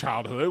 killed our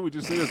childhood. We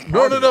just say it's No,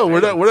 part no, of no.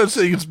 it. We're not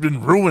saying it's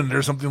been ruined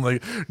or something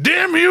like.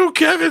 Damn you,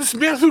 Kevin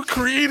Smith, who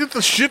created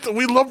the shit that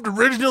we loved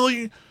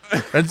originally,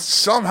 and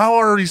somehow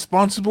are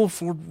responsible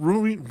for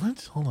ruining.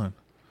 What? Hold on.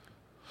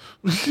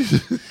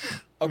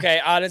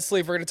 Okay, honestly,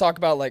 if we're gonna talk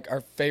about like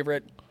our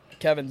favorite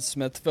Kevin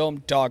Smith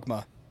film,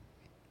 Dogma.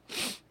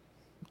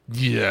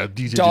 Yeah,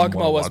 DJ Dogma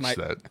didn't was was watch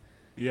my- that.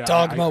 Yeah,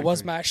 Dogma I was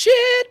couldn't- my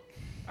shit.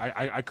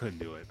 I couldn't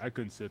do it. I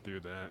couldn't sit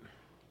through that.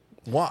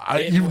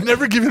 Why? You've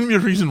never given me a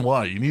reason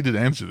why. You need to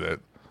answer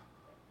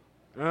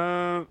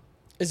that.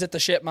 Is it the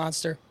shit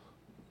monster?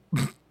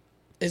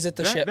 Is it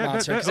the shit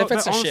monster? Because That if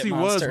it's a shit honestly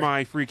monster, was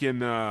my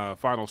freaking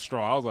final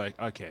straw. I was like,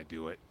 I can't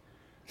do it.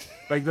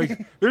 Like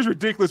there's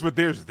ridiculous, but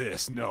there's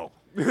this. No.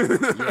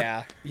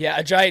 yeah,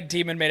 a giant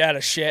demon made out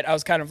of shit. I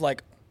was kind of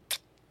like,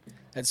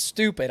 that's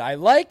stupid. I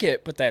like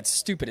it, but that's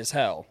stupid as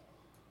hell.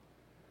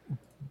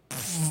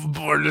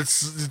 But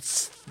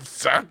it's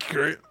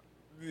accurate.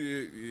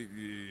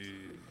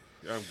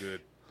 I'm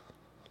good.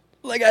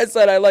 Like I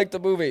said, I like the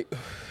movie.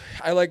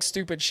 I like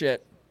stupid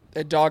shit.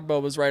 And Dogma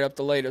was right up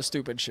the lane of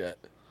stupid shit.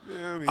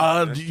 Yeah,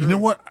 I mean, You know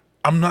what?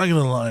 I'm not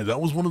gonna lie.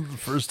 That was one of the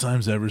first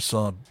times I ever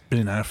saw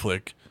Ben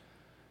Affleck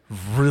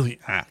really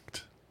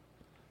act.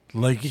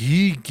 Like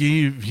he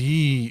gave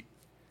it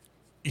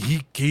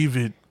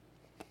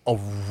a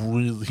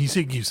really.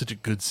 He gave such a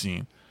good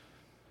scene,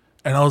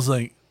 and I was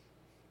like,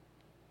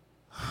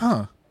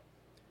 huh.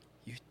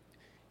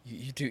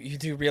 You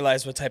do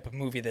realize what type of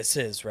movie this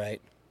is, right?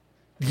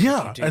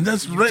 Yeah, and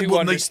that's you right. do but, like,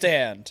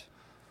 understand.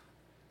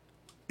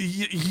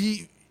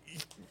 he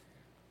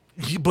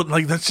but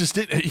like that's just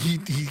it. He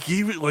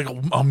gave it like a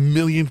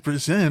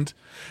 1,000,000%,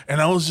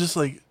 and I was just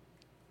like,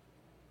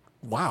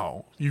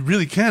 wow, you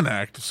really can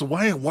act. So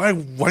why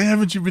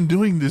haven't you been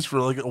doing this for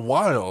like a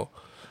while?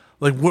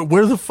 Like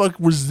where the fuck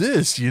was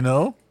this? You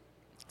know?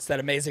 It's that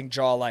amazing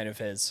jawline of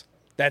his.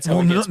 That's how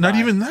Well, he gets not by.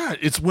 even that.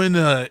 It's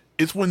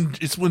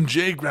when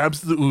Jay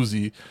grabs the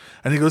Uzi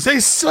and he goes, "Hey,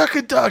 suck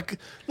a duck,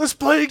 let's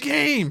play a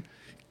game.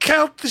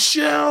 Count the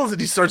shells." And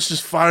he starts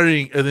just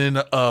firing, and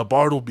then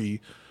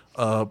Bartleby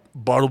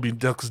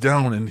ducks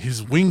down, and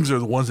his wings are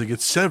the ones that get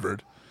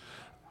severed.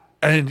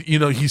 And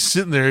he's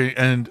sitting there,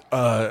 and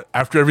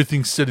after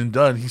everything's said and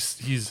done, he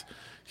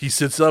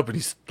sits up and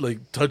he's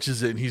like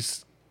touches it, and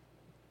he's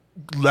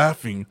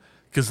laughing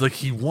because like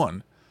he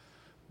won.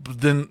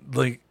 But then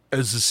like,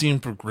 as the scene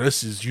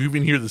progresses, you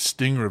even hear the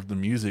stinger of the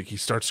music. He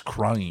starts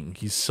crying.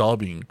 He's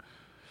sobbing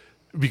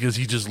because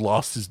he just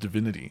lost his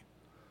divinity.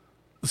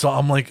 So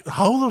I'm like,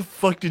 how the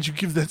fuck did you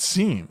give that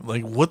scene?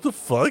 Like, what the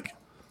fuck?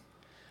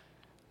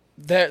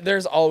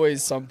 There's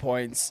always some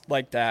points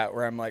like that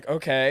where I'm like,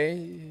 okay,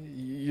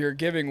 you're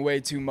giving way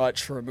too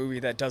much for a movie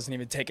that doesn't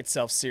even take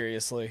itself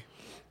seriously.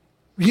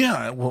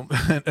 Yeah, well,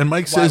 and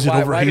Mike says why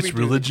it do we overhates do that?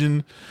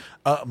 religion.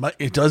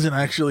 It doesn't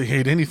actually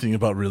hate anything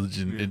about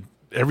religion.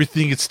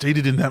 everything it's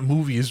stated in that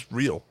movie is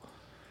real.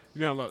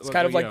 It's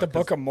kind of like the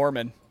Book of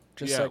Mormon.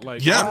 Just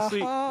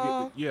honestly,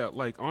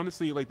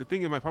 honestly, like the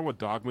thing in my problem with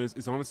Dogma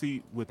is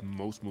honestly with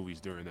most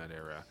movies during that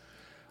era,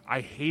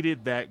 I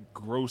hated that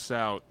gross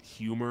out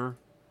humor.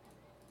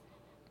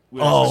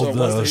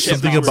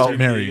 Something about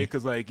Mary.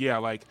 Because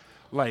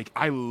like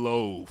I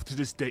loathe to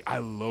this day. I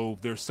loathe.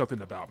 There's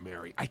something about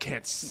Mary. I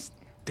can't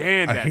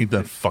stand. I hate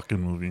that fucking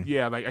movie.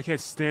 Yeah, like I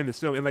can't stand this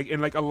film.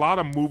 And like a lot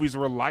of movies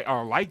are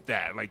like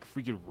that, like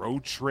freaking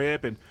Road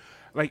Trip and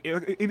like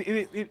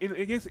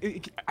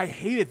I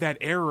hated that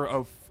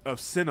era of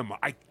cinema.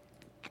 I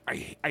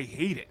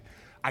hate it.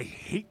 I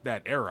hate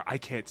that era. I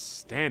can't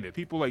stand it.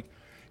 People like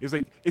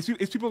it's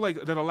people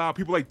like that allow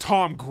people like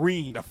Tom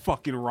Green to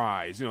fucking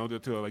rise,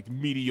 to like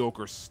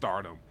mediocre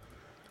stardom.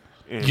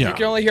 And, You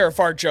can only hear a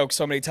fart joke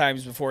so many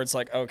times before it's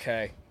like,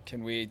 okay,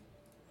 can we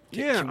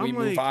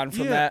move on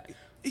from that?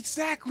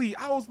 Exactly.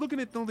 I was looking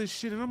at all this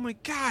shit and I'm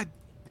like, God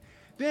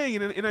dang,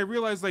 and I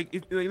realized like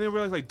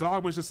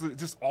Dogma is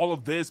just all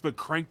of this but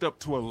cranked up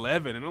to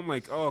 11, and I'm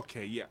like,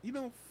 okay, yeah,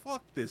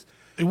 fuck this.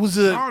 It was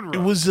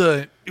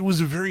a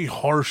very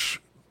harsh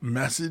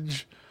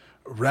message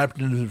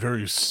wrapped in a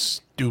very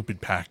stupid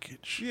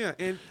package. Yeah,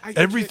 and I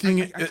take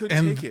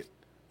couldn't it.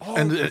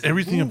 And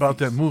everything about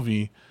that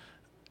movie.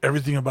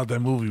 Everything about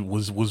that movie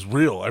was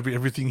real.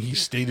 Everything he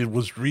stated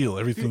was real.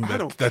 Everything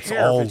that's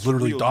all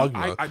literally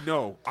Dogma. I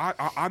know.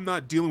 I'm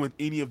not dealing with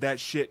any of that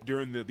shit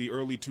during the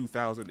early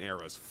 2000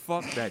 eras.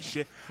 Fuck that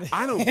shit.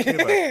 I don't give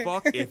a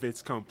fuck if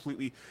it's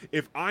completely.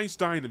 If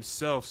Einstein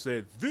himself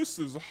said this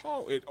is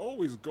how it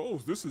always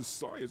goes. This is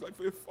science.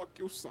 Fuck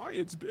your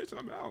science, bitch.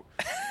 I'm out.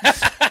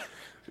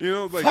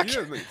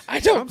 I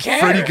don't care.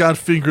 Freddy Got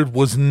Fingered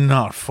was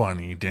not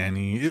funny,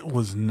 Danny. It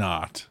was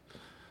not.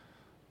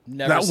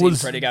 Never seen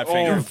Freddy Got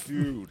Fingered.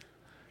 Dude.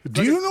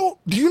 Do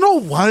you know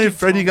why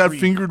Freddy Got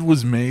Fingered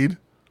was made?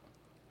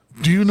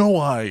 Do you know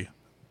why?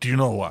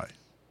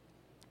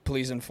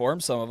 Please inform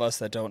some of us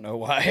that don't know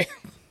why.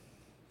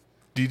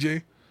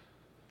 DJ?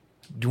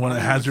 Do you want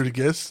to hazard a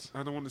guess?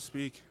 I don't want to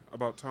speak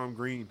about Tom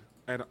Green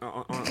on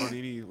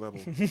any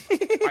level.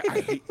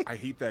 I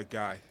hate that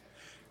guy.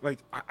 Like,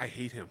 I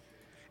hate him.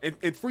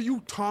 And for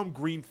you Tom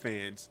Green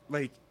fans,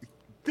 like,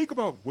 think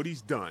about what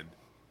he's done.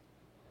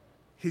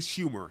 His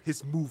humor,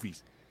 his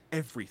movies,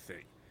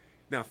 everything.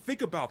 Now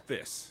think about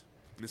this.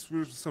 This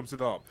really sums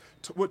it up.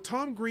 What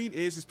Tom Green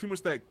is pretty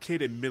much that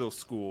kid in middle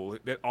school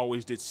that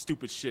always did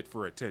stupid shit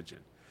for attention.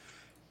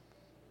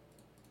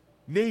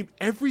 Name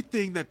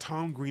everything that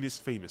Tom Green is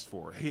famous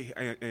for,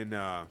 and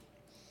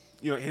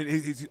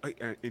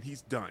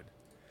he's done.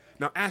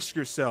 Now ask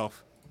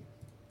yourself,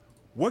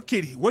 what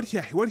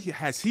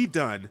has he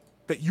done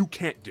that you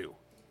can't do?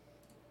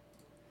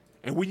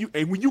 And when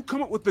you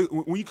come up with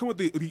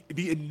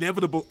the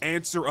inevitable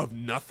answer of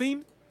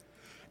nothing,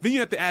 then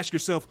you have to ask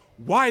yourself,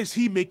 why is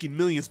he making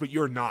millions but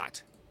you're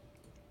not?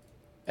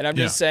 And I'm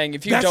just saying,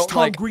 if you that's don't Tom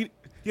like Green,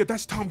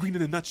 that's Tom Green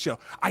in a nutshell.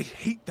 I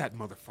hate that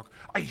motherfucker.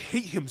 I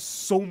hate him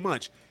so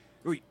much.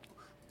 Like,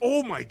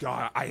 oh my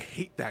god, I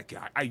hate that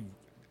guy. I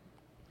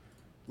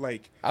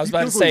was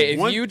about to say,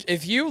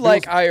 if you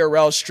like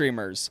IRL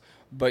streamers,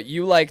 but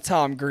you like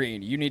Tom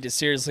Green, you need to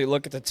seriously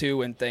look at the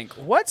two and think,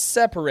 what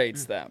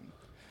separates them?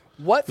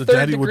 What the third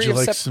Daddy degree Would You of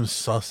Like Some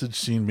Sausage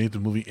scene made the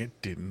movie. It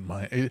didn't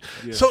mind.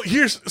 Yeah. So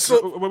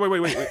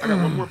wait. I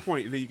got one more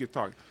point, and then you can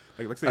talk.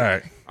 Like say, all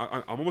right.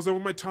 I'm almost over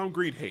my Tom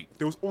Green hate.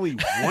 There was only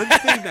one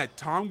thing that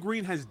Tom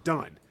Green has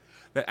done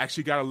that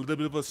actually got a little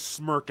bit of a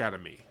smirk out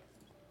of me.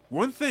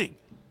 One thing,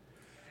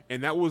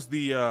 and that was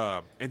during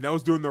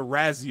the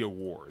Razzie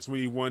Awards when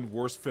he won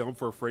Worst Film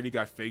for Freddy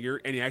Got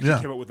Fingered, and he actually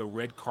came up with a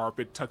red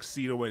carpet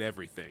tuxedo and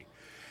everything.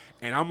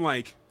 And I'm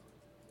like,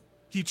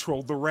 he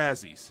trolled the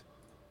Razzies.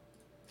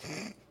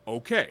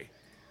 Okay.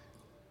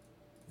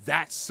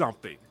 That's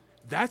something.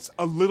 That's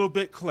a little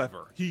bit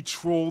clever. He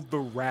trolled the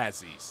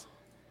Razzies.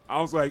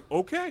 I was like,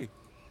 okay.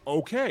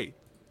 But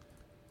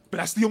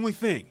that's the only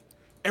thing.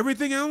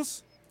 Everything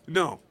else,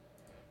 no.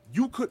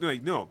 You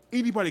couldn't,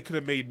 anybody could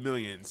have made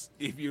millions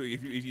if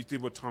you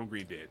did what Tom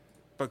Green did.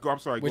 But I'm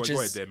sorry, go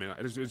ahead, Dead Man.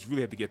 I just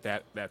really had to get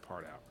that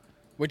part out.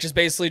 Which is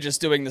basically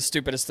just doing the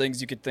stupidest things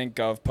you could think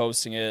of,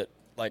 posting it,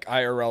 like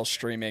IRL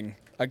streaming.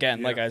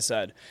 Again, like I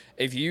said,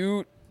 if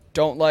you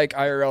don't like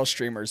IRL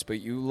streamers, but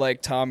you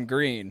like Tom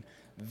Green,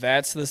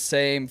 that's the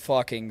same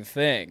fucking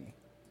thing.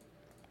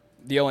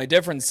 The only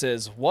difference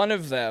is one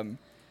of them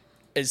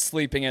is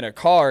sleeping in a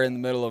car in the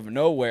middle of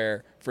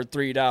nowhere for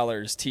 $3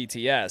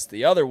 TTS.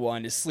 The other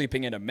one is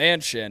sleeping in a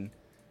mansion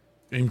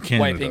in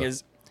Canada,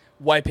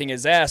 wiping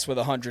his ass with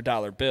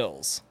 $100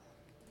 bills.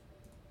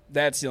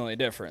 That's the only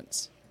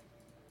difference.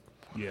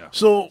 Yeah.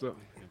 So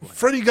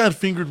Freddy Got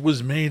Fingered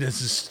was made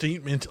as a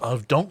statement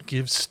of don't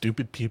give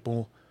stupid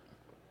people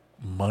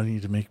money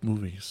to make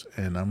movies.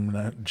 And I'm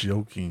not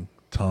joking.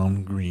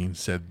 Tom Green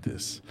said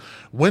this.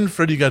 When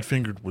Freddy Got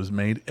Fingered was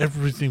made,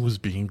 everything was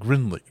being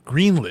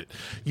greenlit.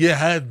 You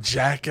had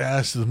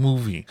Jackass the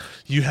movie.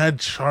 You had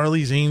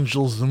Charlie's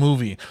Angels the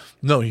movie.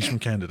 No, he's from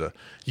Canada.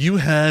 You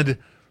had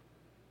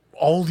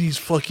all these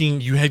fucking,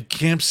 you had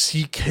Camp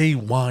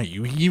CKY.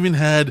 You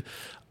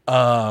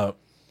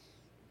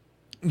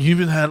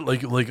even had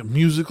like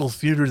musical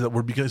theaters that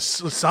were, because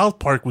South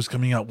Park was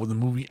coming out with a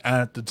movie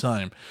at the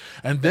time.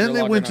 And then no they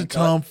longer went to uncut.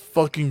 Tom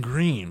fucking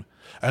Green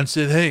and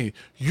said, "Hey,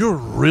 you're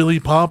really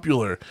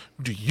popular.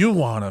 Do you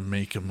want to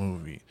make a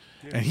movie?"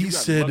 Yeah, And you he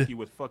got said, lucky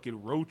with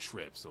fucking Road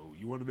Trip. So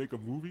you want to make a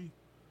movie?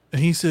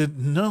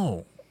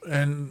 "No.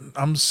 And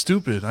I'm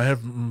stupid.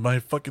 My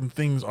fucking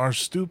things are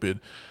stupid.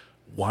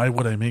 Why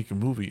would I make a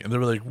movie?" And they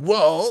were like,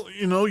 "Well,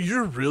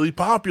 you're really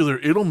popular.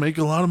 It'll make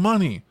a lot of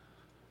money."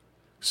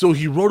 So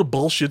he wrote a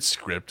bullshit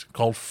script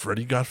called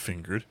Freddy Got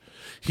Fingered.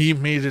 He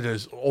made it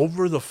as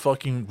over the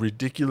fucking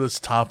ridiculous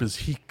top as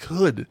he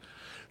could,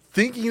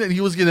 thinking that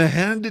he was going to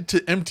hand it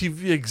to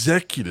MTV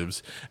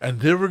executives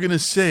and they were going to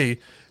say,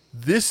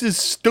 "This is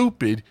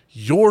stupid.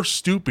 You're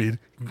stupid.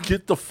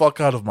 Get the fuck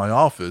out of my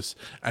office."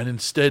 And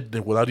instead,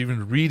 without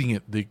even reading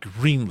it, they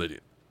greenlit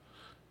it.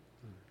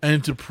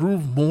 And to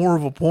prove more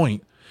of a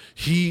point,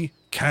 he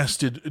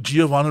casted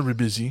Giovanna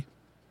Ribisi.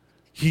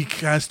 He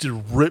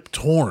casted Rip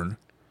Torn.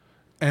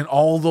 And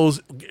all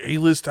those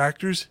A-list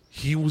actors,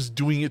 he was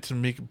doing it to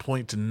make a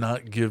point to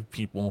not give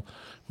people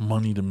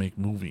money to make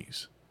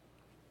movies.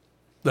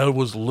 That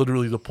was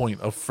literally the point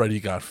of Freddy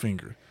Got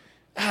Fingered.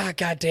 Ah,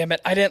 God damn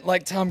it. I didn't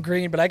like Tom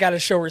Green, but I got to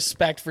show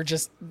respect for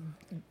just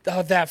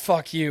that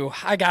fuck you.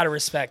 I got to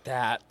respect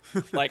that.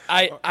 Like,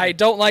 I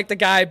don't like the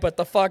guy, but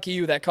the fuck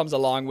you that comes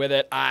along with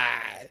it.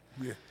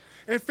 Yeah,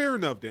 and fair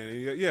enough,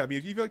 Danny. Yeah, I mean,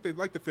 if you like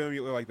the film,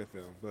 you like the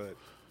film, but.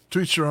 To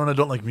each your own. I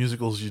don't like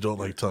musicals. You don't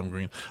like Tom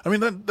Green. I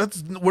mean,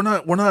 that's we're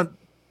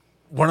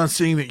not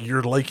saying that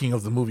your liking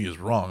of the movie is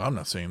wrong. I'm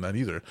not saying that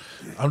either.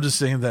 I'm just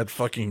saying that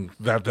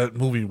that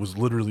movie was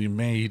literally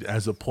made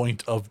as a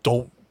point of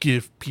don't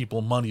give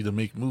people money to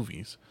make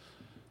movies.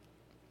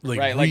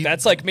 Right, like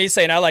that's like me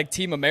saying I like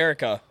Team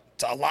America.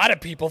 A lot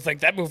of people think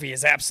that movie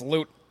is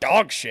absolute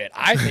dog shit.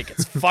 I think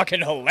it's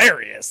fucking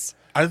hilarious.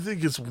 I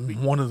think it's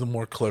one of the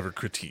more clever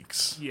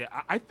critiques. Yeah,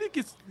 I think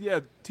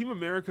Team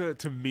America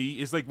to me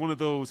is like one of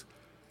those,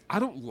 I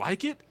don't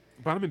like it,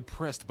 but I'm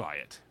impressed by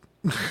it.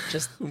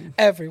 Just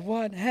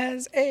everyone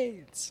has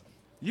AIDS.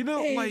 You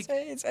know, AIDS, like,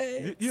 AIDS.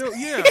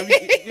 yeah, I mean,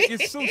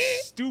 it's so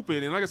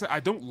stupid. And like I said, I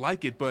don't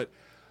like it, but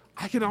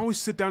I can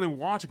always sit down and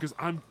watch it because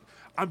I'm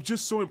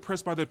just so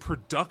impressed by the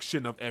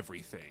production of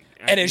everything.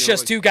 And it's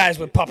just two guys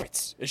with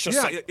puppets. It's just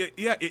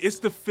it's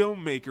the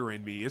filmmaker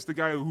in me. It's the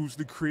guy who's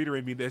the creator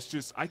in me. That's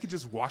just, I could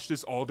just watch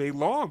this all day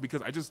long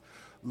because I just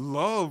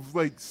love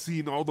like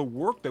seeing all the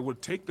work that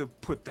would take to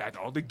put that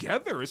all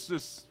together. It's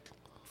just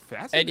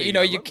fascinating.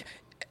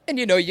 And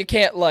you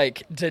can't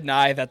like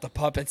deny that the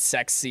puppet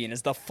sex scene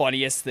is the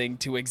funniest thing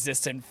to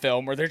exist in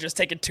film, where they're just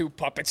taking two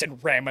puppets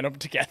and ramming them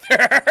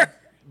together.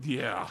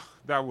 Yeah,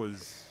 that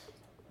was.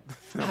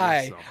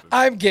 Hi,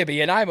 I'm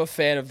Gibby, and I'm a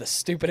fan of the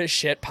stupidest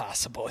shit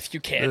possible, if you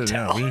can't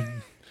tell.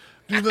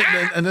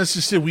 And that's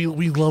just it. We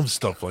love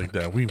stuff like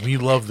that. We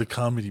love the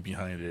comedy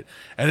behind it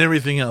and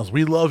everything else.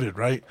 We love it,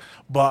 right?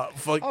 But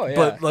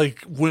but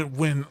like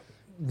when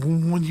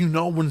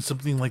when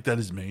something like that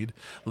is made,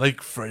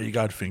 like Freddy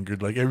Got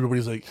Fingered, like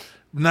everybody's like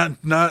not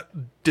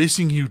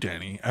dissing you,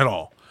 Danny, at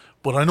all.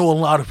 But I know a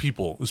lot of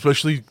people,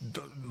 especially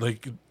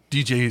like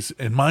DJs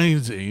in my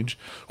age,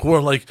 who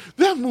are like,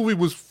 that movie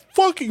was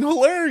fucking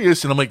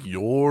hilarious, and I'm like,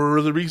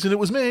 you're the reason it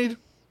was made.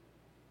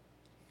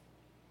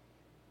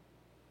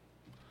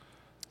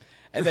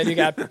 And then you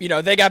got,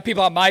 they got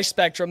people on my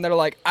spectrum that are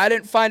like, I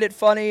didn't find it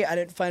funny, I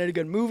didn't find it a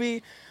good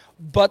movie,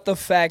 but the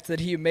fact that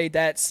he made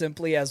that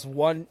simply as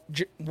one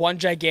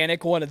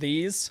gigantic one of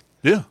these,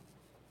 yeah,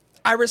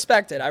 I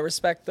respect it. I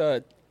respect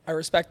the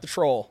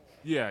troll.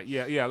 Yeah.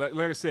 Like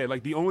I said,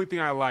 like the only thing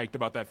I liked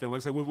about that film,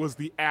 like I said, was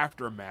the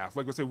aftermath.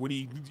 Like I said, when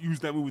he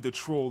used that movie to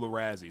troll the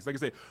Razzies. Like I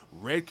said,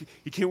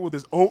 he came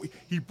with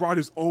he brought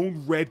his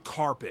own red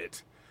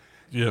carpet.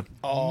 Yeah.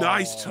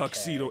 Nice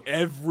tuxedo,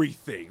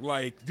 everything.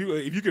 Like,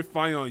 dude, if you could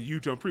find it on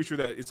YouTube, I'm pretty sure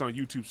that it's on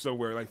YouTube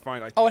somewhere. Like,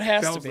 it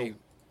has to be.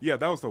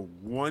 That was the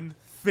one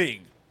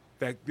thing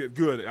that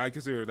good I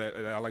consider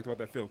that I liked about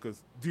that film.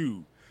 Because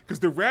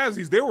the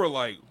Razzies, they were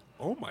like,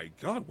 oh my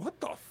God,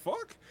 what the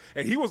fuck?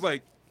 And he was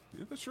like,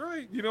 yeah, that's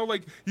right.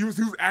 Like he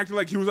was acting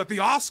like he was at the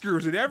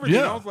Oscars and everything.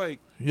 Yeah. I was like,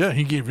 yeah,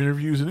 he gave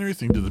interviews and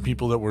everything to the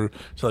people that were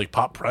like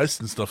pop press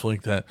and stuff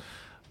like that.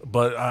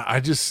 But I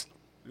just,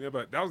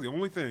 but that was the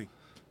only thing.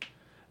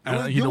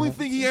 the only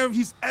thing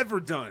he's ever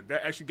done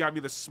that actually got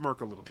me to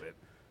smirk a little bit.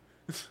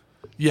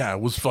 Yeah,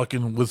 was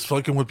fucking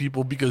with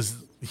people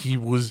because he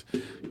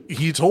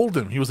told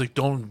them, he was like,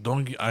 don't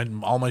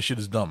all my shit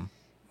is dumb.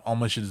 All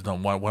my shit is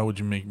dumb. Why would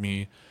you make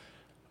me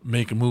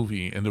make a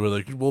movie? And they were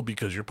like, well,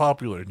 because you're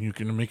popular and you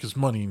can make us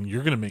money and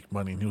you're gonna make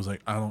money. And he was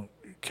like, I don't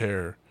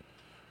care.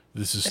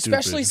 This is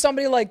especially stupid.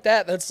 Somebody like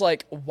that's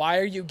like, why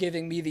are you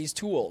giving me these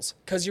tools?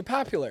 Because you're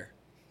popular.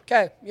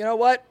 Okay, you know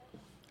what?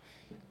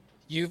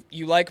 You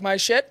like my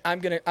shit? I'm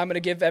gonna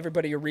give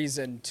everybody a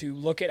reason to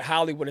look at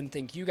Hollywood and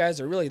think you guys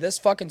are really this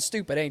fucking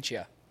stupid, ain't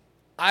you?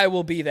 I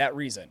will be that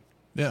reason.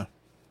 Yeah.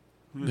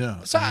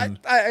 So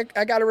I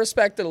gotta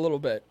respect it a little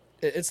bit.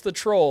 It's the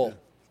troll.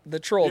 the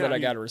troll Yeah, that I I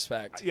mean, gotta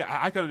respect. Yeah,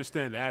 I can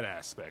understand that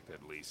aspect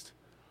at least.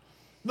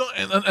 No,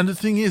 and the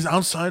thing is,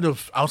 outside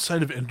of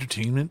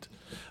entertainment,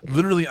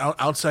 literally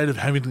outside of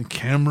having the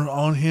camera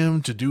on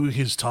him to do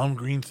his Tom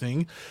Green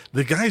thing,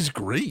 the guy's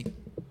great.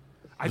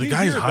 I The did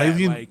guy's hear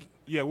highly- that. Like,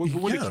 yeah, when the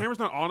Yeah. camera's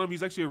not on him,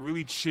 he's actually a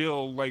really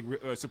chill, like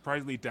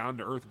surprisingly down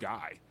to earth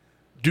guy.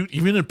 Dude,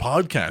 even in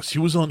podcasts, he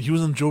was on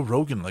Joe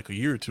Rogan like a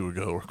year or two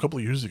ago, or a couple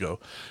of years ago,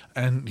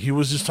 and he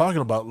was just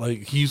talking about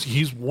like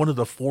he's one of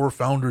the 4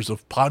 founders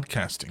of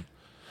podcasting.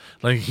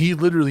 Like he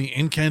literally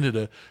in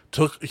Canada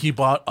he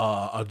bought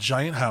a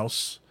giant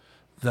house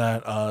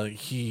that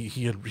he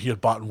had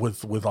bought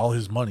with all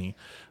his money,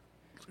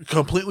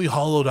 completely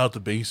hollowed out the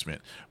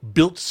basement,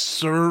 built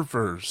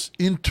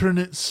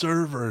internet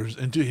servers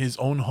into his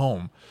own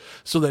home,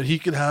 so that he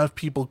could have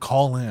people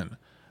call in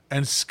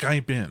and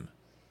Skype in,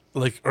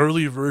 like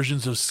early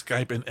versions of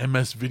Skype and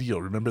MS Video.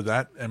 Remember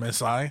that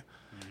MSI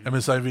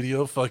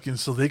Video, fucking,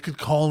 so they could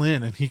call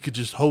in and he could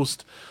just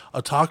host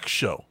a talk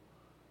show.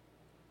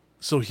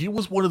 So he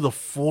was one of the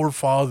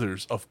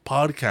forefathers of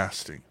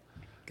podcasting.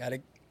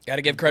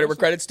 Gotta give credit where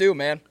credit's due,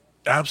 man.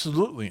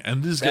 Absolutely,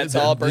 and That's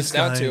all it breaks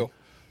down to.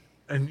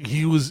 And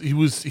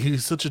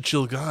he's such a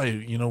chill guy,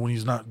 you know, when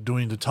he's not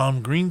doing the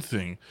Tom Green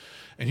thing.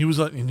 And he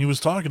was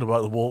talking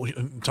about, well,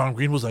 Tom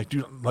Green was like,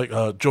 dude, like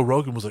Joe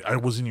Rogan was like, I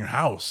was in your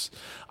house,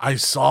 I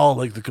saw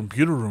like the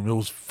computer room, it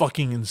was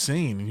fucking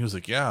insane. And he was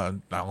like, yeah,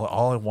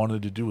 all I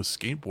wanted to do was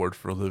skateboard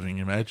for a living.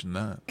 Imagine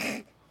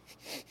that.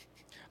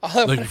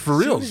 Like for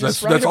real,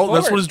 that's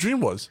what his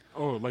dream was.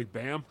 Oh, like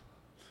Bam,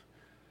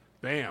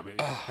 Bam.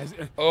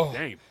 Oh.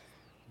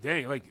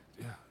 Dang, like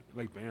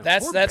Bam.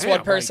 That's Poor that's Bam,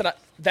 one person. like-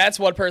 That's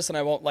one person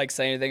I won't like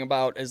say anything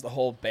about is the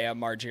whole Bam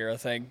Margera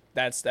thing.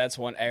 That's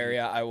one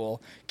area I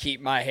will keep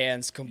my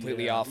hands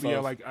completely off yeah,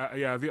 of. like I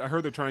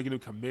heard they're trying to get him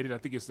committed. I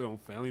think it's their own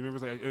family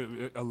members,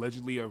 like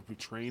allegedly are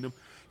betraying him.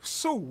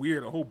 So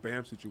weird, the whole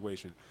Bam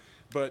situation.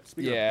 But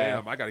speaking Yeah.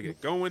 of Bam, I gotta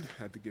get going.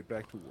 I have to get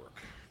back to work.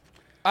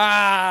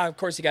 Of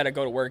course you got to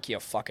go to work, you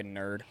fucking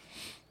nerd.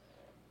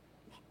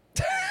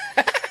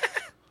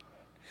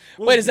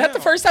 Well, Wait, is that yeah. the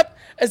first time?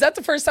 Is that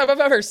the first time I've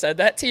ever said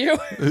that to you?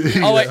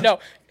 Oh wait, no.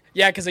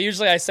 Yeah, because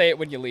usually I say it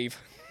when you leave.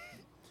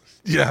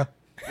 Yeah.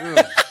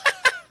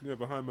 Yeah,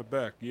 behind my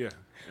back. Yeah,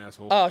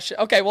 asshole. Oh shit.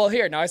 Okay, well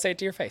here now I say it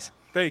to your face.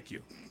 Thank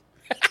you.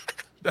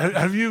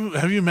 Have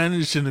you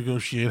managed to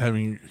negotiate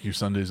having your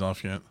Sundays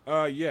off yet?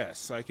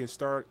 Yes, I can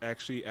start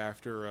actually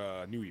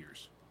after New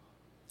Year's.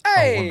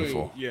 Hey.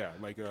 Wonderful. Yeah,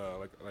 like a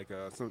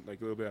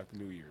little bit after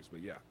New Year's,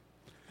 but yeah.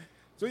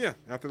 So yeah,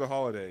 after the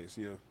holidays,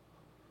 you know.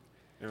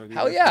 Everything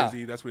Hell gets yeah.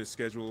 busy, that's when his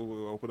schedule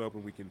will open up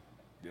and we can,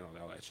 you know,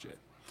 all that shit.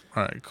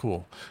 All right,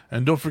 cool.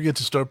 And don't forget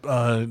to start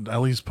at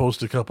least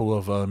post a couple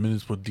of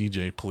minutes with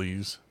DJ,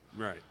 please.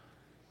 Right.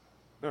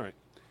 All right.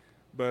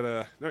 But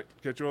all right,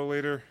 catch you all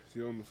later. See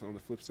you on the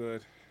flip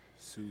side.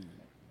 Soon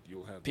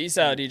you'll have. Peace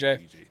the out, full DJ.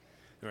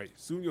 All right.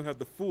 Soon you'll have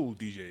the full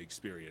DJ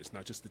experience,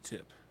 not just the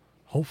tip.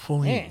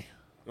 Hopefully.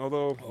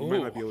 Although you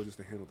might not be Ooh. able just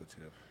to handle the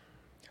tip.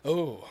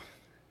 Oh,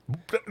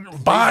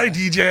 Bye,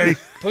 DJ.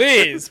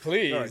 please, All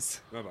right.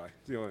 please. Bye bye.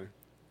 See you later.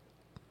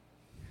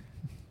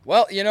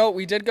 Well, you know,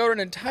 we did go an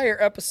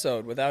entire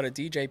episode without a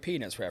DJ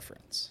Penis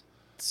reference.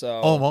 So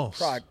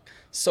Almost.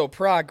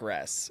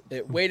 progress.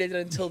 It waited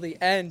until the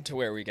end to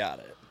where we got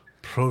it.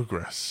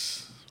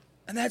 Progress.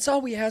 And that's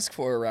all we ask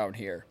for around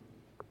here.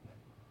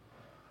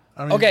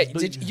 I mean, Okay,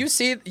 but- did you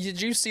see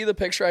the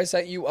picture I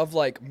sent you of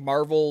like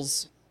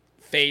Marvel's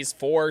phase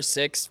 4,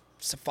 6,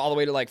 all the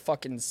way to like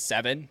fucking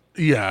 7?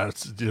 Yeah,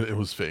 it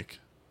was fake.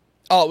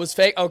 Oh, it was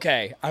fake?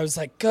 Okay. I was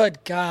like,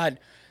 good God.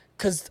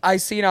 Because I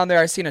seen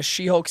a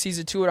She-Hulk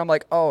season 2, and I'm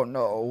like, oh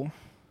no.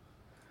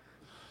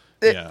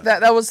 Yeah.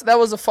 That was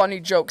a funny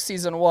joke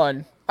season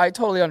 1. I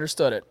totally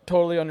understood it.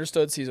 Totally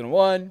understood season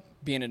 1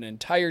 being an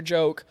entire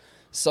joke.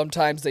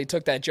 Sometimes they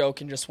took that joke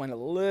and just went a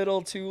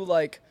little too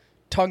like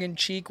tongue in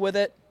cheek with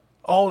it.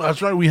 Oh,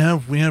 that's right. We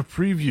have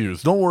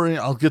previews. Don't worry,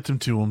 I'll get them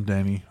to him,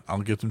 Danny.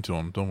 I'll get them to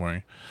him. Don't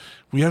worry.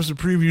 We have some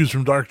previews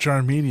from Dark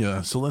Charm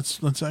Media, so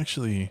let's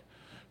actually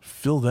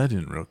fill that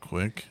in real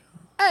quick.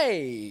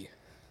 Hey.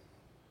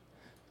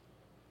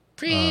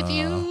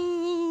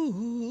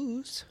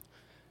 Previews.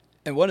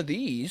 And one of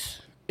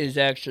these is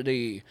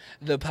actually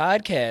the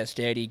podcast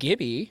Daddy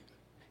Gibby,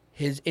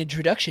 his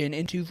introduction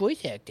into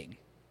voice acting.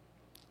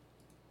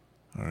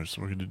 All right,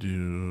 so we're gonna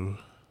do.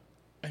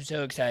 I'm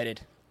so excited.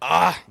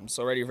 I'm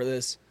so ready for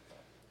this.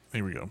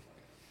 Here we go.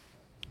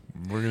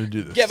 We're gonna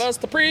do this. Give us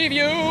the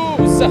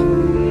previews.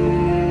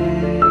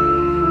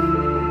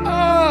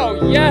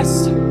 Oh,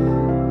 yes.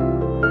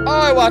 Oh,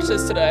 I watched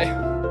this today.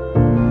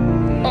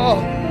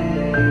 Oh.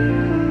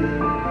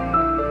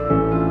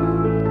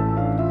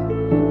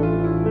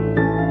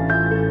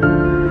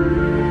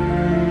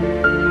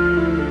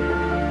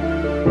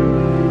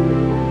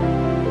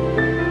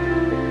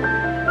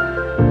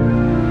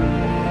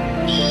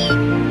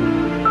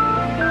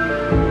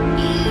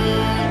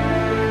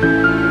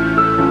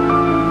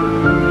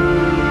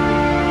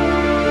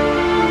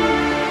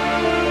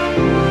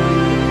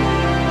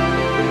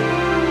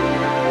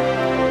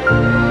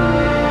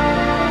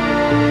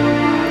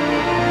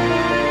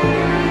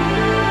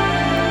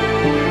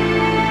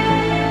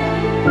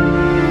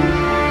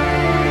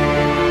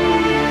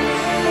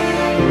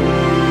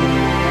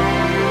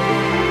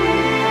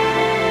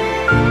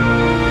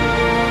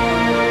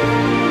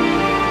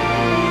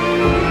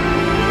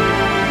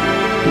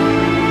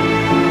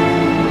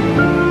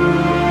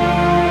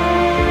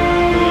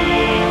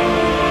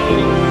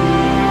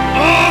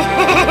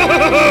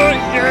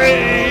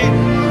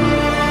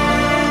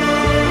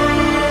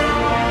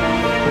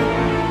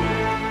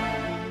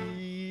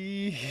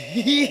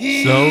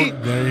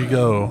 there you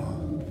go.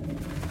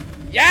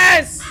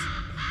 Yes!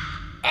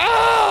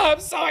 Oh, I'm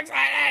so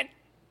excited!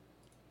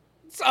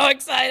 So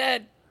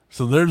excited!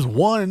 So there's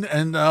one,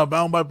 and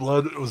Bound by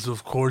Blood was,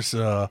 of course,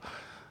 a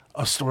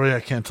story I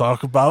can't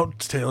talk about.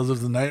 Tales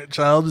of the Night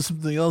Child is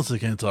something else I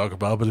can't talk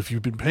about. But if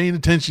you've been paying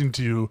attention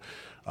to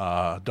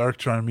Dark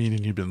Charm Media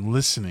and you've been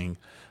listening,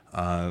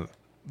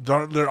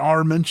 there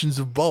are mentions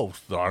of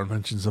both. There are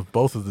mentions of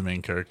both of the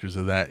main characters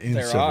of that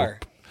in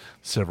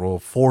several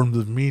forms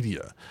of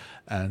media.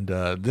 And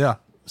yeah,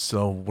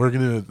 so we're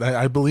going to,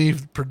 I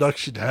believe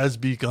production has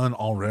begun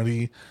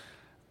already.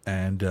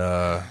 And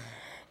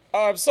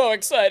I'm so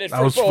excited for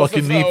that was both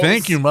fucking of neat. those.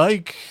 Thank you,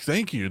 Mike.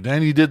 Thank you.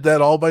 Danny did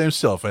that all by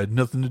himself. I had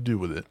nothing to do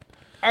with it.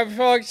 I'm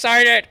so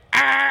excited.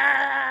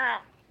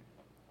 Ah!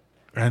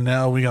 And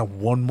now we got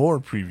one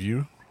more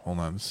preview. Hold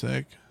on a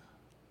sec.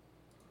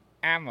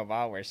 I'm of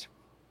hours.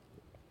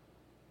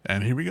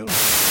 And here we go.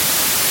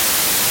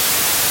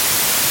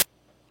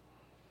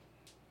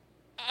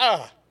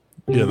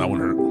 Yeah, that one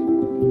hurt.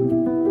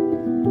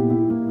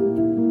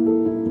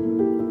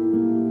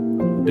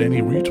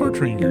 Danny, were you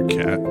torturing your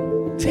cat?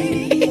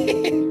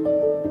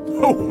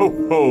 Ho ho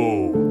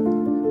ho!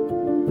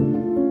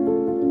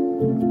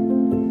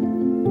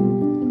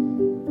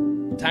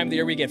 Time of the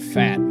year we get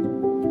fat.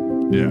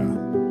 Yeah.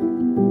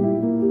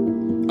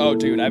 Oh,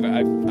 dude, I've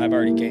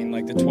already gained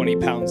like the 20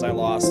 pounds I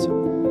lost. Ooh,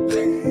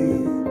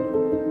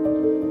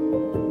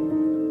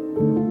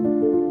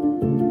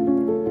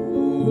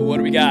 what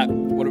do we got?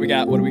 What do we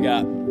got? What do we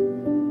got?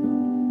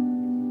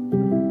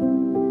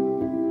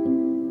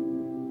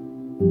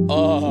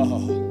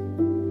 Oh.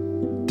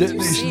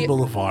 Detonation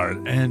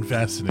Boulevard and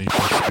Fascination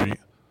Street.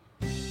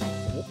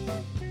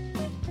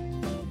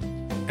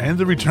 And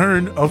the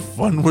return of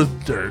Fun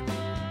with Dirt.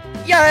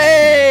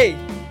 Yay!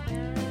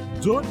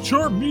 Dark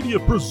Charm Media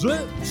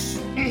presents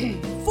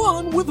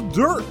Fun with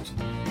Dirt.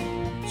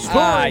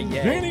 Starring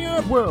yeah. Danny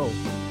Atwell,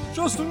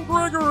 Justin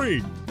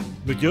Gregory,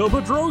 Miguel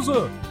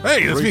Pedroza,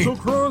 Hey, that's Rachel me.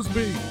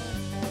 Crosby,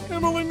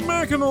 Emily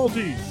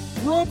McAnulty,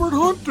 Robert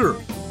Hunter,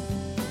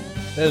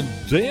 and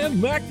Dan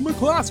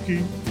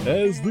McCloskey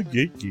as the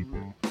gatekeeper.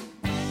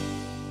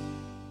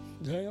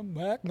 Damn,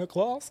 Mac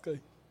McCloskey.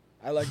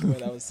 I like the way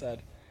that was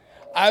said.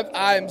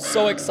 I'm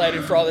so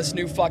excited for all this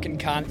new fucking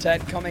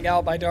content coming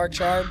out by Dark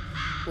Charm.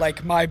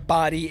 Like, my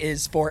body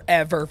is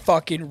forever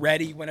fucking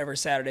ready whenever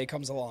Saturday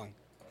comes along.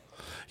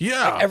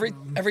 Yeah.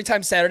 Every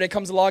time Saturday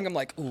comes along, I'm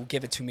like, ooh,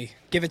 give it to me.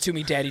 Give it to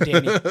me, Daddy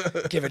Danny.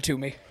 Give it to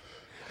me.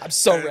 I'm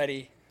so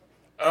ready.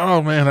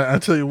 Oh man, I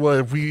tell you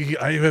what,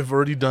 I have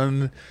already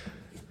done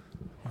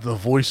the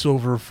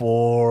voiceover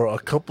for a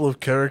couple of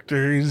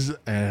characters,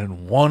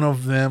 and two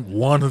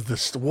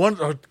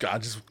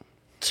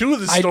of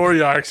the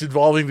story arcs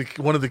involving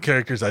one of the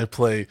characters I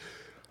play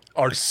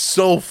are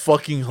so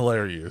fucking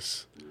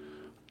hilarious.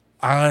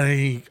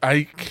 I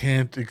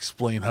can't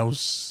explain how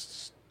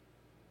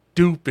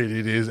stupid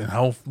it is and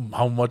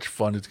how much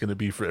fun it's going to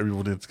be for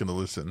everyone that's going to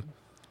listen.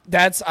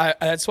 That's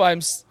why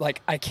I'm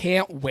like, I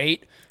can't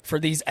wait for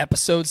these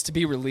episodes to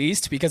be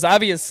released, because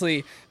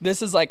obviously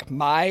this is like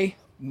my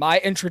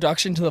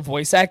introduction to the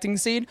voice acting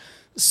scene.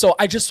 So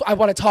I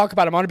want to talk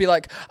about it. I want to be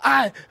like,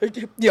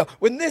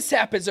 when this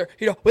happens, or,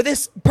 when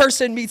this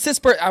person meets this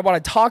person, I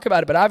want to talk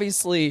about it. But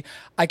obviously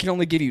I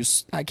can't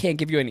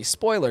give you any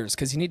spoilers,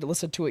 because you need to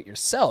listen to it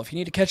yourself. You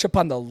need to catch up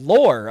on the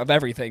lore of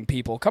everything,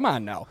 people. Come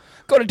on now.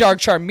 Go to Dark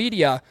Charm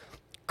Media.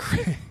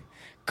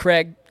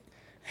 Craig.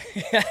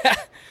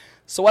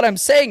 So what I'm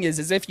saying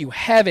is if you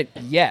haven't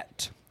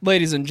yet,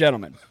 ladies and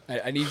gentlemen,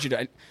 I need you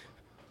to...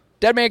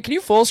 Dead Man, can you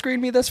full screen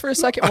me this for a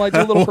second while I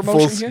do a little promotion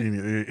Full here?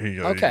 screen. Here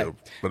you go, Okay. here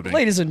you go.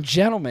 Ladies and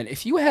gentlemen,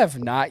 if you have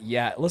not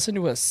yet listened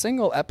to a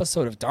single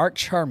episode of Dark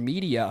Charm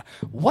Media,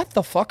 what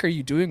the fuck are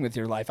you doing with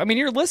your life? I mean,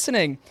 you're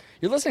listening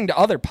to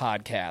other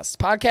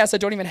podcasts that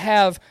don't even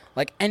have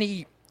like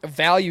any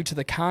value to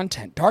the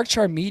content. Dark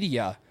Charm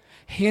Media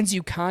hands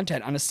you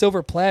content on a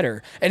silver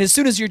platter, and as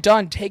soon as you're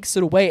done, takes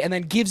it away and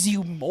then gives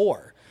you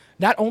more.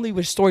 Not only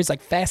with stories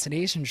like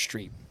Fascination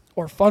Street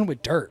or Fun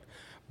with Dirt,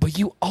 but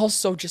you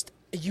also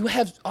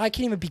I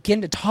can't even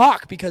begin to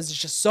talk because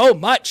it's just so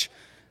much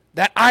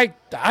that I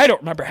don't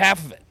remember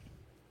half of it,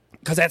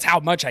 because that's how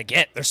much I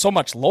get. There's so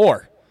much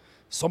lore,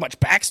 so much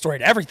backstory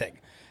to everything.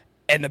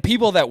 And the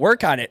people that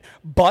work on it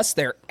bust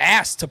their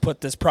ass to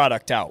put this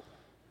product out.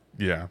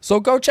 Yeah.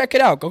 So go check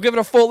it out. Go give it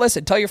a full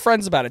listen. Tell your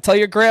friends about it. Tell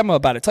your grandma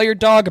about it. Tell your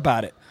dog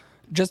about it.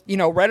 Just,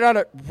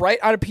 write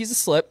on a piece of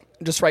slip.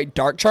 Just write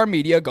Dark Charm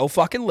Media. Go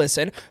fucking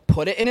listen.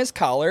 Put it in his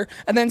collar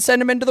and then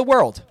send him into the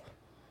world.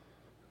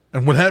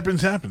 And what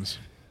happens, happens.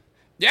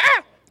 Yeah.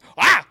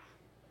 Why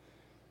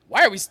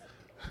are we...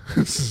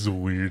 This is a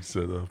weird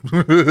setup.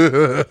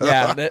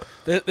 Yeah,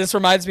 this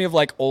reminds me of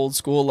like old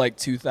school, like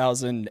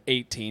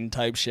 2018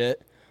 type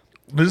shit.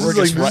 This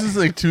is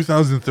like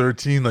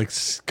 2013, like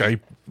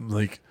Skype,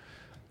 like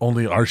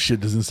only our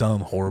shit doesn't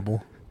sound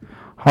horrible.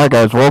 Hi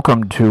guys,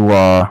 welcome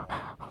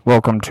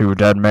to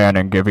Dead Man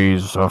and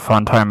Gibby's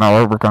Fun Time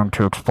Hour. We're going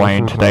to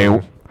explain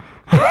today.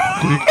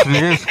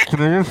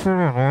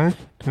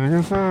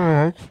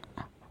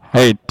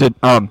 Hey, so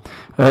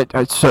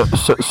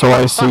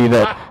I see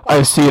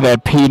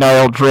that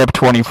penile drip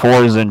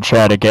 24 is in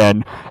chat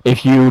again.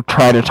 If you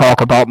try to talk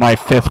about my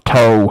fifth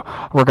toe,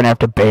 we're gonna have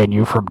to ban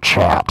you from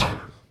chat.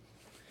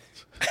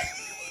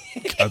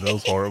 God, that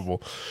was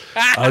horrible.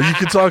 You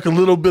can talk a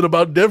little bit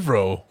about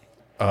Devro,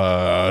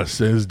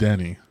 says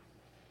Danny.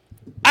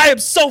 I am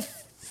so.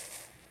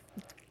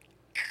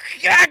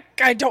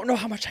 I don't know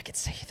how much I could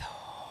say though.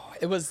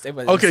 It was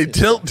Okay,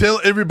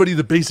 tell everybody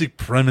the basic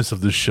premise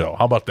of this show.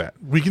 How about that?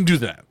 We can do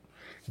that.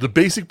 The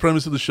basic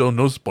premise of the show,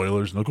 no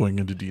spoilers, no going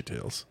into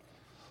details.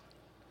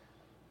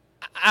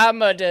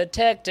 I'm a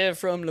detective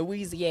from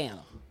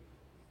Louisiana.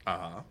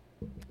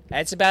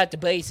 That's about the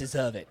basis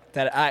of it.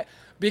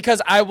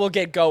 Because I will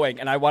get going,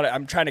 and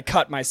I'm trying to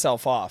cut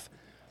myself off.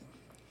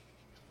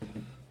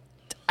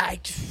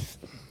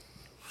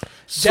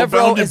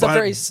 Devereaux is a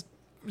very.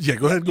 Yeah,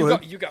 go ahead. Go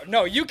ahead. You go.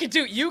 No, you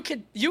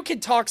can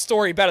talk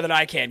story better than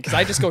I can because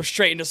I just go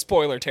straight into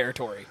spoiler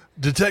territory.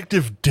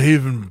 Detective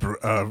Braden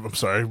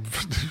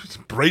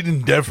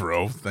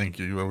Devereaux. Thank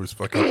you. You always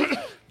fuck up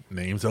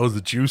names. That was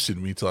the juice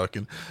in me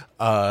talking.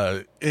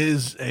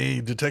 Is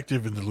a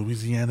detective in the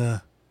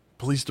Louisiana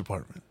Police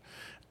Department.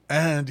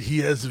 And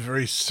he has a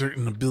very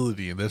certain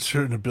ability, and that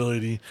certain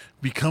ability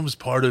becomes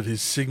part of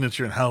his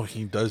signature and how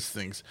he does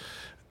things.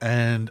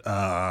 And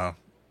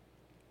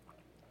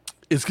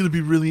it's going to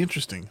be really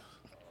interesting.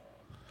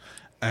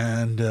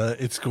 And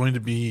it's going to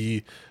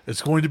be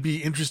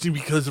interesting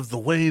because of the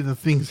way the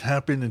things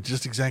happen and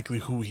just exactly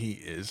who he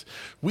is.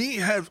 We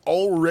have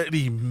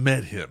already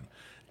met him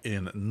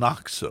in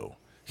Noxo.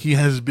 He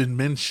has been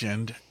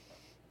mentioned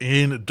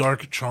in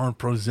Dark Charm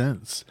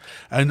Presents.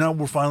 And now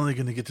we're finally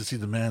going to get to see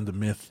the man, the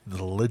myth,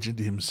 the legend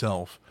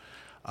himself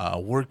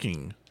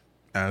working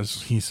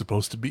as he's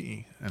supposed to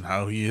be and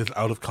how he is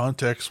out of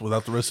context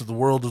without the rest of the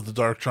world of the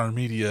Dark Charm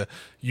Media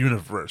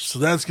universe. So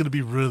that's going to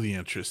be really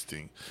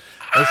interesting.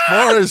 As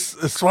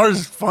far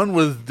as fun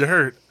with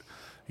Dirt,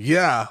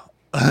 yeah,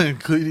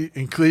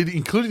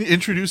 including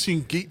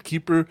introducing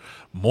Gatekeeper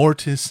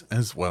Mortis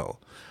as well.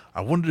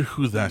 I wonder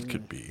who that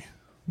could be.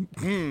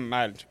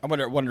 I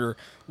wonder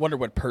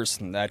what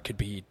person that could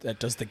be that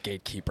does the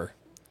Gatekeeper.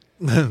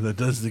 That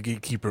does the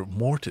Gatekeeper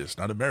Mortis,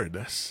 not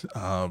Emeritus.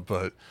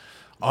 But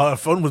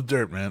fun with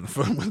Dirt, man.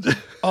 Fun with Dirt.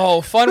 Oh,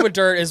 Fun with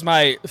Dirt is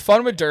my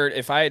Fun with Dirt.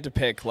 If I had to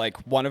pick like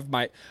one of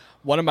my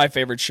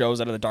favorite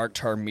shows out of the Dark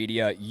Charm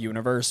Media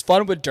universe,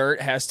 Fun with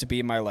Dirt has to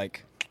be my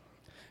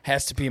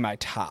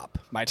top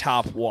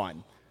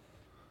one.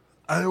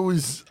 I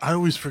always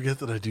forget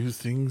that I do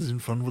things in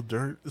Fun with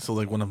Dirt. So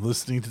like when I'm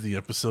listening to the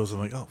episodes, I'm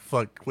like, oh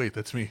fuck, wait,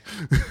 that's me.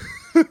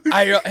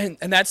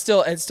 And it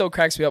still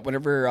cracks me up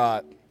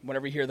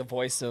whenever you hear the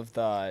voice of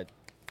the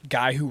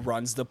guy who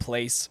runs the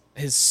place,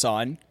 his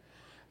son.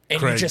 And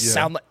Craig, you just yeah.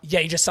 sound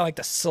like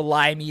the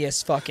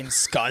slimiest fucking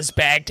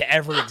scuzzbag to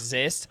ever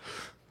exist.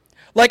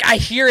 Like I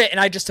hear it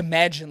and I just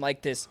imagine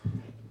like this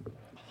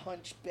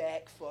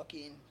hunchback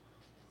fucking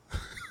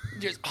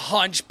just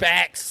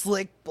hunchback,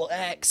 slick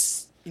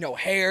blacks,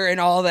 hair and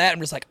all that. I'm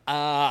just like,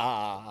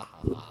 I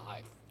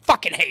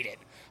fucking hate it,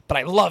 but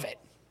I love it.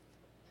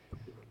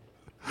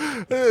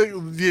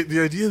 The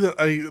idea that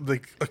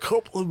a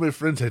couple of my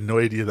friends had no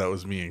idea that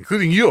was me,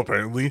 including you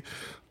apparently.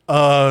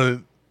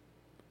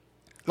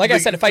 Like I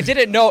said, if I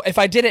didn't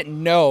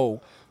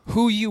know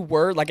who you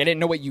were, like I didn't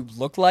know what you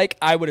looked like,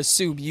 I would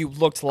assume you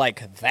looked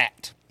like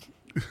that.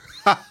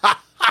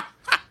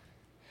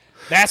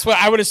 That's what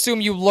I would assume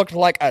you looked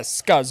like, a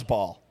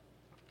scuzzball.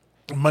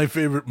 My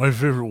favorite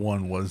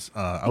one was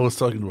I was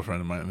talking to a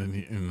friend of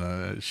mine,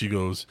 and she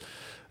goes,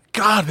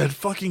 God, that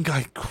fucking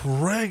guy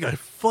Craig, I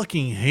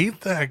fucking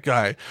hate that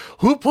guy.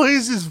 Who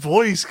plays his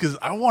voice? Because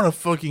I want to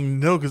fucking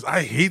know, because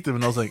I hate them.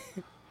 And I was like,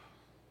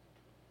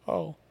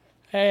 oh.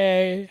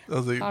 Hey, I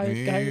was like, how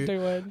you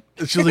doing?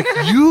 And she was like,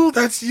 you?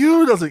 That's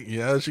you? And I was like,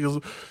 yeah. She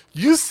goes,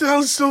 you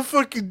sound so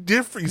fucking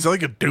different. You sound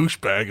like a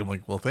douchebag. I'm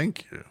like, well,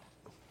 thank you.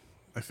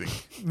 I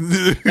think.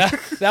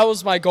 that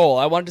was my goal.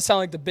 I wanted to sound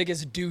like the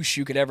biggest douche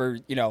you could ever,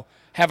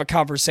 have a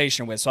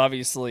conversation with. So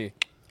obviously,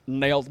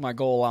 nailed my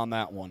goal on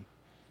that one.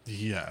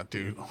 Yeah,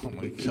 dude. Oh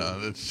my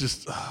god, it's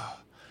just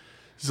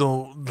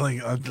so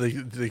like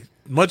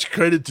much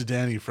credit to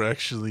Danny for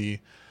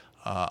actually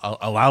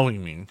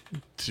allowing me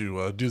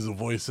to do the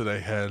voice that I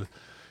had.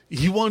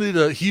 He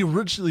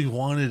originally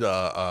wanted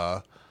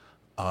a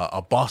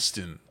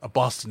Boston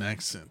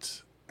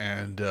accent,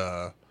 and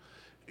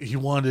he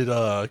wanted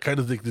kind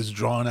of like this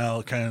drawn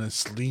out kind of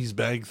sleaze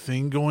bag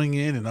thing going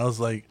in, and I was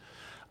like,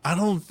 I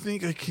don't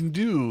think I can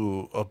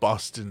do a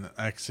Boston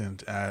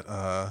accent at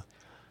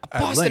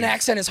Boston length.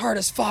 accent is hard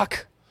as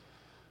fuck.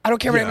 I don't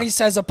care what anybody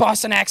says. A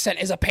Boston accent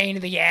is a pain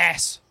in the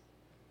ass.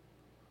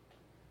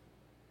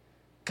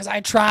 Because I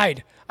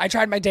tried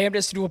my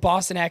damnedest to do a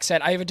Boston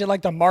accent. I even did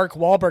like the Mark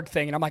Wahlberg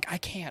thing, and I'm like, I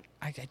can't.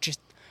 I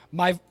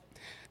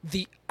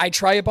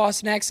try a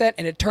Boston accent,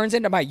 and it turns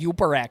into my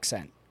Youper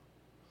accent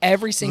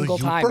every single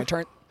time.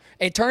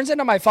 It turns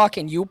into my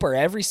fucking Youper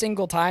every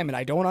single time, and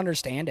I don't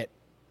understand it.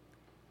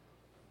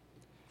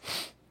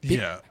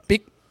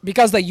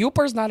 because the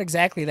Youper's not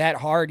exactly that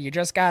hard. You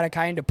just gotta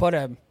kind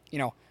of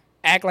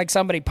act like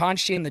somebody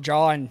punched you in the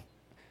jaw and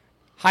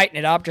heighten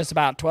it up just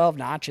about 12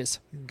 notches.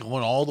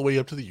 Going all the way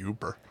up to the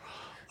Youper.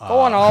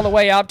 Going all the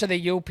way up to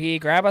the UP,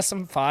 grab us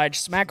some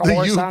fudge, smack a The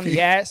horse UP. on the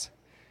ass.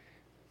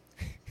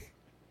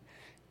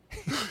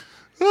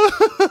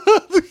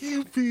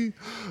 The UP.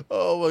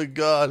 Oh my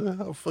god.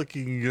 How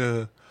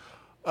fucking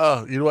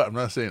oh, you know what? I'm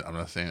not saying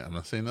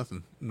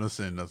nothing.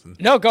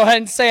 No, go ahead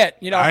and say it.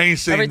 I ain't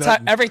saying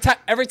nothing.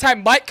 Every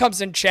time Mike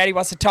comes in chat, he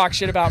wants to talk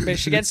shit about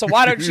Michigan. So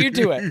why don't you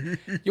do it?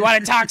 You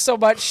want to talk so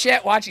much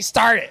shit? Why don't you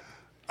start it?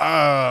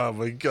 Oh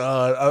my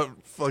god. I'm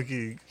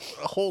fucking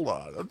hold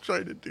on. I'm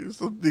trying to do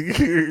something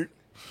here.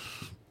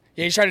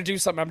 Yeah, he's trying to do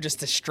something. I'm just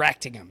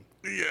distracting him.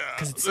 Yeah.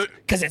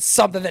 Because it's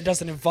something that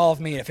doesn't involve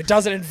me. And if it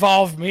doesn't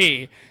involve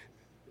me,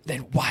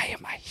 then why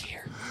am I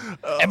here?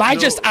 Am I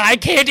just eye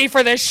candy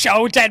for this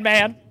show, Dead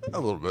Man? A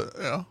little bit,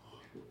 yeah.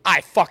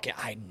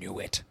 I knew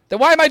it. Then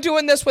why am I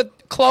doing this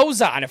with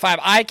clothes on if I'm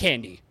eye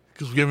candy?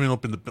 Because we haven't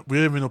opened the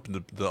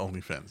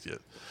OnlyFans yet.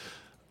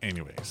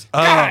 Anyways,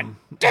 God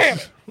damn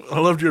it! I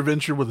loved your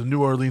adventure with the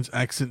New Orleans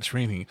accent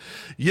training.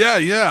 Yeah.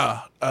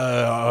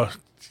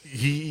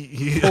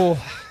 He Oh,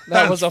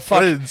 that was a fuck.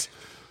 friends.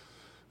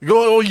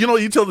 Go. Oh,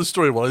 you tell the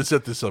story while I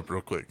set this up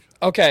real quick.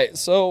 Okay,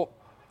 so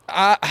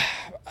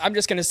I'm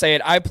just gonna say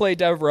it. I play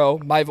Devereaux.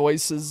 My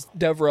voice is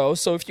Devereaux.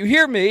 So if you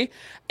hear me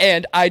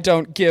and I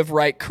don't give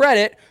right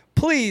credit,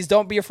 please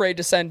don't be afraid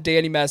to send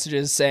Danny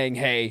messages saying,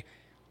 "Hey,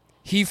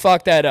 he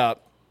fucked that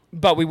up,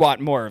 but we want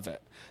more of it."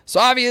 So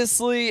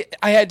obviously,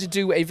 I had to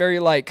do a very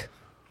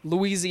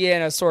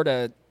Louisiana sort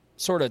of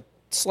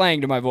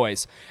slang to my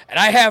voice, and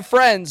I have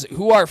friends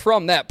who are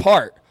from that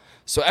part.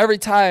 So every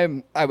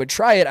time I would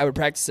try it, I would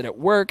practice it at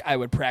work. I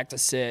would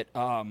practice it.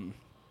 I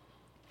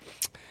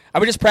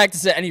would just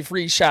practice it any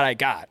free shot I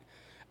got,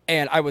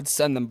 and I would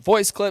send them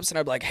voice clips, and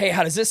I'd be like, "Hey,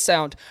 how does this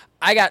sound?"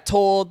 I got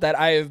told that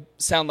I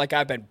sound like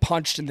I've been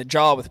punched in the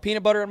jaw with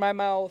peanut butter in my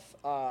mouth.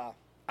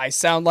 I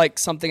sound like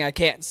something I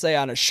can't say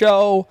on a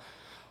show.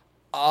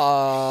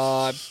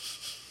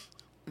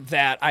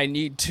 That I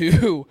need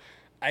to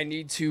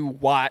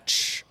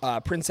watch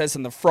Princess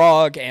and the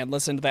Frog and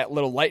listen to that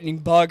little lightning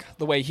bug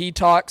the way he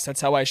talks.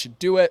 That's how I should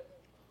do it.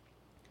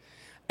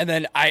 And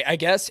then I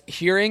guess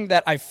hearing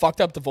that I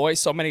fucked up the voice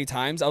so many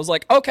times, I was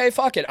like, okay,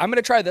 fuck it. I'm going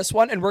to try this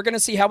one and we're going to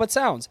see how it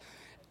sounds.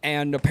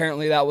 And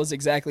apparently that was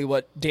exactly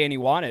what Danny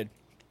wanted.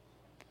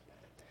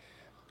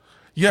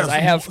 Yeah, I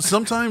have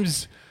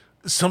sometimes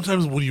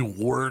when you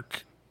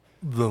work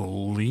the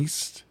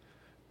least,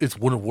 it's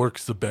when it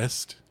works the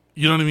best.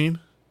 You know what I mean?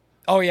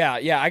 Oh, yeah.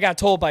 I got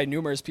told by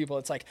numerous people,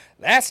 it's like,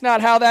 that's not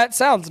how that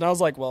sounds. And I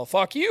was like, well,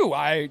 fuck you.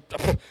 I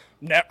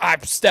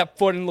stepped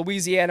foot in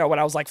Louisiana when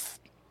I was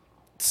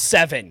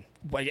 7.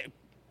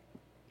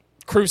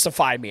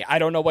 Crucify me. I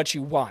don't know what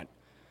you want.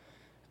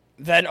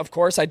 Then, of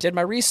course, I did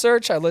my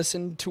research. I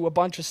listened to a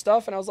bunch of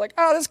stuff, and I was like,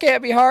 oh, this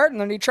can't be hard. And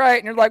then you try it,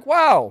 and you're like,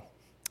 wow,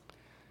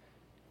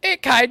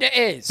 it kind of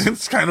is.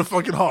 It's kind of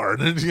fucking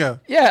hard. Yeah.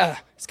 Yeah,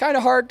 it's kind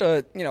of hard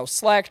to,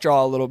 slack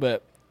jaw a little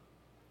bit.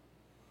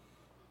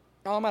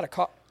 Oh, I'm out of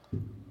coffee.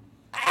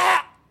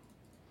 Ah!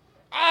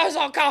 Oh, it's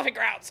all coffee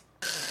grounds.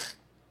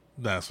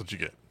 That's what you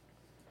get.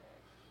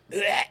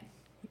 Blech.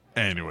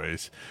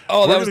 Anyways.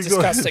 Oh, that was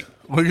disgusting.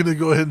 We're going to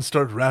go ahead and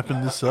start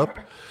wrapping this up.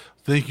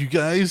 Thank you,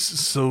 guys.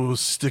 So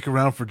stick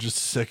around for just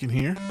a second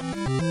here.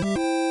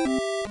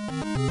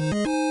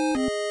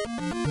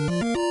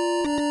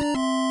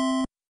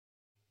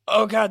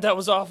 Oh, God, that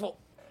was awful.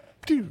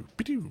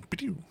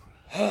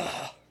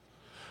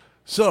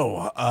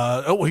 So,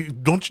 oh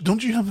wait,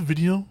 don't you have the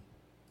video?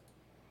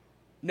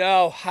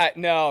 No,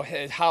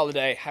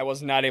 holiday. I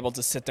was not able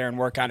to sit there and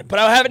work on it, but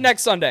I'll have it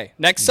next Sunday.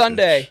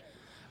 Sunday.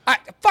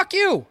 Fuck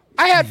you.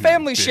 I had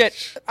family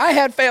shit.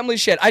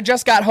 I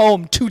just got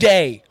home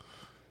today.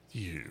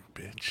 You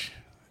bitch.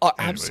 I'm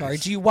Anyways. sorry.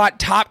 Do you want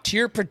top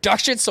tier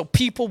production so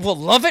people will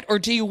love it, or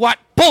do you want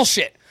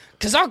bullshit?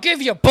 Because I'll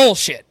give you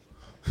bullshit.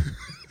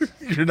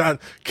 You're not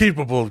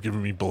capable of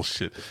giving me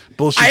bullshit.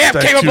 Bullshit I am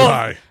stacked capable. too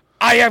high.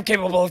 I am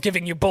capable of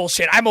giving you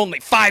bullshit. I'm only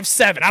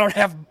 5'7". I don't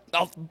have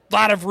a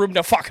lot of room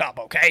to fuck up.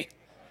 Okay.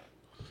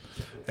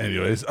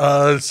 Anyways,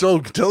 so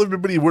tell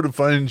everybody where to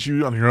find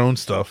you on your own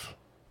stuff.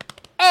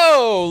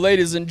 Oh,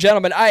 ladies and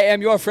gentlemen, I am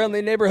your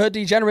friendly neighborhood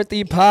degenerate,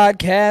 the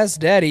podcast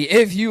daddy.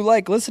 If you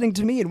like listening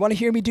to me and want to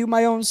hear me do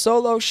my own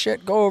solo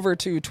shit, go over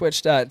to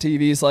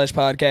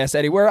twitch.tv/podcast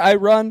daddy, where I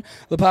run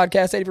the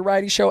Podcast Daddy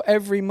Variety Show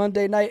every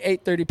Monday night,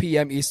 8:30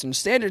 p.m. Eastern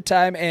Standard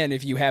Time. And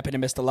if you happen to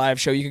miss the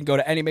live show, you can go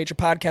to any major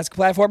podcast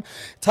platform,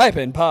 type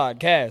in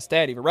Podcast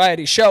Daddy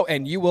Variety Show,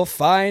 and you will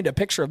find a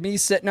picture of me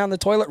sitting on the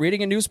toilet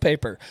reading a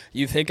newspaper.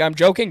 You think I'm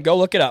joking? Go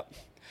look it up.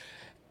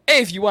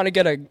 If you want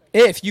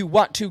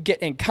to get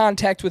in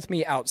contact with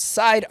me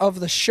outside of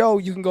the show,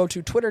 you can go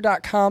to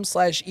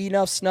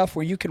twitter.com/enoughsnuff,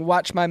 where you can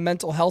watch my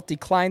mental health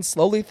decline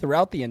slowly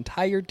throughout the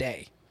entire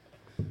day.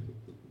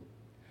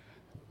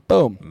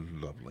 Boom.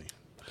 Lovely.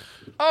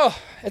 Oh,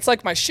 it's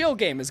like my shield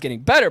game is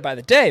getting better by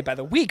the day, by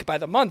the week, by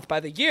the month, by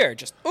the year.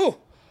 Just, ooh.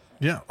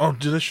 Yeah. Oh,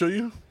 did I show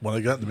you what I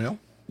got in the mail?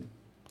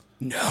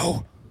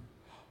 No.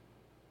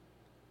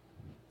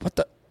 What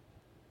the?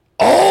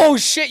 Oh,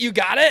 shit, you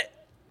got it?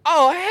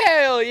 Oh,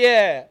 hell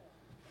yeah.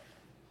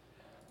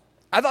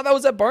 I thought that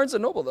was at Barnes &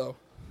 Noble, though.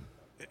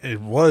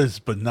 It was,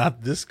 but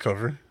not this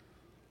cover.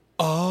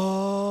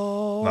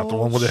 Oh. Not the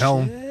one with the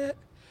helm. Shit.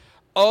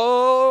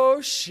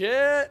 Oh,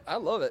 shit. I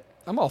love it.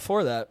 I'm all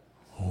for that.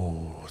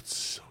 Oh, it's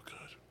so good.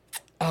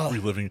 Oh,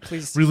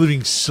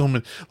 reliving so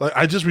many. Like,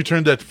 I just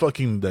returned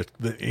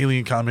the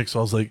Alien comics. So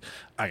I was like,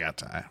 I got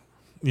time,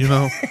 you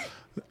know.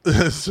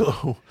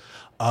 So,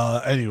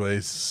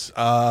 anyways,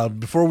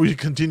 before we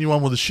continue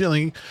on with the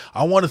shilling,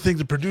 I want to thank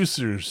the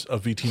producers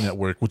of VT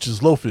Network, which is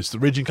Lofus, the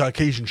Raging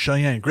Caucasian,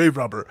 Cheyenne, Grave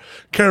Robber,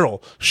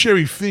 Carol,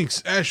 Sherry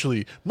Finks,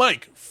 Ashley,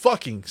 Mike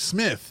fucking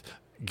Smith,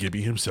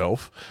 Gibby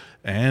himself,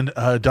 and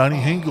Donnie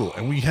Hengel.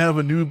 And we have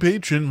a new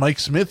patron. Mike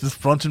Smith is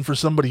fronting for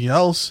somebody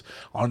else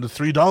on the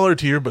 $3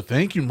 tier, but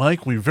thank you,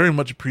 Mike. We very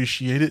much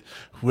appreciate it.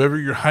 Whoever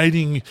you're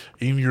hiding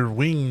in your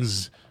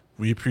wings,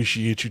 we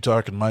appreciate you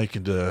talking, Mike,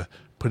 and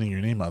putting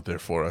your name out there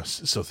for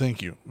us. So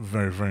thank you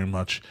very, very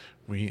much.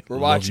 We're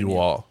love you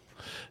all.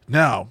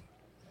 Now,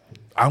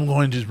 I'm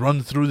going to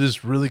run through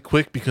this really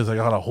quick because I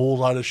got a whole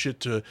lot of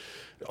shit to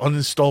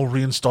uninstall,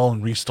 reinstall,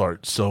 and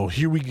restart. So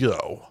here we go.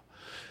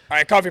 All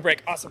right, coffee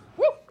break. Awesome.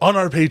 Woo! On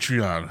our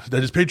Patreon,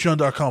 that is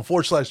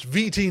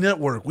patreon.com/VT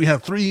Network, we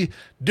have 3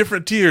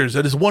 different tiers.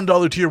 That is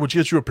 $1 tier, which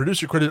gets you a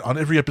producer credit on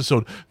every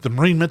episode. The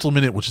Marine Mental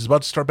Minute, which is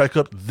about to start back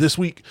up this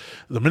week.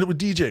 The Minute with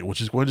DJ, which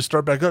is going to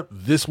start back up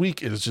this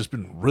week. It has just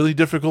been really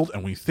difficult,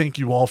 and we thank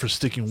you all for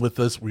sticking with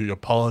us. We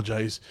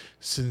apologize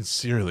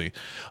sincerely.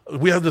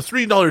 We have the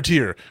 $3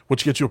 tier,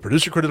 which gets you a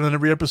producer credit on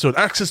every episode,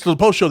 access to the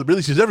post show that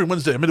releases every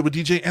Wednesday, a Minute with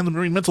DJ, and the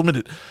Marine Mental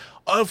Minute.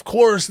 Of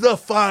course, the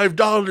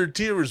 $5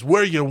 tier is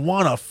where you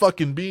want to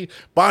fucking be.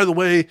 By the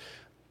way,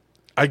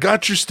 I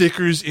got your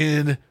stickers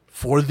in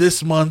for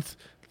this month.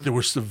 They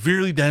were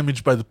severely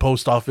damaged by the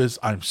post office.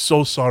 I'm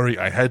so sorry.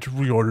 I had to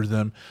reorder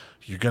them.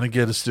 You're going to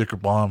get a sticker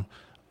bomb.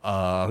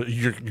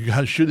 You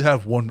should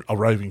have one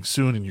arriving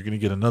soon, and you're going to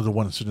get another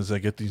one as soon as I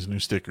get these new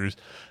stickers.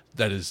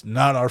 That is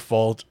not our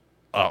fault.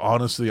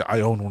 Honestly, I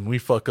own when we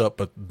fuck up,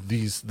 but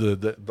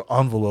the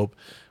envelope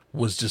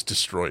was just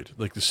destroyed.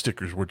 Like, the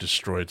stickers were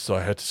destroyed, so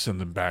I had to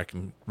send them back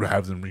and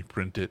have them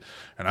reprinted.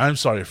 And I'm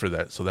sorry for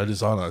that. So that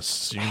is on us.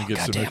 So you can get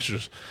some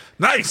extras.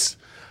 Nice!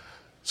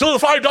 So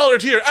the $5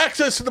 tier,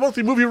 access to the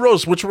monthly movie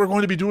roast, which we're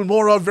going to be doing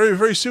more of very,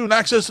 very soon.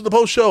 Access to the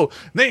post show,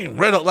 name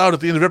read out loud at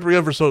the end of every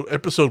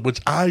episode,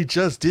 which I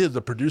just did.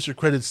 The producer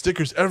credit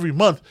stickers every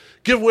month.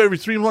 Giveaway every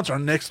 3 months. Our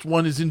next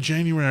one is in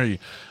January.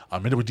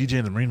 Minute with DJ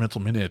and the Marine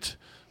Mental Minute.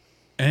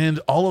 And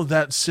all of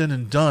that said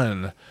and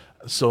done.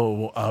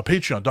 So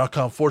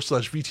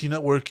patreon.com/VT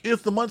Network.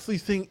 If the monthly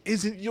thing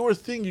isn't your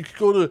thing, you could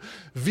go to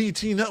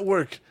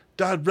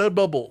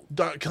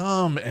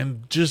vtnetwork.redbubble.com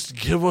and just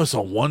give us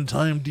a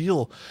one-time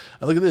deal.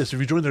 And look at this. If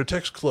you join their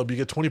text club, you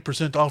get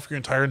 20% off your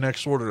entire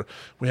next order.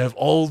 We have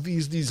all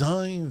these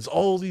designs,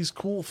 all these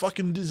cool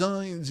fucking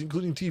designs,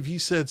 including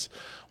TV sets,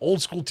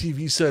 old school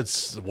TV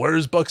sets.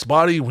 Where's Buck's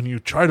body when you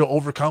try to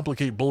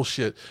overcomplicate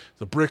bullshit?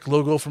 The brick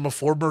logo from a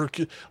former...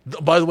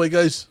 By the way,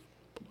 guys,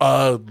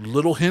 a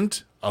little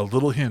hint.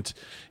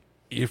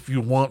 If you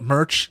want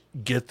merch,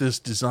 get this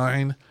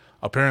design.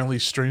 Apparently,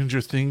 Stranger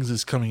Things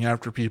is coming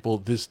after people.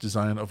 This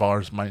design of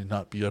ours might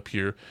not be up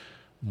here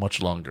much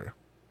longer.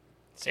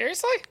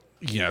 Seriously?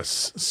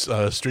 Yes.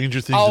 Stranger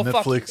Things on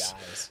Netflix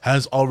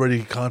has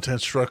already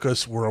content struck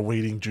us. We're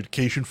awaiting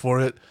adjudication for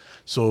it.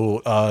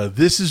 So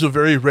this is a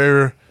very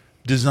rare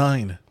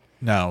design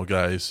now,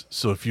 guys.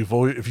 So if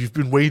you've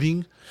been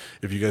waiting,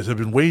 if you guys have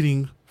been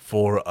waiting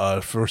for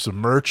some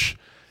merch,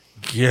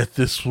 get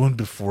this one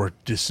before it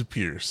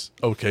disappears.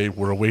 Okay,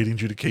 we're awaiting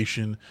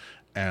adjudication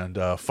and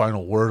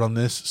final word on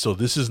this. So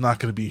this is not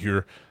going to be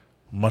here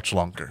much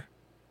longer.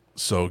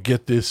 So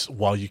get this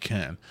while you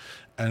can.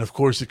 And of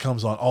course, it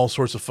comes on all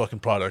sorts of fucking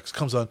products. It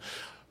comes on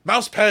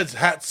mouse pads,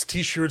 hats,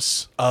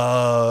 t-shirts,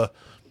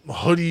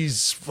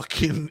 hoodies,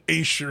 fucking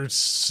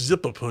A-shirts,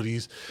 zip-up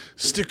hoodies,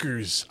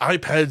 stickers,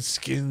 iPad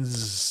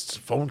skins,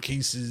 phone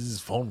cases,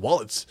 phone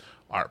wallets,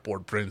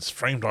 artboard prints,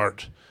 framed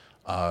art,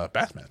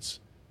 bath mats.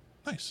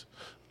 Nice.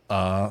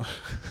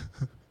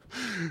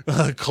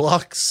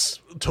 Clocks,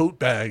 tote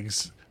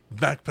bags,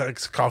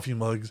 backpacks, coffee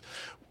mugs,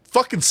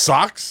 fucking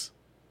socks.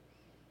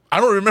 I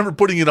don't remember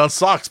putting it on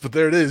socks, but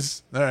there it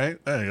is. All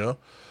right, there you go.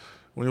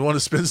 When you want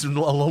to spend some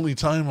lonely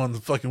time on the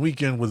fucking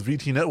weekend with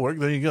VT Network,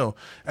 there you go.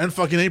 And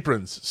fucking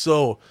aprons.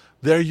 So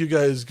there you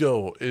guys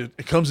go.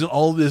 It comes in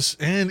all this,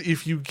 and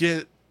if you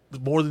get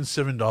more than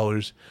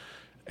 $7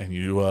 and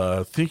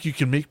you think you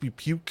can make me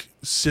puke,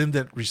 send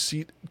that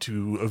receipt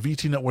to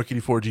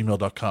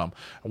vtnetwork84@gmail.com.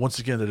 And once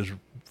again, that is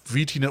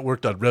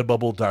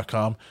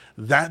vtnetwork.redbubble.com.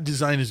 That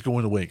design is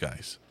going away,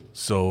 guys.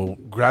 So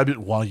grab it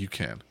while you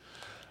can.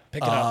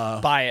 Pick it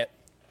up. Buy it.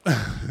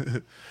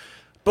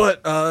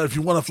 But if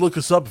you want to look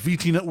us up,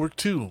 VT Network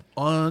 2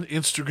 on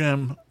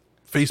Instagram,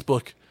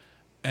 Facebook,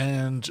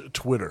 and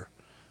Twitter.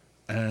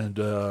 And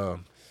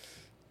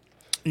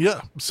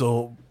Yeah.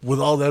 So with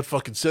all that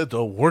fucking said,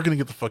 though, we're gonna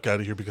get the fuck out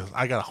of here because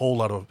I got a whole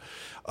lot of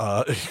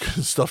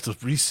stuff to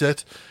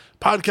reset.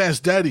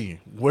 Podcast Daddy,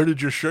 where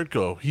did your shirt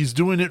go? He's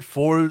doing it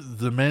for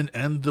the men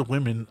and the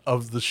women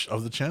of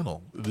the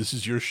channel. This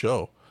is your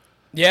show.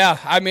 Yeah,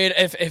 I mean,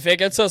 if it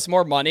gets us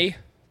more money,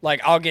 like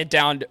I'll get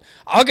down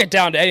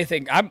to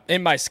anything. I'm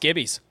in my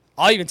skibbies.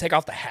 I'll even take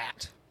off the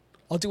hat.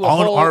 I'll do a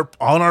whole.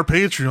 On our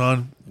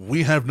Patreon,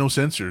 we have no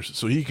censors,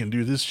 so he can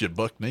do this shit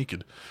buck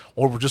naked,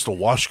 or just a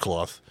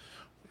washcloth.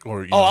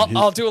 Or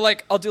I'll do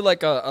like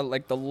a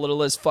like the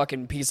littlest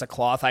fucking piece of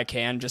cloth I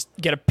can. Just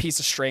get a piece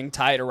of string,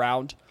 tie it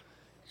around,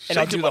 and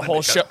I'll do the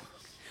whole show.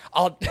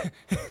 I'll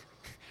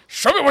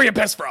show me where you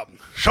pissed from.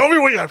 Show me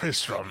where you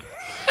pissed from.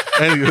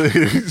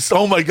 Anyways,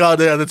 oh my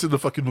god, yeah, that's in the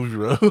fucking movie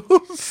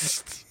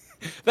roast.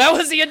 That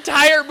was the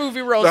entire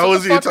movie roast. That What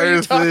was the fuck are you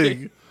entire talking?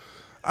 thing.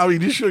 I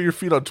mean, you show your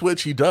feet on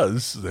Twitch, he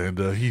does, and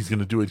he's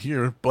gonna do it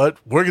here. But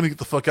we're gonna get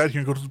the fuck out of here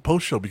and go to the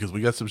post show because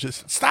we got some shit.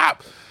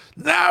 Stop!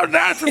 No,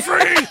 not for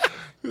free.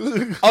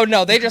 Oh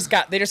no, they just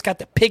got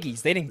the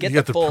piggies. They didn't get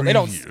You the full. They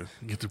don't. preview.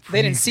 You get the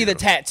They didn't see the preview.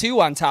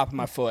 tattoo on top of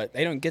my foot.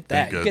 They don't get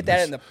that. Thank You get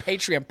that in goodness. the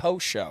Patreon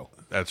post show.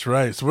 That's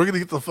right. So we're gonna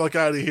get the fuck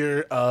out of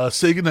here.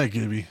 Say goodnight,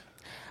 Gibby.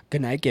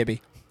 Good night,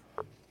 Gibby.